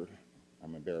chapter.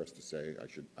 I'm embarrassed to say,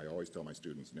 I always tell my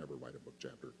students never write a book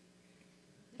chapter.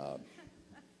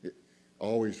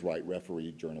 Always write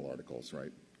referee journal articles,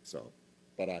 right? So,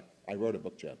 but I wrote a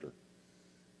book chapter.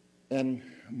 And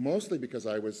mostly because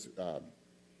I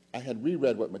had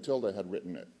reread what Matilda had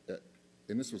written,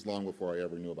 and this was long before I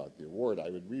ever knew about the award.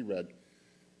 I had reread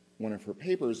one of her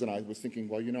papers, and I was thinking,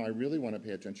 well, I really want to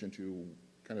pay attention to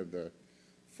kind of the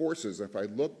forces. If I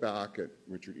look back at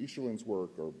Richard Easterlin's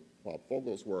work or Bob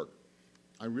Fogel's work,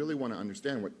 I really want to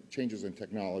understand what changes in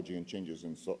technology and changes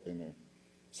in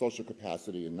social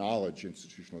capacity and knowledge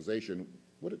institutionalization,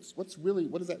 what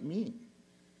does that mean?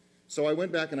 So I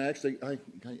went back and I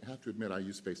have to admit I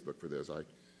used Facebook for this. I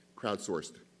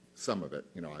crowdsourced some of it.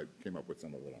 I came up with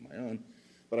some of it on my own.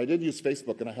 But I did use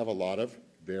Facebook, and I have a lot of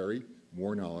very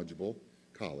more knowledgeable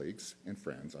colleagues and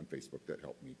friends on Facebook that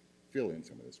helped me fill in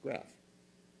some of this graph.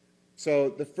 So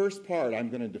the first part I'm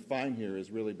going to define here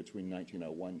is really between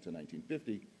 1901 to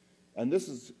 1950, and this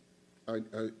is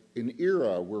an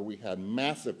era where we had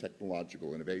massive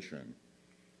technological innovation,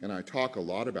 and I talk a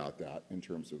lot about that in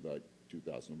terms of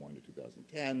 2001 to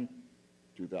 2010,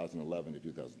 2011 to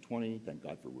 2020, thank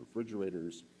God for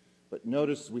refrigerators. But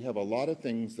notice we have a lot of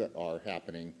things that are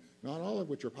happening, not all of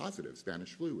which are positive.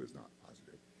 Spanish flu is not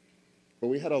positive. But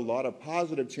we had a lot of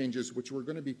positive changes which were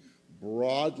going to be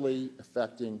broadly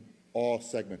affecting all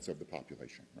segments of the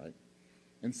population, right?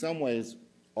 In some ways,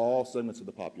 all segments of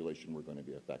the population were going to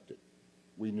be affected.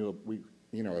 We knew,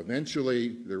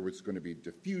 eventually there was going to be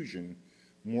diffusion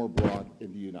more broad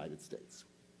in the United States.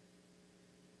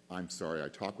 I'm sorry, I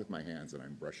talk with my hands and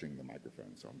I'm brushing the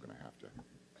microphone, so I'm going to have to,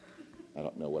 I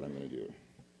don't know what I'm going to do.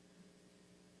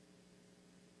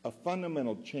 A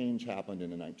fundamental change happened in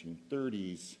the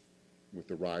 1930s with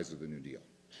the rise of the New Deal.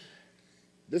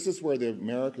 This is where the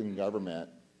American government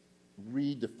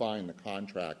redefined the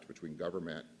contract between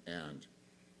government and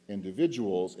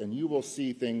individuals, and you will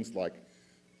see things like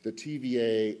the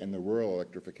TVA and the Rural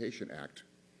Electrification Act,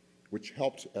 which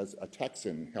helped, as a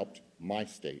Texan, helped my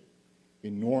state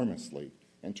enormously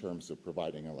in terms of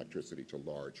providing electricity to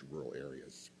large rural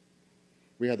areas.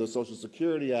 We had the Social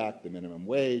Security Act, the minimum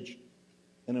wage,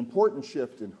 an important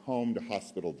shift in home to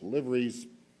hospital deliveries.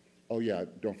 Oh yeah,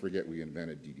 don't forget we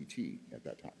invented DDT at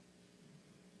that time.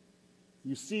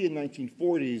 You see in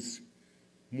 1940s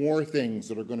more things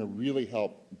that are going to really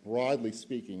help, broadly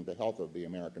speaking, the health of the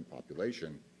American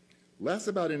population. Less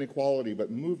about inequality,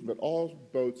 but movement. All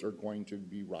boats are going to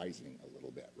be rising a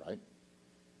little bit, right?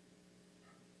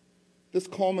 This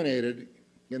culminated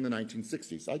in the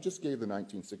 1960s. I just gave the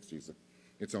 1960s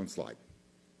its own slide.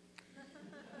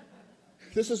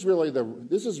 This is really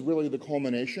the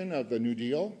culmination of the New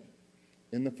Deal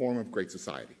in the form of Great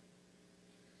Society.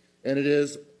 And it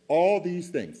is all these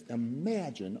things,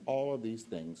 imagine all of these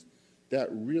things that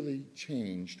really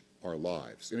changed our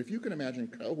lives. And if you can imagine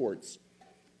cohorts,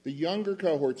 the younger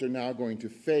cohorts are now going to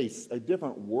face a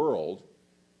different world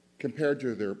compared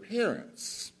to their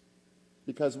parents,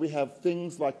 because we have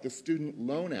things like the Student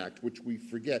Loan Act, which we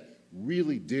forget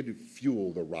really did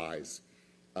fuel the rise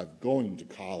of going to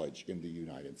college in the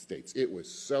United States. It was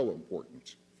so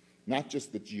important. Not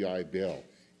just the GI Bill,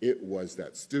 it was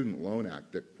that Student Loan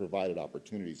Act that provided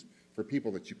opportunities for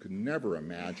people that you could never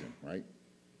imagine, right?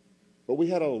 But we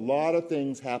had a lot of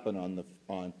things happen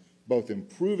on both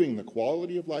improving the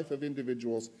quality of life of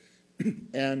individuals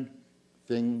and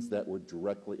things that would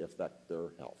directly affect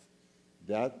their health.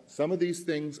 Some of these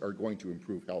things are going to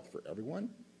improve health for everyone.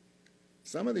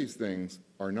 Some of these things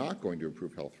are not going to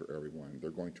improve health for everyone.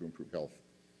 They're going to improve health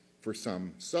for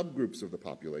some subgroups of the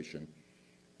population.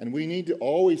 And we need to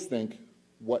always think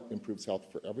what improves health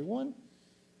for everyone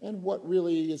and what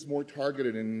really is more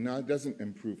targeted and doesn't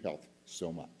improve health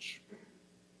so much.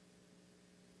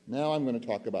 Now I'm going to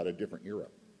talk about a different era.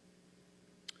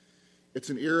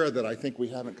 It's an era that I think we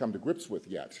haven't come to grips with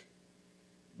yet,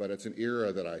 but it's an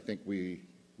era that I think we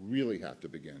really have to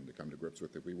begin to come to grips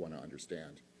with if we want to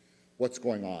understand what's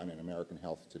going on in American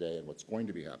health today and what's going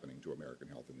to be happening to American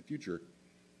health in the future,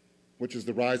 which is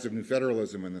the rise of new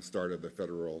federalism and the start of the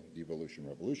federal devolution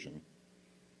revolution.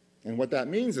 And what that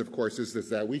means, of course, is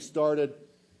that we started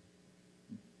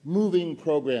moving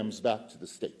programs back to the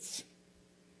states.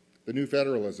 The new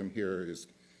federalism here is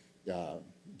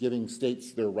giving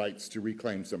states their rights to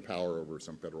reclaim some power over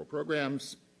some federal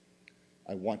programs.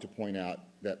 I want to point out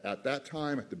that at that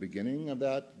time, at the beginning of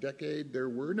that decade, there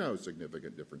were no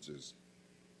significant differences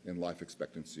in life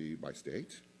expectancy by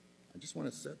state. I just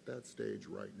want to set that stage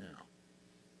right now,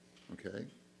 okay?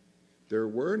 There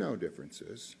were no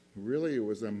differences. Really, it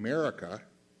was America,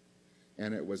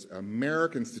 and it was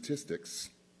American statistics.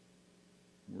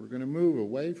 We're going to move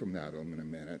away from that in a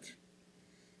minute.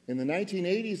 In the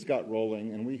 1980s got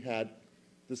rolling, and we had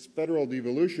this federal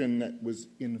devolution that was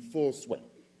in full swing.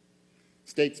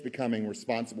 States becoming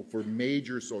responsible for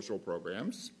major social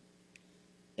programs,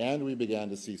 and we began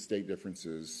to see state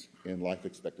differences in life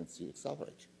expectancy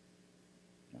accelerate,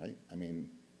 right? I mean,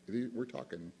 we're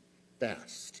talking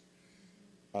fast.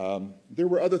 There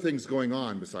were other things going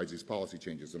on besides these policy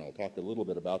changes, and I'll talk a little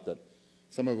bit about that.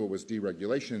 Some of it was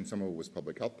deregulation, some of it was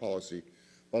public health policy,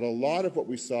 but a lot of what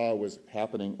we saw was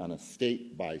happening on a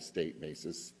state-by-state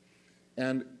basis.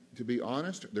 And to be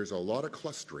honest, there's a lot of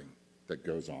clustering that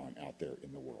goes on out there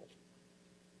in the world.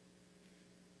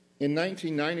 In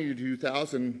 1990 to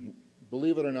 2000,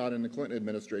 believe it or not, in the Clinton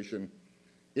administration,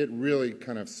 it really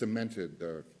kind of cemented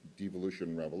the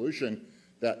devolution revolution.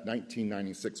 That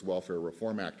 1996 Welfare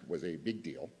Reform Act was a big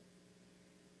deal.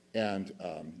 And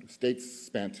states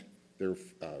spent their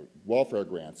welfare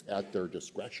grants at their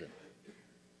discretion.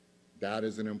 That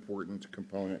is an important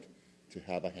component to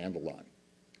have a handle on.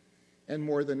 And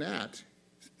more than that,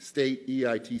 state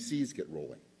EITCs get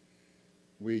rolling.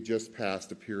 We just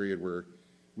passed a period where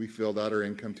we filled out our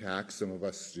income tax. Some of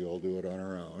us still do it on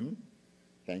our own.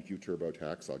 Thank you,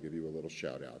 TurboTax. I'll give you a little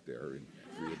shout out there in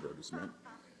free advertisement.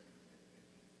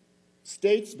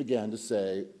 States began to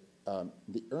say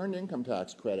the earned income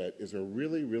tax credit is a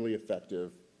really, really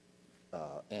effective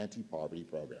anti-poverty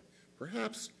program.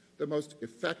 Perhaps the most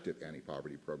effective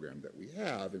anti-poverty program that we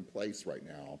have in place right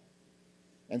now,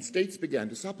 and states began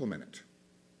to supplement it.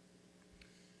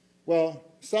 Well,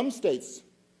 some states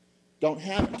don't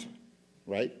have it,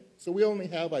 right? So we only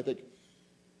have, I think,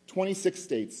 26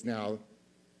 states now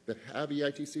that have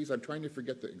EITCs. I'm trying to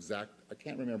forget the exact, I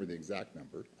can't remember the exact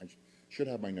number. I should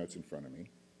have my notes in front of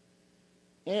me.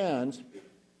 And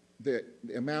the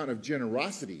amount of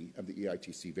generosity of the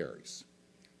EITC varies.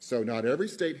 So not every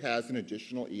state has an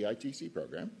additional EITC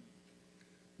program.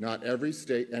 Not every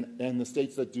state, and the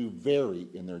states that do vary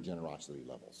in their generosity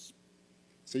levels.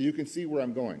 So you can see where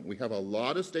I'm going. We have a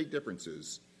lot of state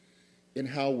differences in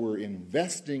how we're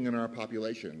investing in our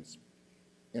populations.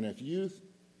 And if you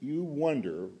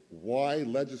wonder why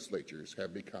legislatures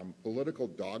have become political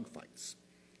dogfights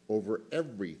over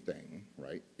everything,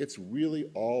 right? It's really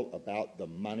all about the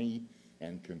money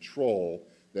and control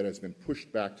that has been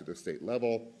pushed back to the state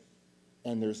level,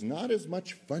 and there's not as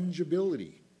much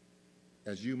fungibility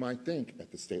as you might think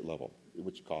at the state level,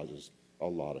 which causes a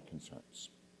lot of concerns.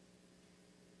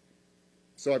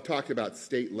 So I've talked about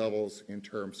state levels in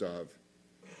terms of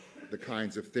the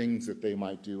kinds of things that they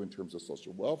might do in terms of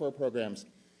social welfare programs.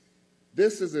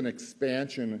 This is an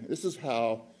expansion. This is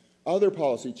how other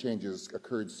policy changes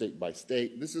occurred state by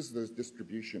state. This is the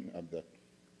distribution of the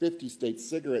 50 state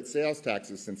cigarette sales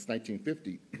taxes since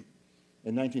 1950.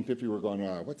 In 1950, we were going,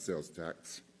 what sales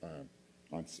tax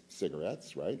on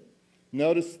cigarettes, right?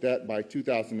 Notice that by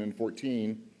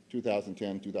 2014,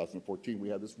 2010, 2014, we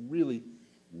had this really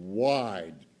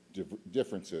wide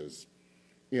differences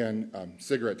in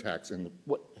cigarette tax and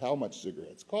how much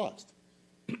cigarettes cost.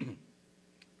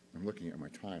 I'm looking at my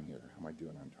time here. How am I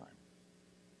doing on time?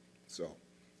 So,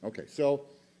 okay. So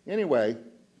anyway,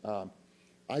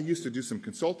 I used to do some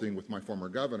consulting with my former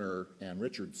governor, Ann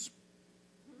Richards.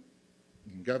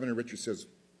 And Governor Richards says,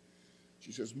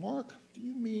 she says, Mark, do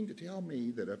you mean to tell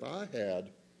me that if I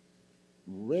had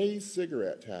raised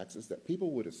cigarette taxes that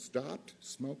people would have stopped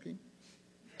smoking?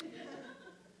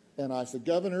 And I said,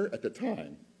 Governor, at the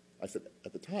time,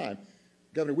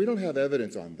 Governor, we don't have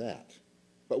evidence on that,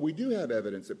 but we do have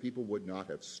evidence that people would not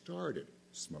have started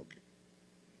smoking.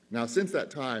 Now, since that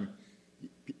time,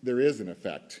 there is an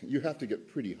effect. You have to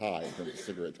get pretty high in terms of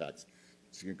cigarette tax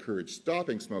to encourage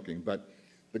stopping smoking, but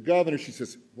the governor, she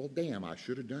says, well, damn, I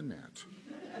should have done that.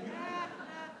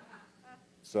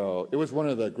 So it was one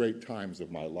of the great times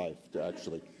of my life to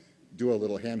actually do a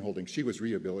little hand-holding. She was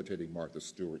rehabilitating Martha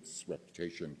Stewart's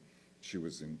reputation. She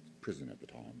was in prison at the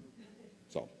time.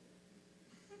 So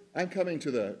I'm coming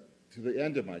to the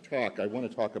end of my talk. I want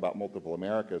to talk about multiple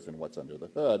Americas and what's under the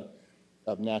hood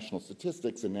of national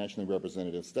statistics and nationally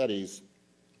representative studies.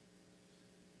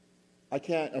 I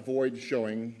can't avoid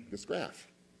showing this graph.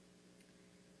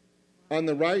 On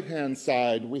the right-hand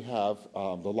side, we have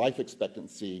the life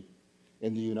expectancy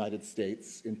in the United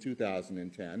States in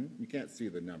 2010. You can't see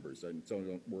the numbers, so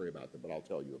don't worry about them, but I'll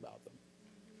tell you about them.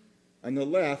 On the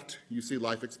left, you see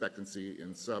life expectancy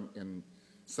in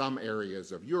some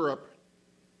areas of Europe,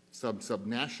 some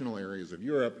subnational areas of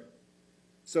Europe.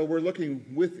 So we're looking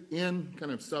within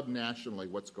kind of subnationally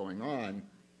what's going on,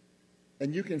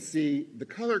 and you can see the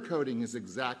color coding is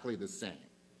exactly the same.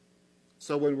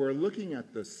 So when we're looking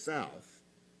at the South,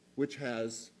 which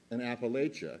has an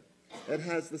Appalachia, it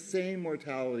has the same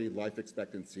mortality life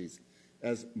expectancies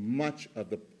as much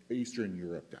of the Eastern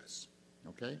Europe does,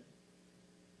 okay?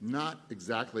 Not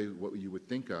exactly what you would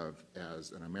think of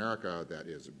as an America that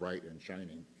is a bright and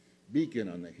shining beacon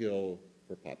on the hill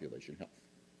for population health.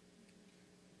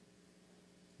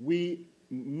 We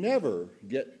never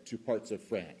get to parts of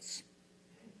France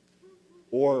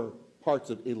or parts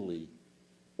of Italy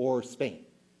or Spain,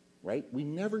 right? We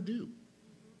never do.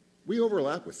 We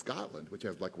overlap with Scotland, which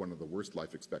has like one of the worst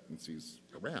life expectancies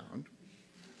around.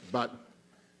 But,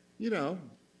 you know,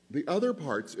 the other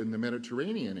parts in the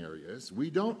Mediterranean areas,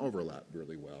 we don't overlap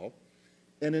really well.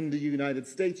 And in the United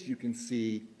States, you can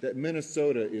see that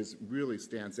Minnesota really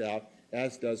stands out,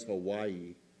 as does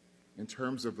Hawaii, in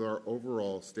terms of our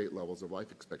overall state levels of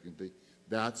life expectancy.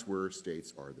 That's where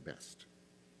states are the best.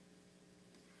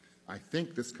 I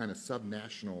think this kind of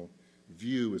subnational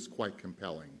view is quite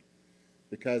compelling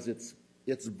because it's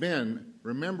been,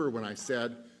 remember when I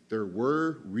said there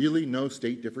were really no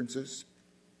state differences?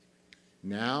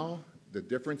 Now the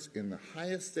difference in the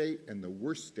highest state and the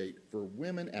worst state for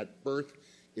women at birth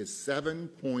is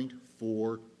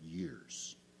 7.4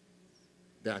 years.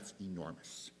 That's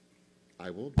enormous.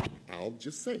 I'll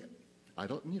just say it. I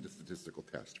don't need a statistical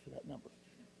test for that number.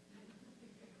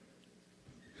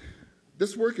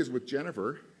 This work is with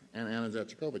Jennifer and Anna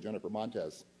Zachikova, Jennifer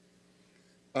Montez.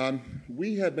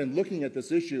 We have been looking at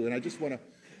this issue, and I just want to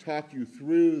talk you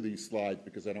through these slides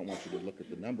because I don't want you to look at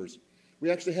the numbers. We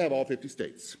actually have all 50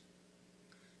 states.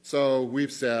 So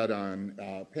we've said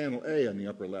on panel A on the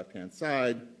upper left-hand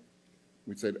side,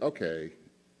 we said, okay,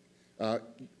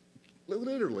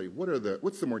 literally,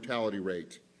 what's the mortality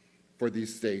rate for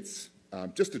these states,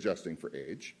 just adjusting for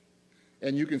age?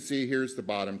 And you can see here's the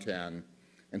bottom 10,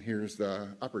 and here's the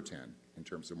upper 10 in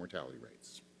terms of mortality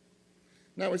rates.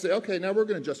 Now we say, okay, now we're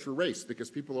going to adjust for race, because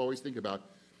people always think about,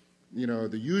 you know,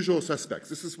 the usual suspects.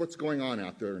 This is what's going on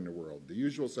out there in the world, the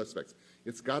usual suspects.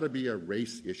 It's got to be a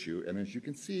race issue. And as you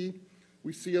can see,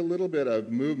 we see a little bit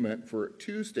of movement for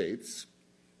 2 states,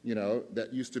 you know,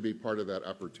 that used to be part of that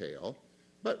upper tail.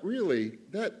 But really,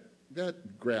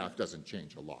 that graph doesn't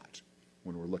change a lot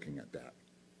when we're looking at that.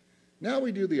 Now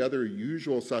we do the other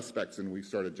usual suspects, and we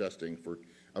start adjusting for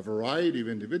a variety of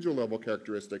individual level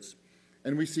characteristics.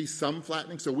 And we see some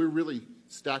flattening, so we're really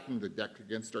stacking the deck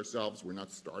against ourselves. We're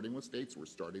not starting with states, we're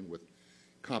starting with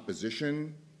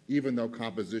composition, even though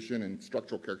composition and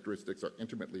structural characteristics are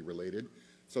intimately related.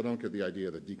 So don't get the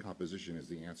idea that decomposition is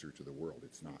the answer to the world.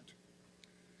 It's not.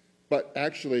 But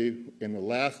actually, in the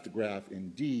last graph in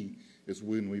D is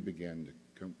when we begin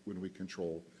to, when we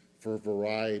control for a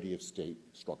variety of state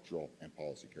structural and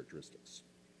policy characteristics.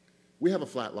 We have a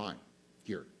flat line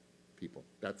here, people.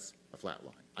 That's a flat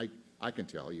line. I can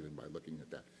tell even by looking at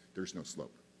that. There's no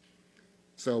slope.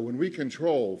 So when we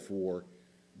control for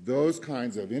those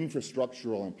kinds of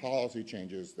infrastructural and policy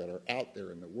changes that are out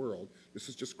there in the world, this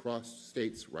is just cross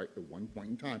states right at one point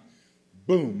in time,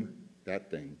 boom,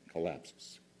 that thing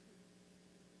collapses.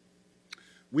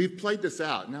 We've played this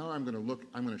out. Now I'm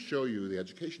going to show you the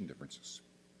education differences.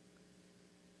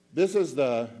 This is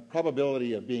the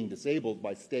probability of being disabled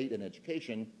by state and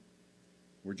education.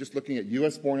 We're just looking at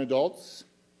US-born adults,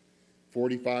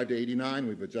 45 to 89.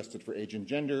 We've adjusted for age and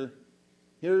gender.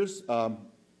 Here's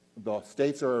the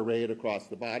states are arrayed across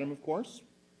the bottom, of course.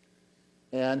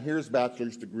 And here's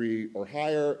bachelor's degree or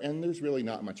higher, and there's really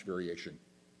not much variation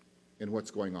in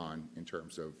what's going on in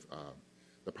terms of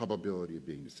the probability of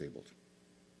being disabled.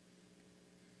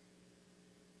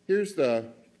 Here's the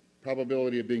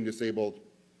probability of being disabled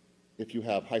if you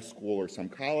have high school or some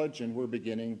college, and we're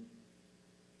beginning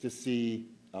to see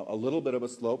a little bit of a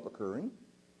slope occurring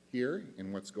here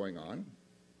in what's going on.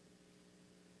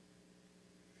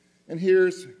 And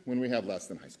here's when we have less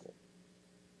than high school.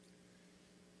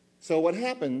 So what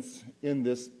happens in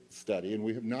this study, and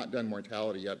we have not done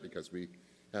mortality yet because we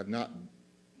have not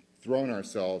thrown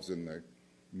ourselves in the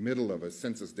middle of a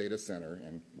census data center,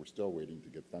 and we're still waiting to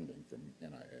get funding from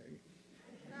NIH.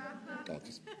 I'll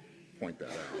just point that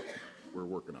out. We're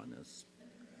working on this.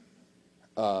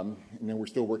 And then we're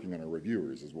still working on our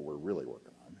reviewers is what we're really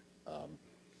working on.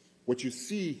 What you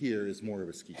see here is more of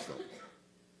a ski slope.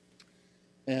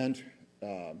 And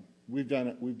we've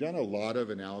done a lot of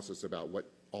analysis about what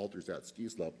alters that ski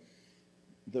slope.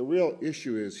 The real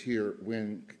issue is here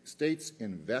when states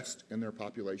invest in their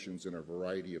populations in a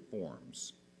variety of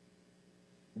forms,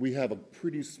 we have a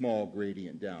pretty small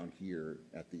gradient down here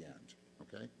at the end,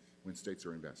 okay, when states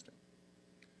are investing.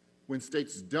 When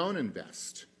states don't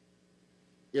invest,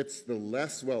 it's the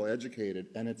less well-educated,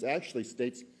 and it's actually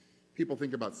states, people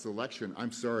think about selection.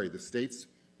 I'm sorry, the states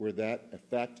where that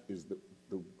effect is the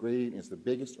gradient is the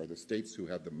biggest are the states who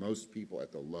have the most people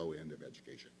at the low end of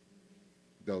education,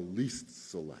 the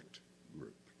least select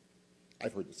group.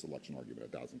 I've heard the selection argument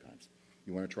 1,000 times.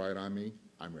 You want to try it on me?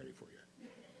 I'm ready for you.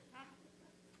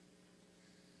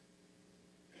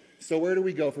 So where do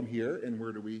we go from here, and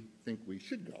where do we think we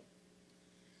should go?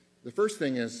 The first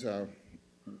thing is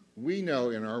we know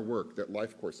in our work that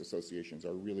life course associations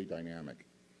are really dynamic.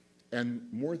 And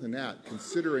more than that,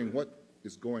 considering what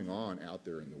is going on out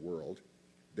there in the world,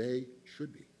 they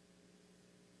should be.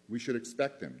 We should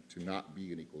expect them to not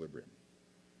be in equilibrium.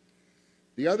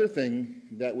 The other thing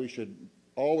that we should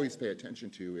always pay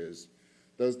attention to is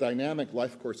those dynamic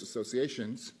life course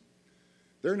associations,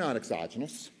 they're not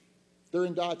exogenous, they're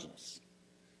endogenous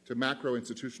to macro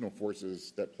institutional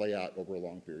forces that play out over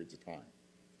long periods of time,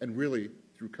 and really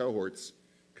through cohorts,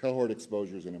 cohort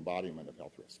exposures and embodiment of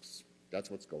health risks. That's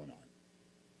what's going on.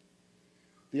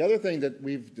 The other thing that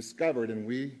we've discovered, and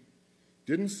we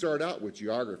didn't start out with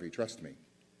geography, trust me.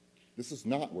 This is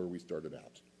not where we started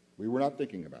out. We were not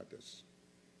thinking about this.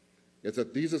 It's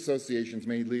that these associations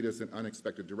may lead us in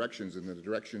unexpected directions, and the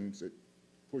directions that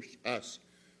pushed us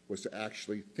was to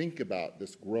actually think about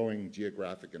this growing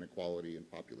geographic inequality in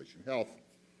population health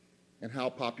and how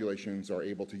populations are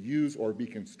able to use or be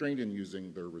constrained in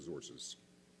using their resources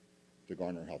to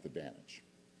garner health advantage.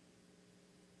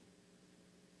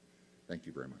 Thank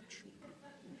you very much.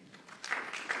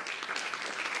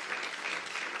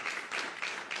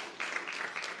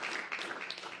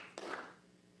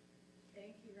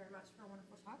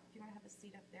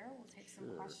 seat up there. We'll take some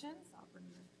Sure. questions. I'll bring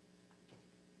you.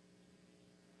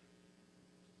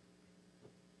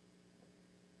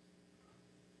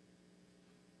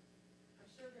 I'm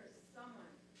sure there's someone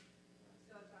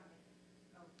still talking.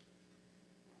 Oh.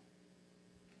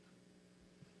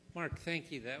 Mark,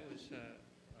 thank you. That was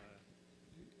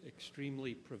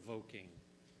extremely provoking.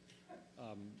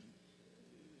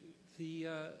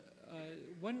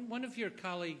 One of your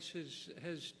colleagues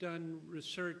has done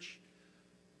research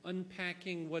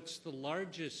unpacking what's the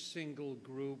largest single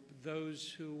group,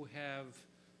 those who have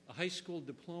a high school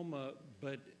diploma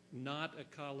but not a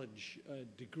college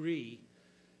degree,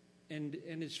 and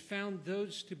has found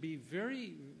those to be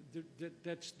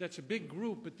that's a big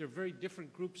group, but they're very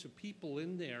different groups of people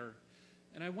in there.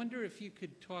 And I wonder if you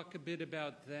could talk a bit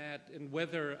about that and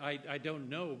whether, I don't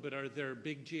know, but are there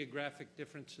big geographic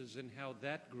differences in how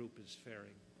that group is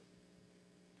faring?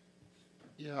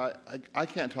 Yeah, I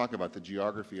can't talk about the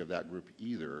geography of that group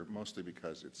either, mostly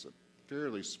because it's a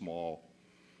fairly small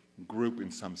group in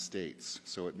some states,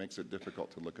 so it makes it difficult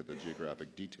to look at the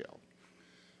geographic detail.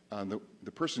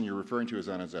 The person you're referring to is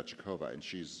Anna Zachikova, and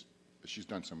she's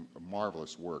done some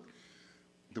marvelous work.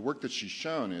 The work that she's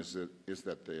shown is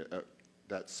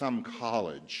that some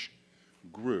college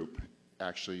group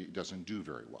actually doesn't do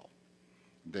very well.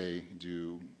 They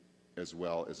do as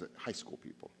well as high school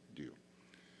people do.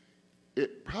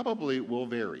 It probably will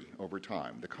vary over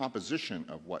time, the composition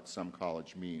of what some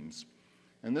college means.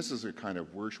 And this is a kind of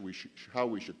how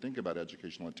we should think about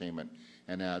educational attainment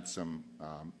and add some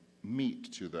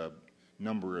meat to the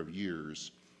number of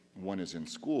years one is in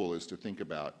school, is to think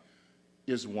about,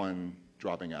 is one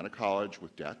dropping out of college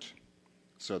with debt,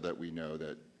 so that we know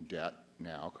that debt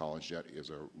now, college debt,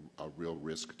 is a real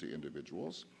risk to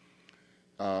individuals?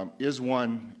 Is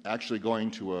one actually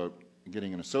going to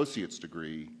getting an associate's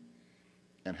degree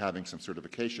and having some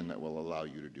certification that will allow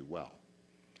you to do well?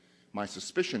 My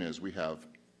suspicion is we have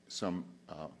some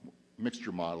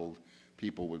mixture modeled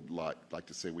people would like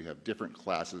to say we have different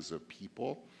classes of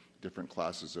people, different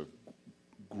classes of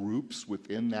groups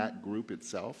within that group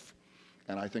itself,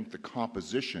 and I think the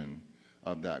composition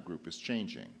of that group is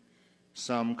changing.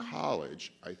 Some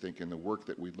college, I think in the work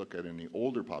that we look at in the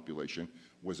older population,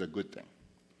 was a good thing.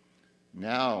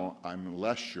 Now I'm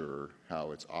less sure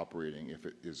how it's operating if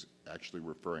it is actually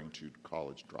referring to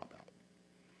college dropout.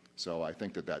 So I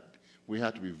think that we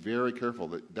have to be very careful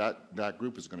that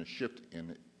group is going to shift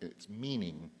in its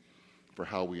meaning for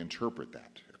how we interpret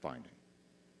that finding.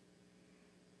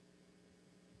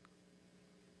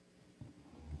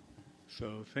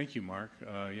 So thank you, Mark.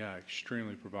 Yeah,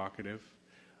 extremely provocative.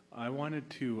 I wanted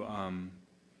to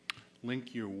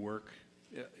link your work,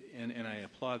 and I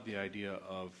applaud the idea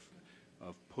of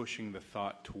pushing the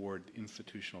thought toward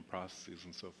institutional processes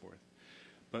and so forth.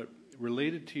 But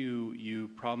related to you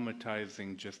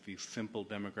problematizing just these simple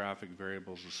demographic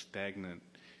variables as stagnant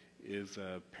is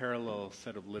a parallel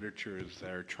set of literatures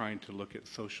that are trying to look at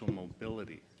social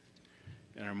mobility.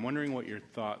 And I'm wondering what your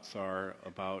thoughts are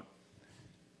about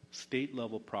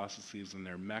state-level processes and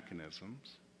their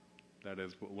mechanisms. That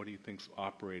is, what do you think's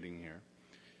operating here?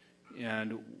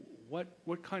 And what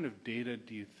kind of data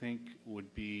do you think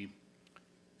would be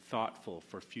thoughtful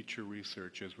for future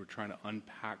research as we're trying to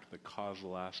unpack the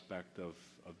causal aspect of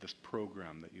this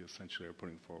program that you essentially are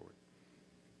putting forward?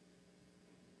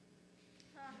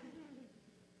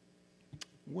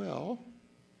 Well,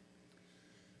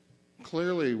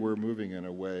 clearly we're moving in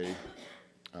a way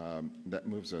that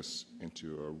moves us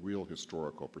into a real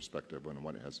historical perspective on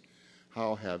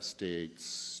how have states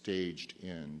staged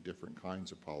in different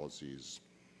kinds of policies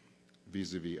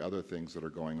vis-a-vis other things that are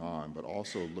going on, but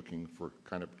also looking for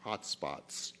kind of hot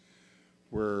spots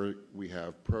where we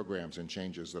have programs and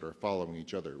changes that are following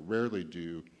each other. Rarely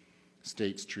do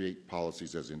states treat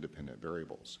policies as independent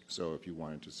variables. So if you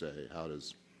wanted to say, how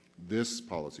does this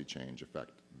policy change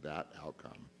affect that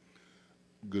outcome?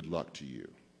 Good luck to you.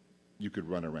 You could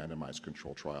run a randomized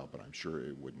control trial, but I'm sure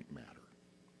it wouldn't matter,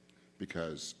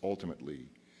 because ultimately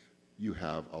you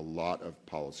have a lot of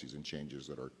policies and changes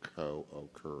that are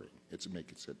co-occurring. It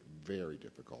makes it very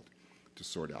difficult to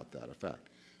sort out that effect.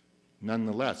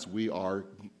 Nonetheless, we are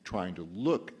trying to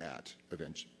look at,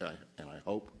 and I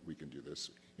hope we can do this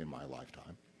in my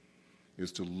lifetime,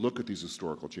 is to look at these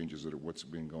historical changes that are what's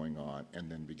been going on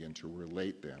and then begin to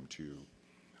relate them to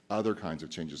other kinds of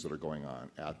changes that are going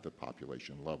on at the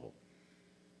population level.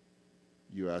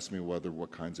 You asked me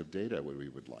what kinds of data we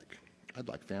would like. I'd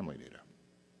like family data.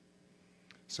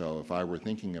 So if I were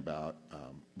thinking about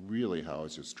really how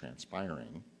is this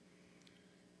transpiring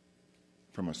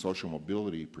from a social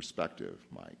mobility perspective,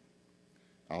 Mike,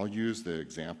 I'll use the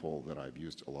example that I've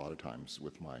used a lot of times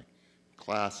with my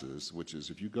classes, which is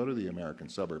if you go to the American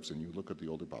suburbs and you look at the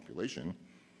older population,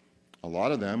 a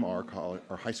lot of them are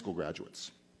high school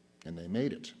graduates, and they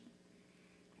made it.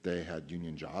 They had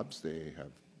union jobs, they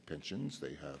have pensions,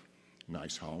 they have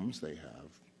nice homes, they have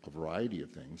a variety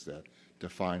of things that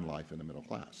define life in the middle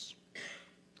class.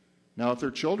 Now, if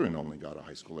their children only got a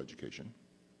high school education,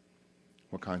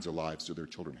 what kinds of lives do their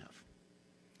children have?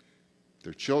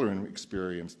 Their children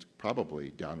experienced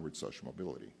probably downward social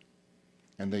mobility.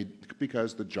 And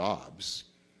because the jobs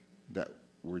that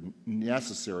were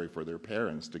necessary for their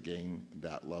parents to gain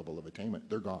that level of attainment,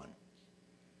 they're gone.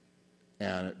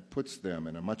 And it puts them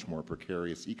in a much more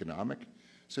precarious economic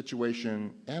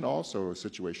situation and also a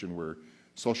situation where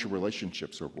social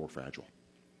relationships are more fragile.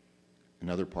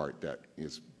 Another part that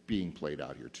is being played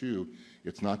out here too,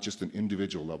 it's not just an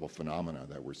individual level phenomena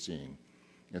that we're seeing.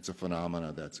 It's a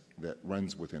phenomena that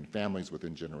runs within families,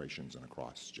 within generations, and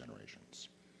across generations.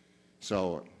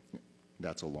 So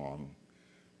that's a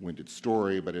long-winded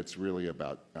story, but it's really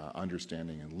about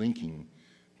understanding and linking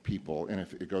people. And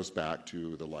if it goes back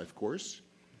to the life course,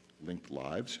 linked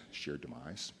lives, shared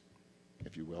demise,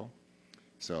 if you will.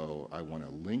 So I want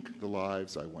to link the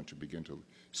lives. I want to begin to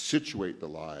situate the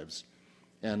lives.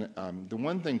 And the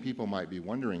one thing people might be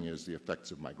wondering is the effects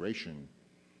of migration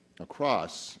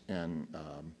across, and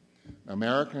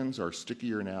Americans are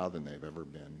stickier now than they've ever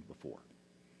been before.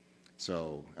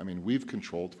 So, I mean, we've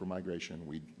controlled for migration.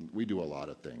 We do a lot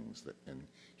of things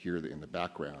here in the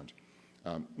background.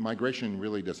 Migration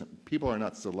really doesn't, people are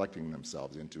not selecting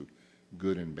themselves into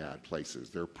good and bad places.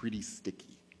 They're pretty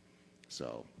sticky.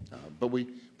 So, but we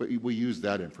use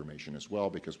that information as well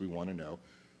because we want to know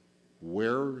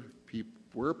where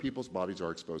people's bodies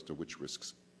are exposed to which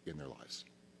risks in their lives.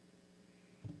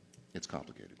 It's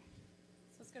complicated.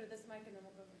 So let's go to this mic and then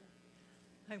we'll go over here.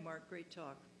 Hi, Mark. Great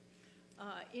talk.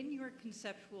 In your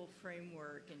conceptual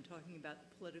framework in talking about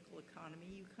the political economy,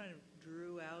 you kind of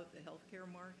drew out the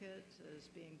healthcare market as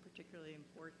being particularly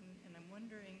important, and I'm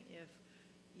wondering if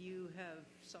you have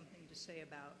something to say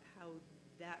about how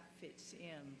that fits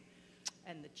in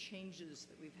and the changes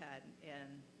that we've had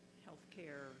in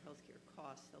healthcare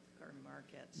costs, healthcare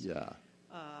markets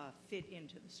fit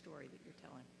into the story that you're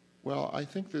telling. Well, I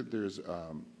think that there's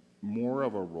more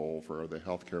of a role for the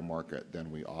healthcare market than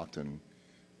we often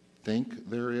think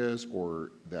there is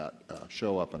or that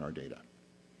show up in our data.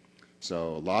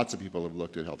 So lots of people have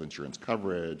looked at health insurance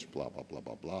coverage, blah, blah, blah,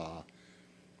 blah, blah.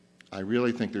 I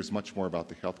really think there's much more about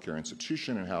the healthcare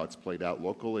institution and how it's played out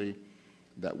locally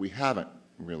that we haven't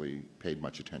really paid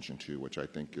much attention to, which I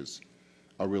think is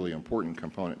a really important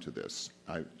component to this.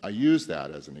 I use that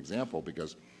as an example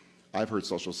because I've heard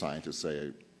social scientists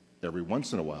say every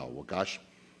once in a while, well, gosh,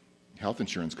 health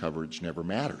insurance coverage never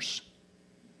matters.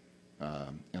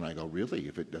 And I go, really?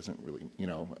 If it doesn't really,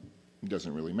 it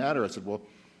doesn't really matter. I said, well,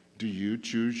 do you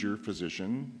choose your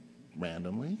physician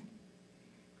randomly?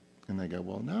 And they go,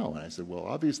 well, no. And I said, well,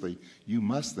 obviously, you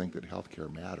must think that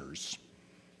healthcare matters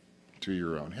to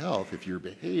your own health if you're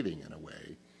behaving in a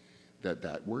way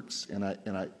that works.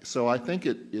 So I think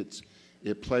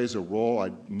it plays a role.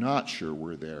 I'm not sure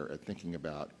we're there at thinking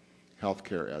about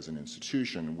healthcare as an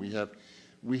institution.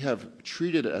 We have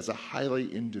treated it as a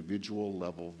highly individual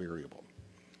level variable.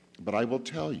 But I will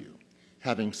tell you,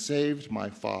 having saved my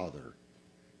father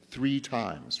 3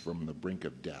 times from the brink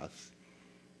of death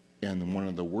in one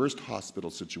of the worst hospital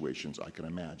situations I can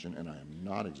imagine, and I am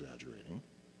not exaggerating,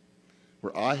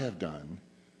 where I have done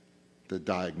the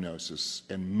diagnosis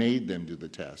and made them do the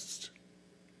tests,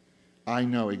 I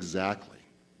know exactly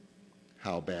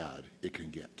how bad it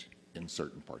can get in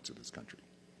certain parts of this country.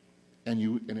 And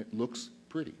it looks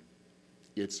pretty.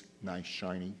 It's nice,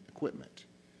 shiny equipment.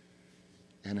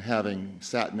 And having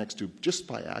sat next to, just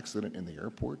by accident in the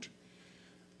airport,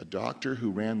 a doctor who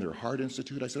ran their heart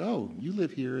institute, I said, oh, you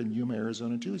live here in Yuma,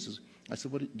 Arizona too. I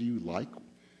said, what do you like,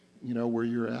 where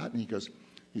you're at? And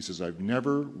he says, I've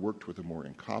never worked with a more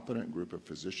incompetent group of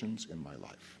physicians in my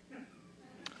life.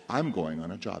 I'm going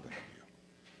on a job interview.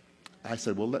 I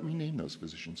said, well, let me name those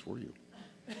physicians for you.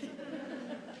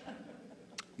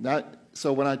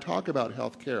 So when I talk about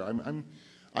health care,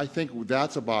 I think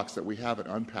that's a box that we haven't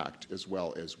unpacked as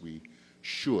well as we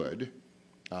should,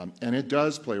 and it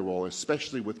does play a role,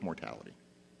 especially with mortality.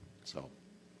 So,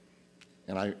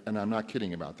 and I'm not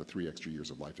kidding about the 3 extra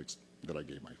years of life that I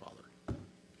gave my father.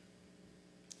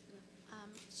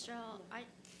 Cheryl, I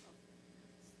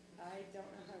don't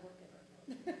know how to work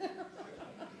it.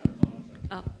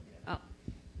 Oh.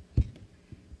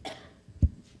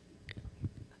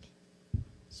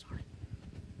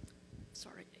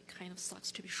 Sorry, it kind of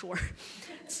sucks to be sure.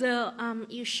 So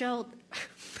you showed,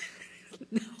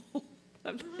 no,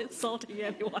 I'm not insulting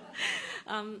anyone.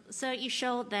 So you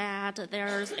showed that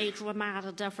there's a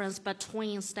dramatic difference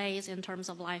between states in terms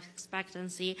of life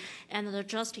expectancy, and that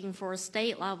adjusting for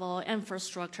state level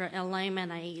infrastructure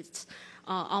eliminates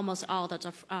almost all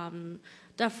the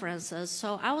differences.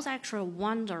 So I was actually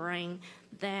wondering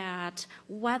that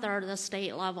whether the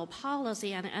state level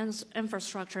policy and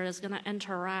infrastructure is going to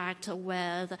interact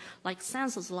with like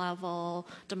census level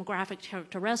demographic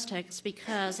characteristics,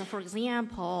 because for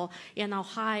example in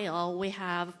Ohio we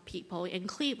have people in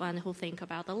Cleveland who think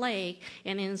about the lake,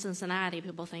 and in Cincinnati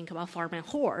people think about farm and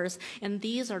horse, and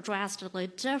these are drastically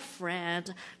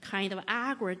different kind of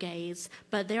aggregates,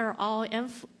 but they're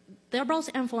both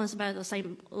influenced by the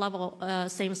same level,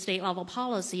 same state level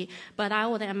policy, but I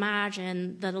would imagine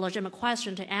the legitimate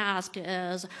question to ask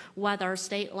is whether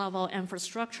state level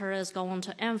infrastructure is going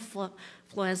to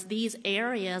influence these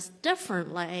areas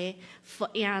differently,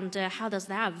 and how does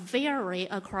that vary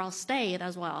across state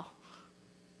as well?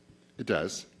 It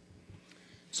does.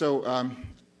 So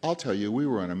I'll tell you, we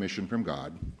were on a mission from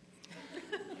God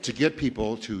to get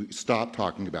people to stop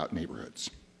talking about neighborhoods.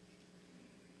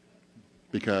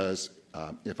 Because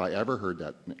if I ever heard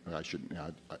that,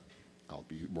 I'll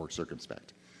be more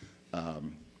circumspect.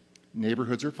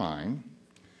 Neighborhoods are fine,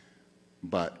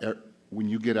 but when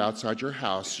you get outside your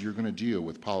house, you're going to deal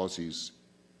with policies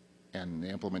and the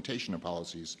implementation of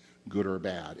policies, good or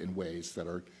bad, in ways that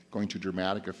are going to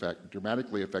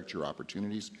dramatically affect your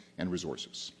opportunities and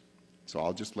resources. So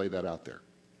I'll just lay that out there.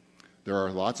 There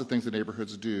are lots of things that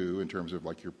neighborhoods do in terms of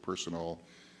like your personal,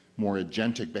 more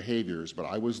agentic behaviors,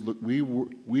 but we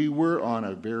were on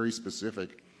a very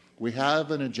specific, we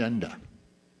have an agenda.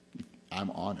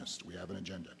 I'm honest, we have an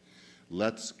agenda.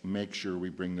 Let's make sure we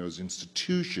bring those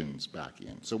institutions back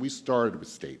in. So we started with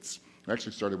states. We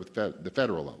actually started with the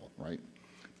federal level, right?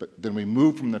 But then we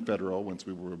moved from the federal, once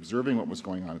we were observing what was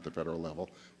going on at the federal level,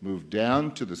 moved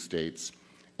down to the states,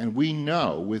 and we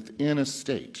know within a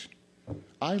state,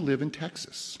 I live in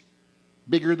Texas,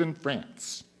 bigger than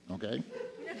France, okay?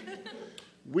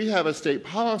 We have a state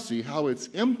policy, how it's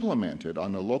implemented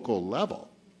on the local level,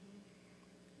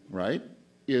 right,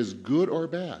 is good or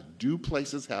bad. Do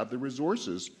places have the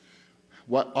resources?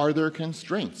 What are their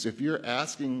constraints? If you're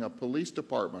asking a police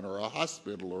department or a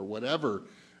hospital or whatever,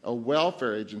 a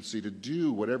welfare agency to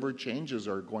do whatever changes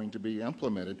are going to be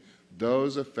implemented,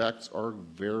 those effects are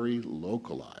very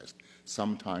localized.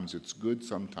 Sometimes it's good,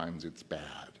 sometimes it's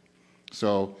bad.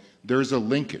 So there's a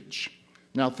linkage.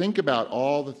 Now think about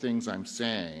all the things I'm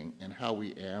saying and how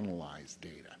we analyze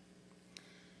data.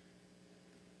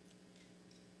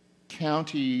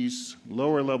 Counties,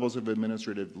 lower levels of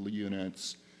administrative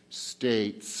units,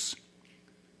 states,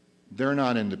 they're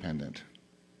not independent,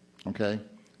 okay?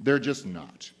 They're just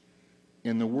not.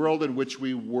 In the world in which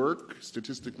we work,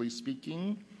 statistically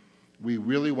speaking, we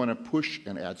really want to push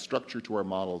and add structure to our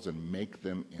models and make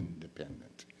them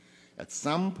independent. At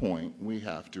some point, we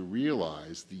have to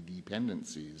realize the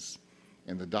dependencies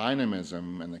and the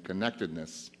dynamism and the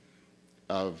connectedness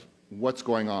of what's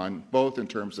going on, both in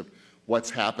terms of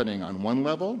what's happening on one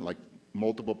level, like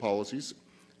multiple policies.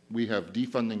 We have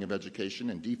defunding of education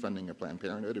and defunding of Planned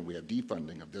Parenthood, and we have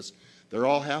defunding of this. They're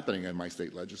all happening in my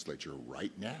state legislature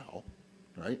right now,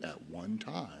 right, at one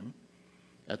time.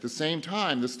 At the same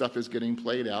time, this stuff is getting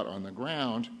played out on the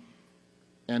ground,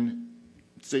 and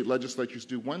state legislatures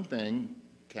do one thing,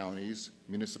 counties,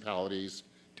 municipalities,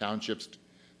 townships,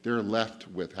 they're left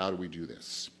with how do we do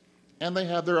this? And they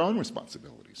have their own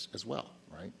responsibilities as well,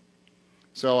 right?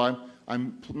 So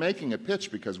I'm making a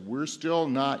pitch because we're still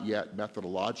not yet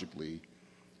methodologically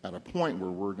at a point where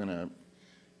we're going to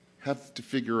have to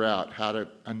figure out how to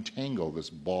untangle this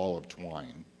ball of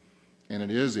twine. And it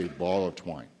is a ball of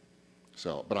twine.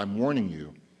 So, but I'm warning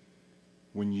you,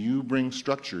 when you bring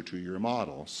structure to your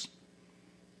models,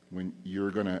 when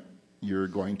you're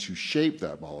going to shape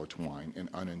that ball of twine in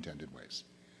unintended ways.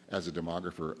 As a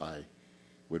demographer, I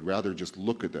would rather just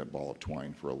look at that ball of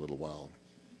twine for a little while,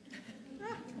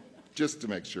 just to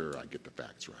make sure I get the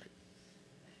facts right.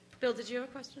 Bill, did you have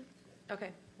a question? Okay,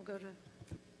 we'll go to.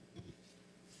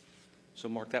 So,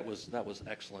 Mark, that was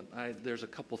excellent. There's a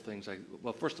couple things.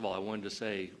 Well, first of all, I wanted to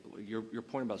say your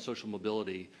point about social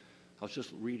mobility. I was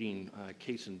just reading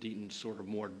Case and Deaton's sort of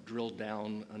more drilled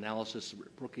down analysis,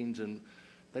 Brookings, and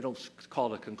they don't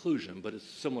call it a conclusion, but it's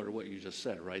similar to what you just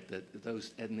said, right? That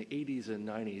those in the 80s and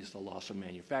 90s, the loss of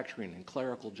manufacturing and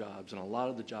clerical jobs, and a lot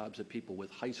of the jobs that people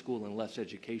with high school and less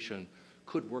education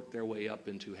could work their way up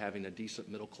into having a decent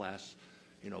middle class,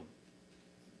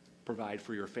 provide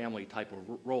for your family type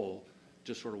of role,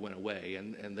 just sort of went away,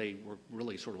 and they were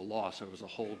really sort of lost. There was a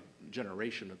whole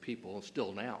generation of people, and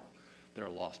still now, they're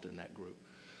lost in that group.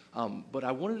 But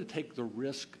I wanted to take the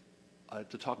risk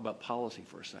to talk about policy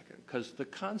for a second, because the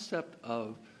concept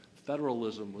of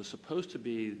federalism was supposed to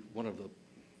be one of the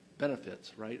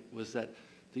benefits, right, was that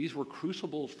these were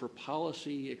crucibles for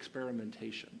policy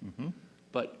experimentation. Mm-hmm.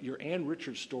 But your Ann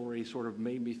Richards story sort of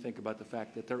made me think about the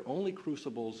fact that they're only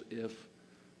crucibles if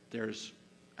there's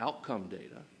outcome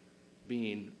data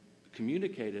being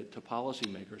communicated to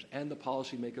policymakers, and the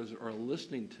policymakers are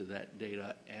listening to that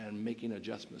data and making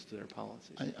adjustments to their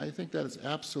policies. I think that is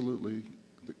absolutely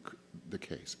the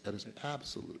case. That is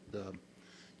absolute.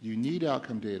 You need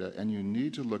outcome data, and you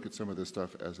need to look at some of this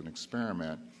stuff as an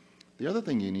experiment. The other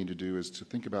thing you need to do is to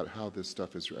think about how this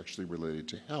stuff is actually related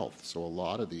to health. So a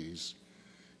lot of these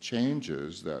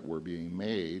changes that were being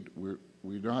made, we're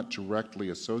not directly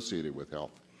associated with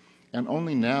health. And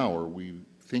only now are we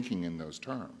thinking in those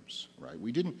terms, right?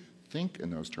 We didn't think in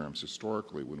those terms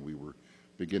historically when we were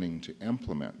beginning to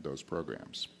implement those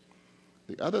programs.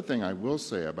 The other thing I will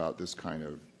say about this kind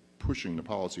of pushing the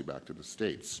policy back to the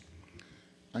states,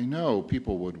 I know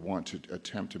people would want to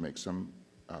attempt to make some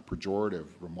pejorative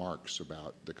remarks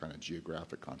about the kind of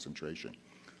geographic concentration.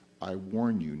 I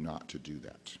warn you not to do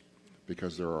that,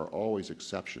 because there are always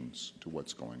exceptions to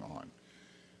what's going on.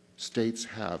 States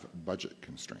have budget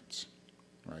constraints,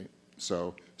 right?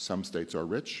 So some states are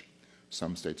rich,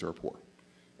 some states are poor.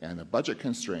 And the budget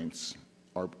constraints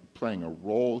are playing a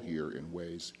role here in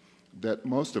ways that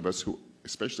most of us who,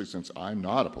 especially since I'm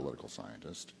not a political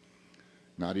scientist,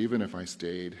 not even if I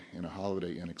stayed in a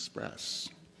Holiday Inn Express,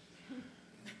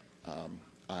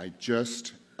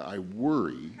 I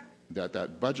worry that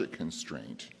that budget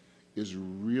constraint is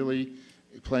really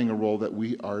playing a role that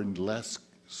we are less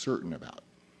certain about.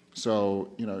 So,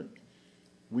 you know,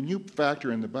 when you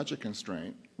factor in the budget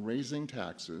constraint, raising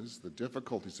taxes, the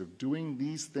difficulties of doing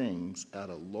these things at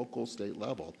a local state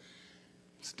level,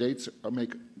 states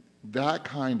make that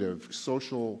kind of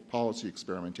social policy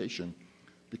experimentation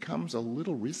becomes a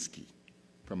little risky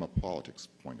from a politics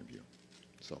point of view.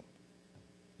 So.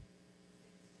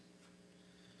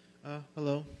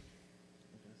 Hello.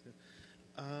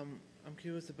 I'm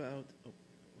curious about,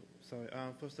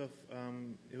 first off,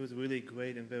 it was a really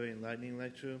great and very enlightening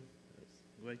lecture.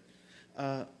 Right.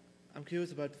 I'm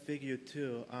curious about figure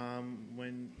 2,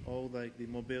 when all like the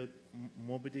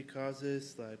morbidity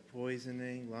causes like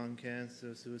poisoning, lung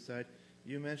cancer, suicide.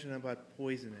 You mentioned about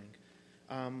poisoning.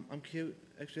 I'm curious,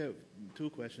 actually I have 2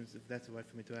 questions, if that's all right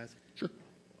for me to ask. Sure.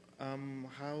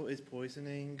 How is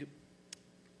poisoning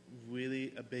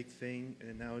really a big thing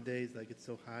nowadays, like it's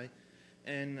so high?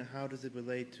 And how does it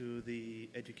relate to the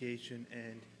education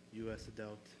and U.S.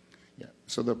 adult? Yeah,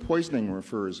 so the poisoning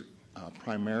refers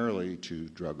primarily to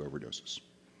drug overdoses.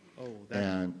 Oh,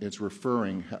 and it's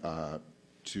referring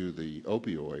to the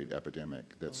opioid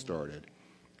epidemic that started.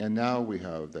 And now we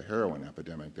have the heroin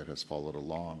epidemic that has followed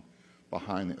along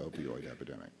behind the opioid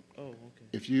epidemic. Oh,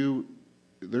 okay.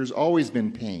 There's always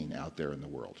been pain out there in the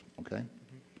world, okay?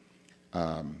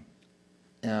 Mm-hmm.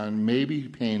 And maybe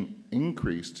pain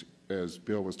increased, as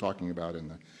Bill was talking about in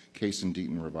the Case and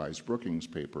Deaton revised Brookings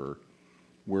paper,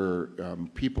 where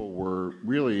people were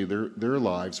really, their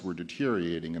lives were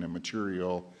deteriorating in a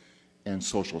material and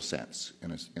social sense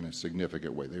in a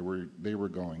significant way. They were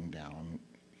going downhill.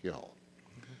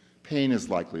 Mm-hmm. Pain is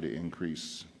likely to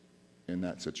increase in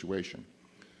that situation.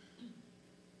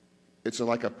 It's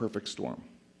like a perfect storm.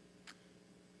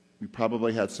 You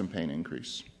probably had some pain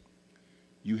increase.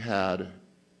 You had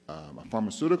a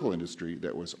pharmaceutical industry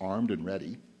that was armed and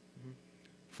ready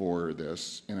for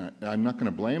this, and I'm not going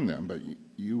to blame them, but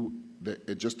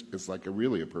it just is like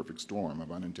really a perfect storm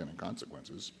of unintended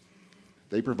consequences.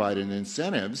 They provided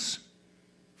incentives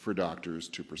for doctors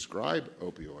to prescribe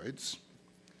opioids.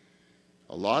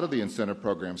 A lot of the incentive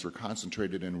programs were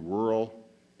concentrated in rural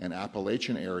and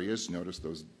Appalachian areas. Notice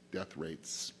those death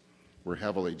rates were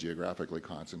heavily geographically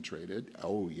concentrated.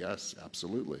 Oh, yes,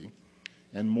 absolutely.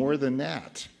 And more than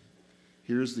that,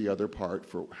 here's the other part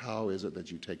for how is it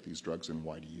that you take these drugs and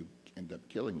why do you end up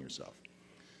killing yourself?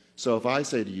 So if I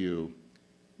say to you,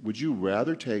 would you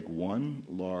rather take one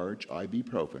large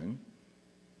ibuprofen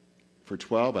for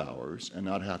 12 hours and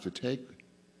not have to take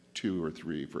 2 or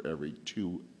 3 for every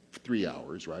 3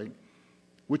 hours, right?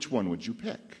 Which one would you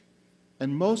pick?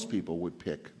 And most people would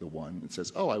pick the one that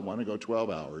says, oh, I want to go 12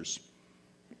 hours,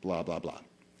 blah, blah, blah.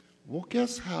 Well,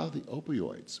 guess how the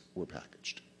opioids were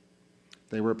packaged?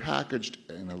 They were packaged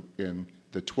in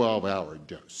the 12-hour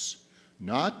dose,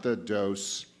 not the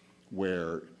dose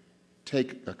where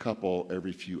take a couple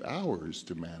every few hours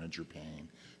to manage your pain.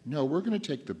 No, we're going to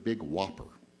take the big whopper.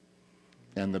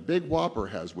 And the big whopper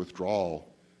has withdrawal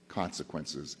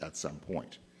consequences at some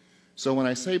point. So when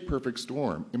I say perfect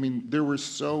storm, I mean, there were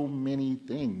so many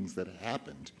things that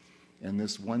happened in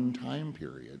this one time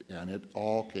period, and it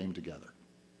all came together.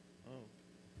 Oh.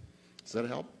 Does that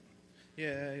help?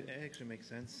 Yeah, it actually makes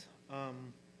sense.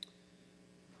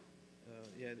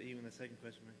 Yeah, even the second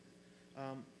question.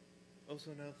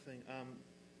 Also another thing,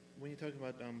 when you're talking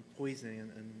about poisoning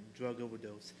and drug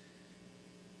overdose,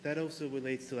 that also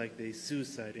relates to like the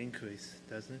suicide increase,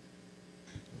 doesn't it?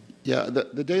 Yeah,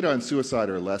 the data on suicide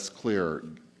are less clear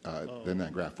than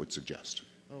that graph would suggest.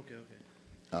 Okay,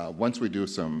 okay. Once we do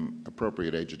some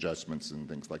appropriate age adjustments and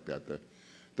things like that,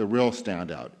 the real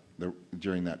standout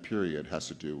during that period has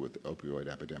to do with the opioid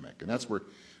epidemic. And that's where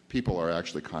people are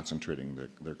actually concentrating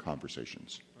their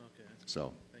conversations. Okay.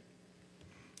 So,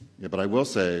 yeah, but I will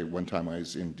say one time I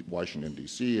was in Washington,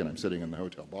 D.C., and I'm sitting in the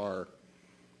hotel bar,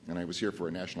 and I was here for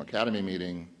a National Academy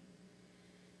meeting,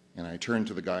 and I turned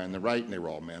to the guy on the right, and they were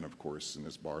all men, of course, in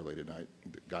this bar late at night.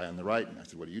 The guy on the right, and I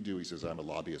said, "What do you do?" He says, "I'm a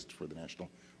lobbyist for the National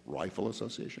Rifle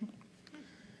Association."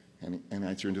 And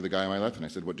I turned to the guy on my left, and I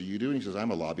said, "What do you do?" And he says,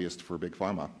 "I'm a lobbyist for Big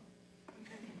Pharma."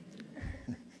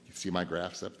 You see my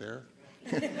graphs up there?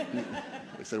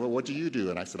 They said, "Well, what do you do?"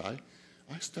 And I said,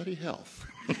 I study health.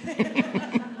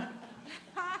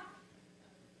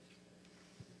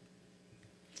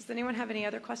 Does anyone have any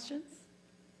other questions?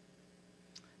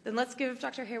 Then let's give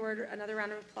Dr. Hayward another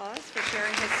round of applause for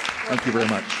sharing his work. Thank you very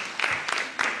much.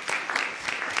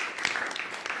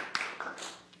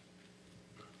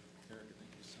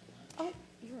 Oh,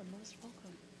 you are most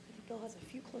welcome. I think Bill has a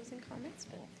few closing comments,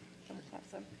 but then we'll have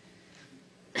some.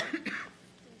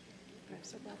 I'm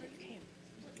so glad that you came.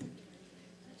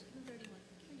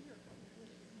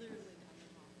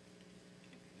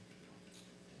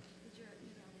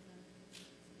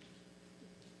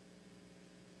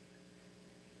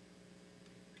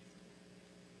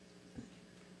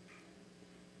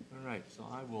 All right, so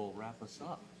I will wrap us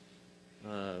up.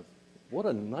 What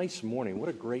a nice morning. What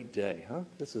a great day, huh?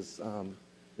 This is,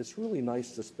 it's really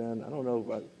nice to spend, I don't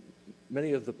know,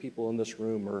 many of the people in this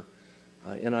room are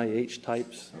NIH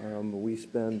types. We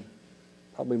spend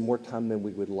probably more time than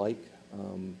we would like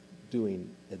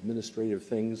doing administrative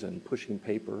things and pushing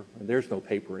paper. And there's no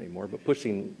paper anymore, but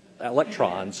pushing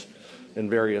electrons in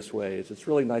various ways. It's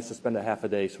really nice to spend a half a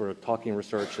day sort of talking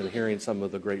research and hearing some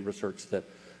of the great research that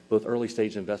both early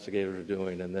stage investigators are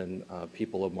doing and then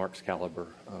people of Mark's caliber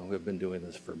who have been doing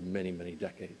this for many, many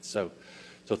decades. So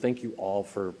thank you all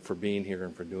for being here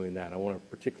and for doing that. I want to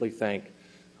particularly thank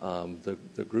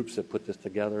the groups that put this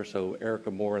together. So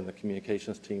Erica Moore and the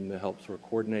communications team that helped sort of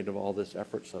coordinate all this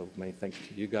effort. So many thanks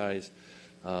to you guys.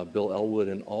 Bill Elwood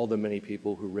and all the many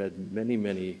people who read many,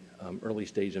 many early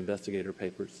stage investigator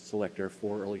papers, select our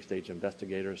 4 early stage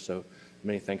investigators. So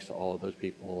many thanks to all of those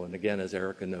people. And again, as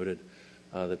Erica noted,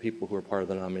 the people who are part of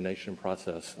the nomination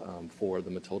process for the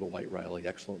Matilda White Riley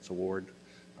Excellence Award.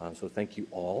 So thank you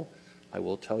all. I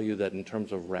will tell you that in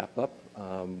terms of wrap-up,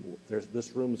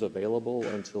 this room is available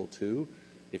until 2.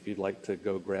 If you'd like to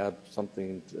go grab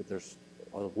something, there's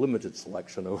a limited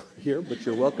selection over here, but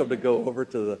you're welcome to go over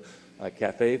to the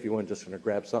cafe if you want to just kind of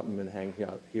grab something and hang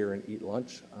out here and eat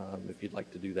lunch, if you'd like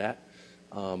to do that.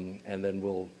 And then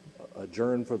we'll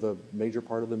adjourn for the major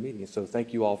part of the meeting. So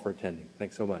thank you all for attending.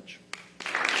 Thanks so much.